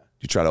 Yeah.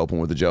 You try to open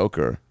with a joke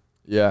or?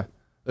 Yeah.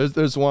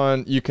 There's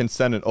one you can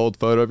send an old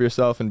photo of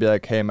yourself and be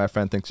like, hey, my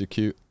friend thinks you're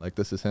cute. Like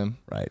this is him.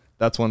 Right.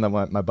 That's one that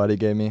my buddy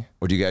gave me.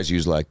 Or do you guys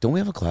use like, don't we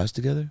have a class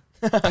together?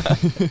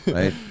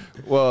 Right.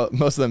 Well,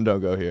 most of them don't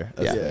go here.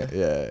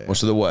 Yeah.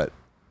 Most of the what?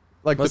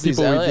 Like most the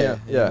people LA,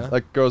 yeah,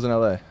 like girls in LA. You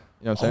know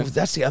what I'm saying?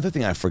 That's the other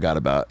thing I forgot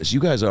about is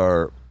you guys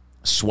are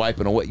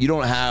swiping away. You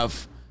don't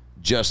have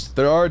just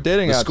there are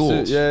dating apps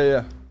schools. Too.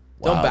 Yeah.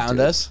 Don't bound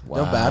us. Wow.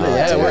 Don't bound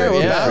us. Yeah,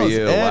 we're bound for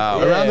you.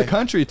 And around the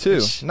country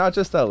too, not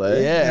just LA. Yeah,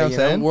 you know what I'm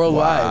saying?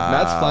 Worldwide. Wow.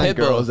 Matt's flying Pitbull.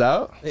 girls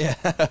out. Yeah.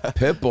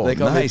 Pitbull. They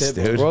call me Nice,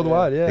 Pitbull. dude.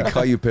 Worldwide, yeah. They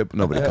call you Pitbull.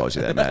 Nobody calls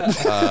you that,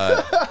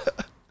 Matt.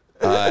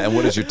 And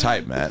what is your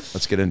type, Matt?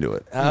 Let's get into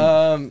it.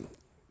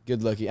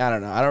 Good looking. I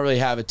don't know. I don't really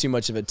have too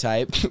much of a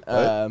type.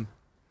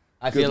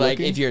 I feel like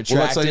if you're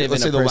Well, attractive,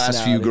 let's say and the a last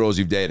few personality- girls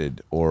you've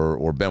dated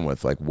or been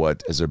with, like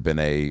what has there been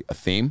a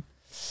theme?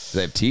 Do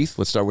they have teeth?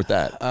 Let's start with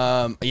that.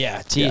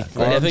 Yeah, teeth.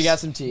 Yeah, I definitely arms, got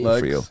some teeth.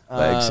 for you.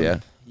 Legs, yeah.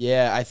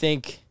 Yeah, I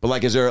think. But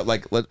like, is there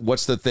like,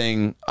 what's the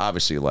thing?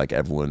 Obviously, like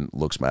everyone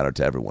looks matter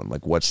to everyone.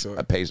 Like, what's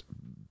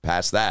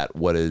past that?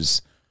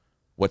 What's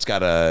got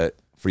to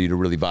for you to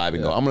really vibe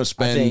and go? I'm going to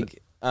spend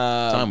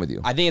time with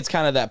you. I think it's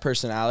kind of that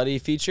personality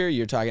feature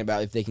you're talking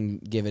about. If they can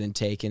give it and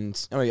take, and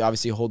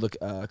obviously hold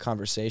a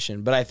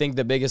conversation. But I think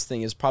the biggest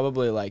thing is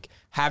probably like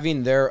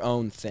having their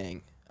own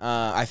thing.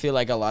 I feel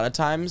like a lot of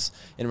times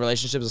in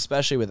relationships,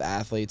 especially with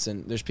athletes,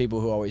 and there's people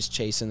who always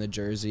chasing the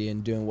jersey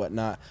and doing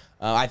whatnot.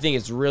 I think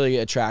it's really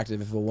attractive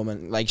if a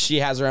woman, like, she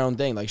has her own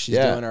thing, like she's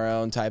doing her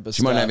own type of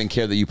stuff. She might not even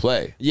care that you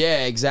play.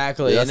 Yeah,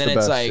 exactly. Yeah, and then the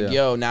it's best, like,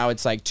 yo, now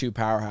it's like two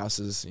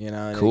powerhouses, you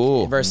know? And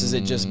Cool. versus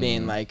it just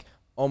being like,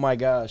 oh my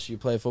gosh, you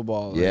play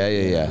football.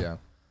 Yeah.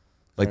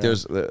 Like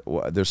there's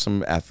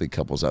some athlete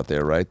couples out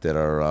there, right, that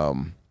are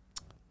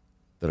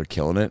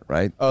killing it,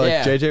 right? Oh, like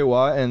Yeah. JJ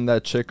Watt and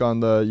that chick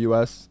on the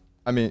U.S.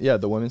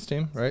 the women's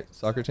team, right?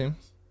 Soccer team.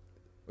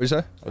 What'd you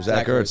say? Oh,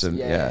 Zach Ertz and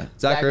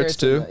Zach Ertz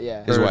too.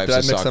 Yeah. His Or wife's did I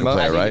a mix soccer them up?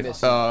 player, right?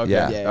 Oh, okay.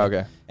 Yeah.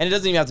 Okay. And it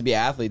doesn't even have to be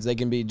athletes. They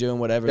can be doing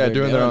whatever Yeah, they're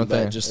doing their own but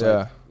thing. Just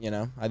Yeah. like,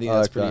 I think I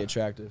that's like pretty that.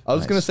 attractive. I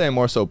was gonna say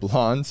more so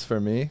blondes for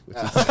me, which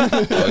is,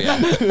 Oh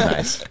yeah,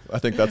 nice. I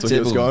think that's what he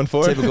was going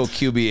for. Typical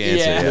QB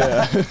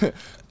answer. Yeah.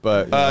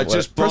 But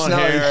Just blonde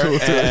hair,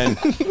 and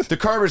the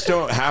Carvers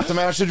don't have to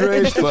match the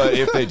drapes, but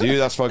if they do,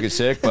 that's fucking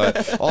sick.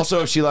 But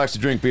also, if she likes to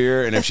drink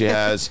beer, and if she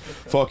has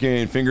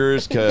fucking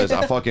fingers, because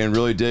I fucking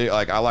really dig,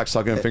 like I like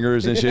sucking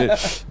fingers and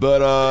shit.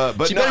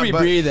 But She better be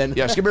breathing.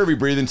 Yeah, she better be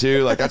breathing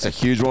too. Like that's a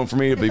huge one for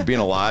me. Being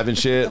alive and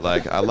shit.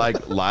 Like I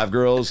like live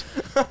girls.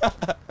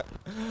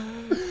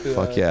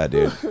 Fuck yeah,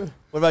 dude.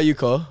 What about you,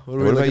 Cole? What are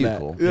we What about looking you, at?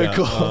 Cole? Yeah,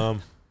 cool.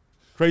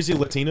 Crazy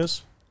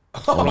Latinas.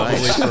 Oh,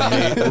 nice.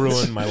 Probably for me,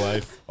 ruined my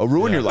life. Oh,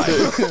 ruin your life.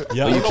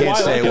 Yeah, But you can't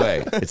stay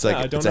away. away. It's like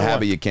I don't it's a know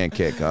habit why. you can't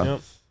kick, huh?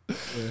 Yep.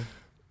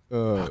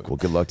 Well,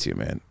 good luck to you,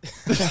 man.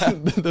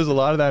 There's a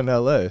lot of that in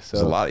LA. So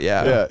There's a lot.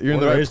 Yeah. Yeah, you're in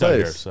the Born and right raised out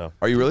here, place. so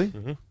Are you really?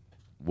 Mhm.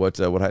 What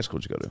high school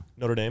did you go to?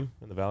 Notre Dame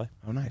in the Valley.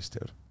 Oh, nice,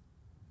 dude.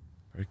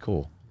 Very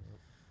cool.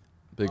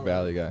 Big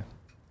Valley guy.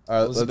 All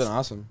right, This has been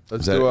awesome.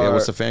 let's Is that, do our.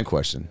 what's the fan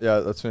question? Yeah,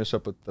 let's finish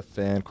up with the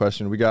fan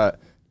question. We got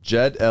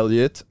Jed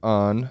Elliott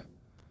on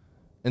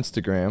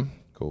Instagram.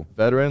 Cool.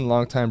 Veteran,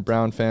 longtime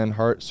Brown fan,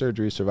 heart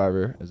surgery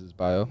survivor is his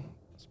bio.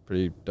 It's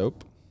pretty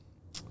dope.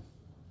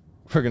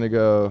 We're going to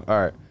go. All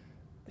right.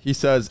 He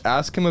says,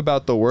 ask him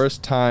about the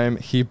worst time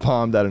he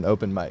bombed at an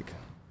open mic.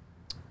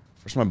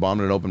 First time I bombed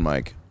at an open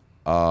mic.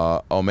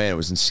 Oh, man, it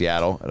was in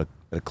Seattle at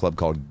a club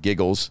called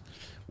Giggles,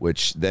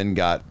 which then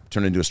got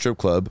turned into a strip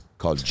club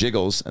called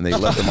Jiggles, and they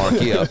left the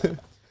marquee up.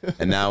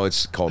 And now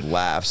it's called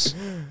Laughs.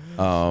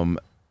 And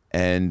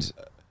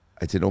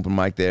I did an open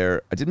mic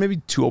there. I did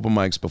maybe 2 open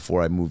mics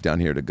before I moved down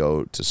here to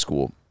go to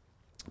school.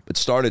 But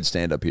started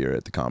stand-up here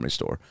at the Comedy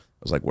Store.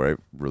 It was like where I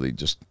really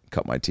just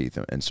cut my teeth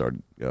and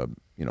started,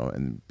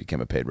 and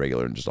became a paid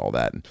regular and just all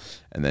that.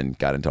 And then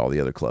got into all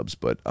the other clubs.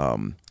 But I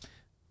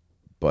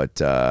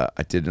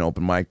did an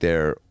open mic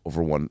there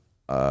over one,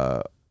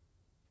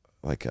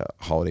 like a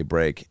holiday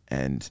break,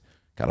 and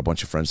got a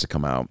bunch of friends to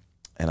come out.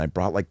 And I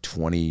brought like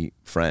 20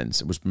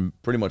 friends. It was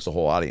pretty much the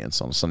whole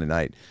audience on a Sunday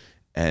night.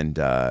 And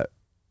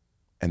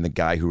the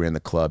guy who ran the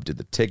club did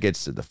the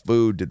tickets, did the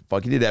food,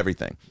 he did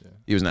everything. Yeah.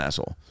 He was an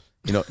asshole.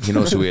 He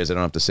knows who he is. I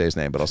don't have to say his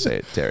name, but I'll say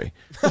it, Terry.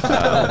 I'm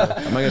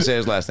not gonna say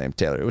his last name,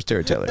 Taylor. It was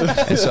Terry Taylor.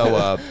 And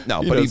so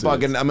no, but he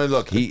fucking. I mean,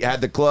 look, he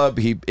had the club.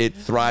 It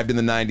thrived in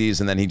the '90s,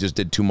 and then he just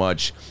did too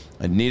much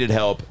and needed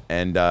help,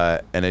 and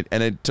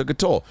it took a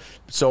toll.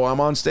 So I'm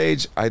on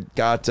stage. I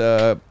got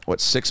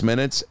 6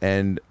 minutes,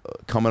 and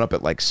coming up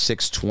at like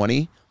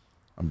 6:20,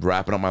 I'm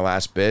wrapping up my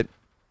last bit,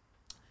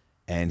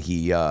 and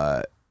he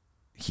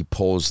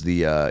pulls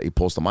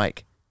the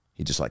mic.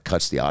 He just like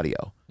cuts the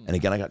audio. And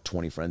again, I got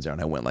 20 friends there,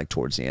 and I went like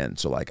towards the end.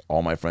 So like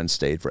all my friends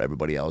stayed for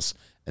everybody else,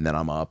 and then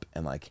I'm up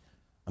and like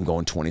I'm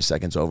going 20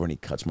 seconds over, and he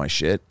cuts my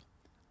shit.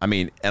 I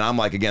mean, and I'm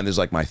like, again, this is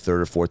like my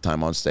 3rd or 4th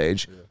time on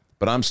stage,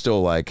 but I'm still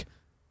like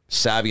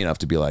savvy enough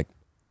to be like,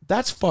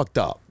 that's fucked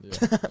up.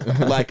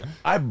 Yeah. Like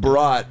I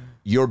brought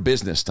your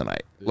business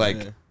tonight.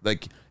 Like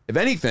if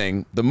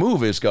anything, the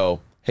move is go,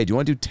 hey, do you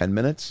want to do 10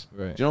 minutes?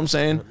 Right. Do you know what I'm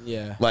saying?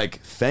 Yeah.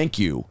 Like, thank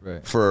you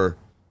for.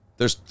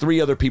 There's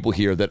 3 other people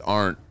here that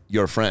aren't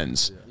your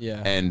friends.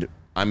 Yeah. And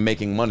I'm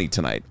making money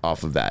tonight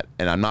off of that,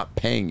 and I'm not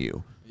paying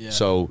you. Yeah.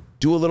 So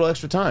do a little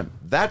extra time.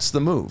 That's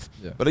the move.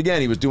 Yeah. But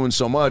again, he was doing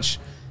so much,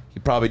 he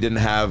probably didn't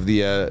have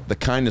the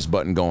kindness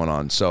button going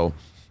on. So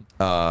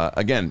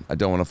again, I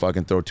don't want to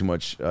fucking throw too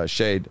much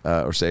shade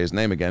or say his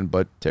name again,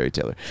 but Terry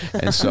Taylor.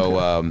 And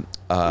so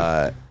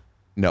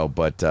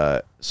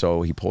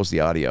so he pulls the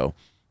audio,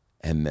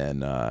 and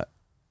then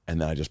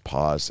I just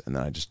pause, and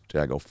then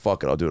I go,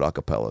 fuck it, I'll do it a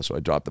cappella. So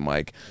I drop the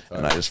mic,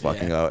 and I just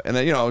fucking go. And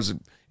then, I was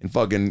in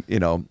fucking,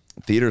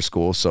 theater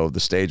school, so the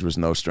stage was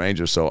no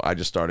stranger. So I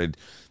just started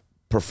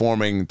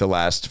performing the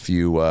last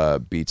few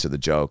beats of the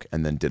joke,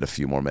 and then did a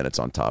few more minutes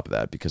on top of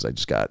that, because I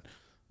just got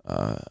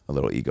a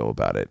little ego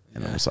about it.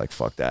 And I was like,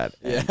 fuck that.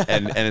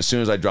 And as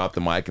soon as I dropped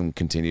the mic and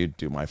continued,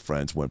 dude, my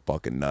friends went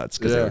fucking nuts,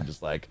 because they were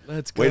just like,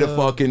 way to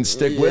fucking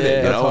stick with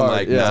it, and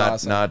like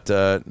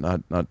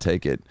not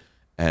take it.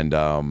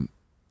 And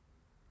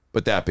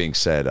but that being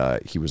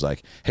said, he was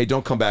like, hey,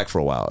 don't come back for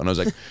a while. And I was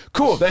like,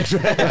 cool, thanks for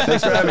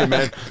having me,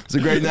 man. It's a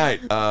great night.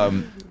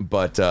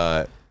 But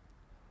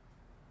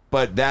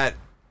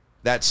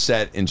that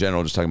set in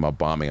general, just talking about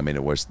bombing, I mean,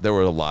 there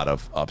were a lot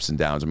of ups and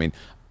downs. I mean,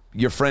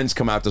 your friends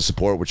come out to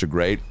support, which are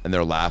great, and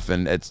they're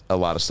laughing. It's a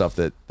lot of stuff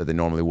that they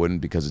normally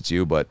wouldn't, because it's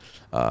you. But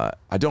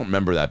I don't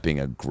remember that being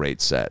a great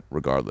set,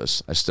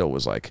 regardless. I still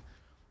was like,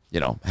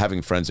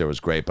 having friends there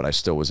was great, but I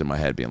still was in my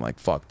head being like,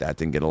 fuck, that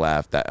didn't get a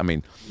laugh.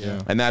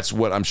 And that's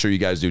what I'm sure you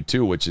guys do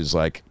too, which is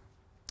like,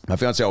 my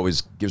fiance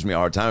always gives me a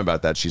hard time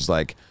about that. She's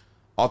like,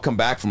 I'll come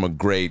back from a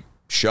great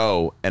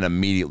show and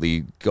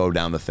immediately go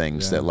down the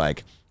things that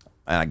like,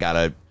 and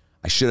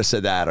I should have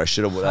said that, or I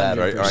should have that,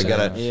 or I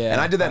gotta, and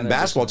I did that in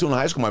basketball too in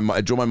high school. I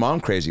drove my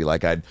mom crazy.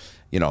 Like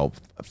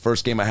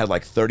first game I had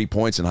like 30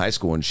 points in high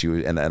school,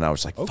 and I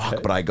was like,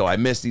 fuck, but I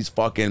missed these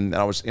fucking, and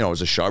I was, I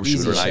was a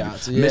sharpshooter, and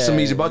I missed some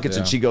easy buckets,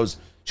 and she goes,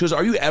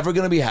 are you ever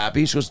going to be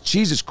happy? She goes,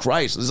 Jesus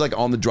Christ. This is like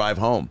on the drive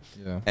home.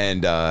 Yeah.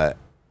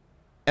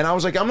 And I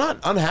was like, I'm not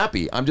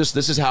unhappy. I'm just,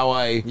 this is how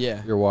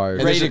you're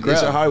wired. This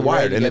is how I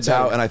wired. And it's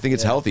how, and I think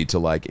it's healthy to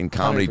like in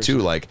comedy 100%. Too,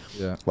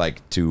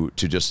 like to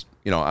just,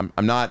 I'm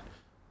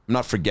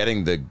not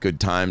forgetting the good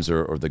times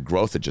or the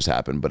growth that just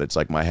happened, but it's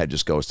like my head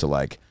just goes to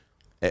like,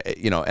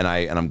 and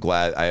I'm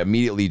glad I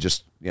immediately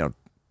just,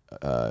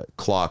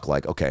 clock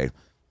like, okay,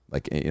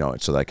 like,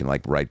 so that I can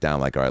like write down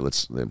like, all right,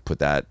 let's put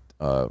that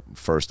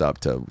first up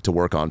to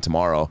work on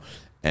tomorrow,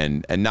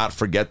 and not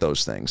forget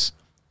those things.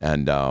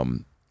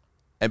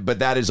 But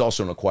that is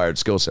also an acquired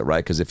skill set,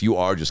 right? Because if you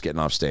are just getting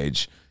off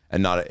stage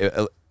and not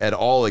at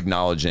all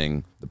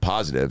acknowledging the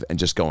positive and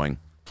just going,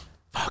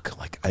 fuck,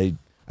 like I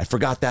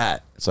forgot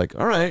that. It's like,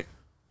 all right,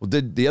 well,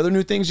 did the other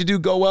new things you do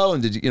go well?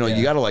 And did you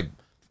you got to like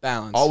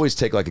balance, always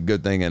take like a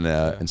good thing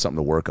and something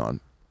to work on.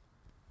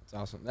 It's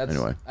awesome.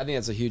 Anyway, I think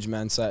that's a huge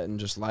mindset in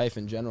just life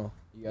in general.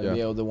 You got to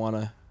be able to want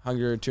to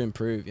hunger to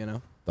improve,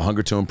 The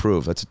Hunger to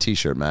Improve. That's a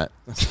T-shirt, Matt.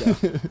 You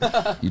Put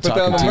that on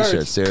talking the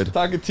T-shirts, dude.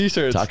 Talking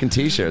T-shirts. Talking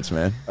T-shirts,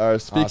 man.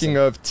 Speaking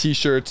of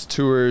T-shirts,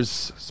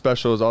 tours,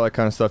 specials, all that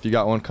kind of stuff, you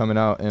got one coming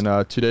out in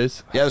 2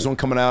 days? Yeah, there's one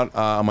coming out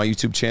on my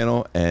YouTube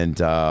channel and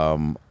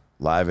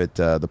live at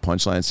the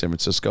Punchline in San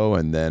Francisco,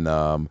 and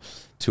then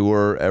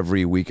tour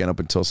every weekend up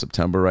until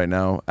September right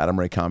now.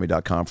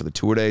 AdamRayComedy.com for the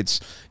tour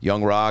dates.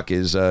 Young Rock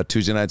is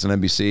Tuesday nights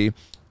on NBC.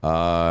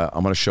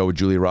 I'm on a show with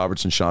Julia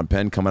Roberts and Sean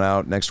Penn coming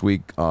out next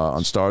week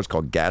on Stars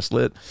called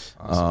Gaslit.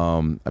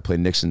 Awesome. I play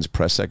Nixon's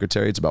press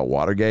secretary. It's about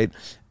Watergate.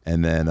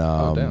 And then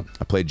I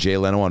played Jay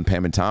Leno on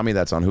Pam and Tommy.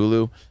 That's on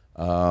Hulu.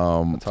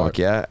 Fuck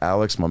yeah.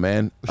 Alex, my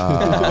man.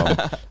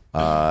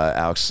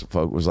 Alex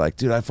was like,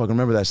 dude, I fucking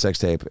remember that sex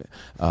tape.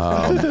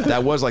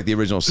 That was like the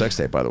original sex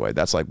tape, by the way.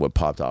 That's like what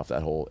popped off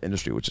that whole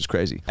industry, which is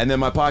crazy. And then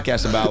my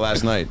podcast about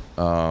last night.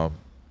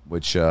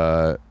 Which you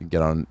can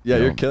get on. Yeah,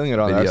 you're killing it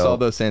on that. I saw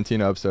the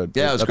Santino episode.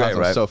 Yeah, it was great,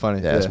 right? So funny.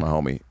 Yeah, that's my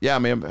homie. Yeah, I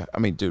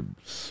mean, dude,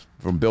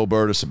 from Bill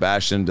Burr to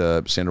Sebastian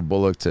to Sandra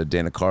Bullock to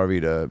Dana Carvey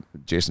to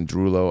Jason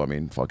Derulo. I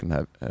mean, fucking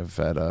have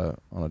had a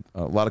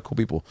lot of cool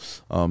people.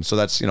 So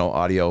that's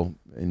audio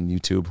and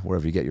YouTube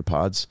wherever you get your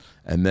pods.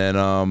 And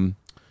then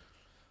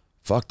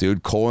fuck,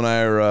 dude, Cole and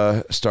I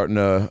are starting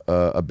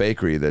a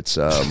bakery that's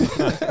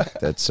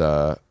that's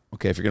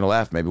okay. If you're gonna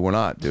laugh, maybe we're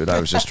not, dude.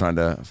 I was just trying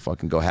to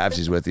fucking go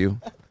halvesies with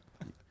you.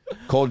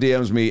 Cole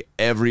DMs me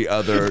every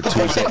other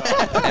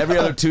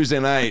Tuesday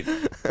night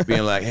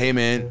being like, hey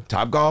man,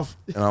 Topgolf?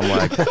 And I'm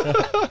like,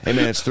 hey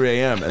man, it's 3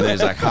 a.m. And then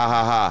he's like, ha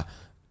ha ha,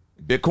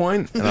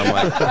 Bitcoin? And I'm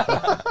like,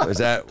 is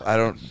that, I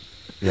don't,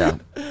 yeah.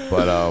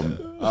 But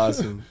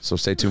awesome. So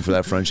stay tuned for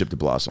that friendship to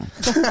blossom.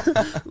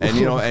 And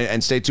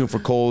and stay tuned for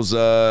Cole's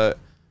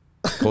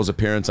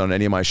appearance on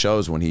any of my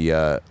shows when he's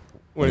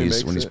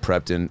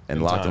prepped and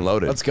locked and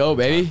loaded. Let's go,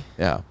 baby.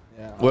 Yeah.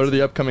 What are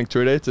the upcoming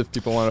tour dates if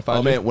people want to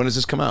find man, when does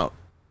this come out?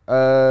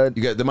 You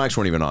guys, the mics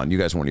weren't even on. You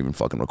guys weren't even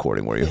fucking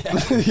recording, were you?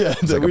 Yeah,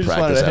 it's like a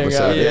practice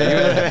episode.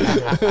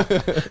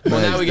 Well,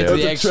 now we get to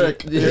the extra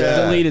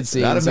deleted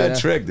scenes. Not a bad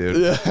trick,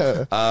 dude.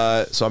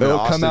 Yeah. So I'm in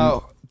Austin. Come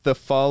out the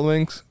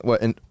following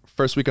in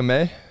first week of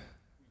May.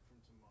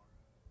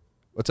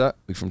 What's that?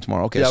 Week from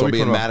tomorrow. Okay, so I'll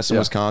be in Madison,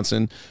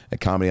 Wisconsin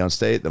at Comedy on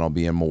State. Then I'll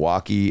be in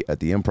Milwaukee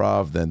at the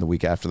Improv. Then the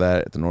week after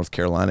that at the North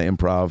Carolina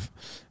Improv,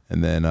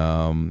 and then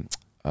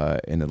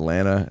in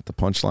Atlanta at the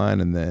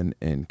Punchline, and then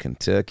in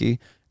Kentucky.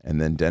 And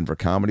then Denver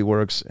Comedy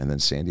Works, and then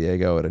San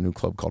Diego at a new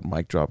club called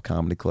Mic Drop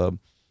Comedy Club.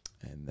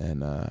 And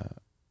then I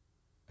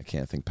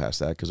can't think past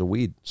that because of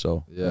weed.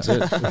 So that's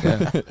it.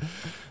 Yeah.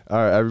 All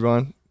right,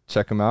 everyone,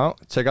 check them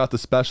out. Check out the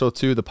special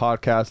too, the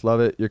podcast. Love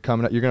it. You're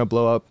coming up. You're going to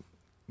blow up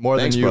more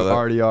than you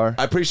already are.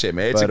 I appreciate it,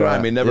 man. It's a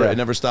grind. It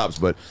never stops.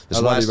 But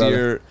this last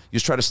year, you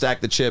just try to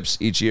stack the chips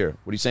each year.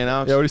 What are you saying,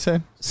 Alex? Yeah, what are you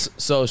saying?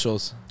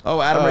 Socials. Oh,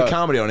 Adam Ray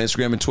Comedy on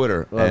Instagram and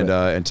Twitter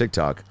and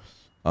TikTok.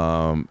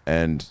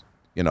 And,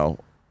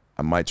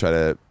 I might try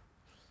to,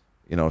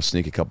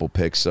 sneak a couple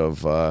pics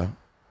of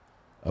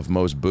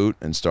Mo's boot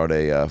and start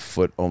a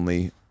foot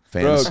only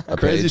fans. Bro,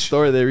 crazy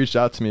story. They reached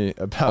out to me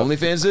about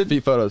OnlyFans did?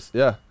 Feet photos.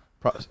 Yeah,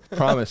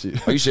 promise you.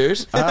 Are you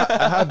serious?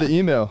 I have the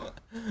email.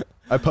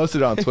 I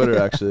posted it on Twitter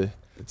actually.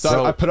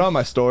 So I put it on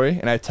my story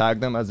and I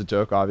tagged them as a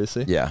joke,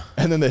 obviously. Yeah.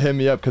 And then they hit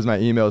me up because my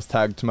email is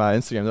tagged to my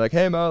Instagram. They're like,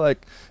 "Hey Mo,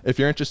 like if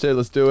you're interested,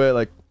 let's do it."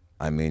 Like.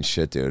 I mean,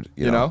 shit, dude.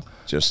 You know,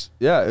 just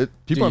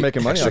people are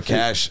making money extra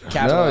cash.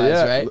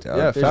 Capitalize, right?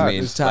 Yeah, I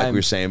mean, like we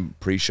were saying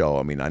pre-show.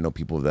 I mean, I know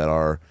people that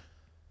are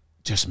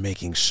just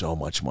making so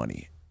much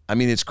money. I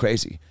mean, it's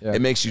crazy. Yeah.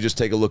 It makes you just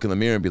take a look in the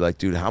mirror and be like,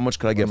 dude, how much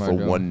could I get for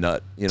one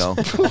nut?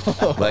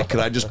 Like, could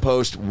I just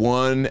post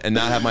one and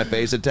not have my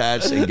face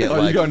attached and get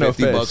like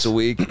 $50 a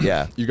week?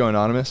 Yeah. You go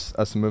anonymous?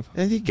 That's the move.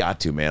 Yeah, you got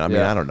to, man. I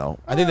mean, I don't know.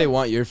 I think they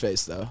want your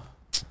face though.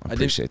 I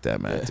appreciate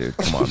that, man, dude.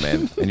 Come on,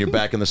 man. And you're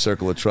back in the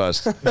circle of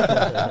trust.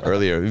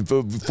 Earlier,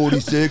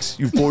 46.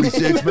 You're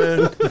 46,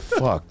 man.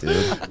 Fuck,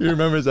 dude. He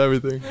remembers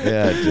everything.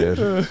 Yeah,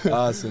 dude.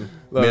 Awesome.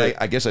 I mean,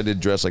 I guess I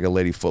did dress like a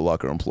Lady Foot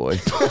Locker employee,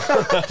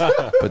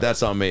 but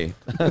that's on me.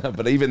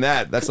 But even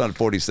that's not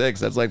 46.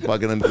 That's like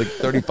fucking like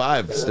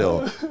 35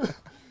 still.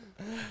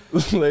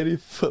 Lady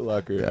Foot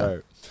Locker. Yeah. All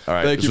right. All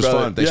right. This was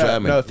fun. Thanks for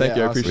having me. No, thank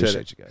you. I awesome.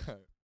 appreciate it. You guys.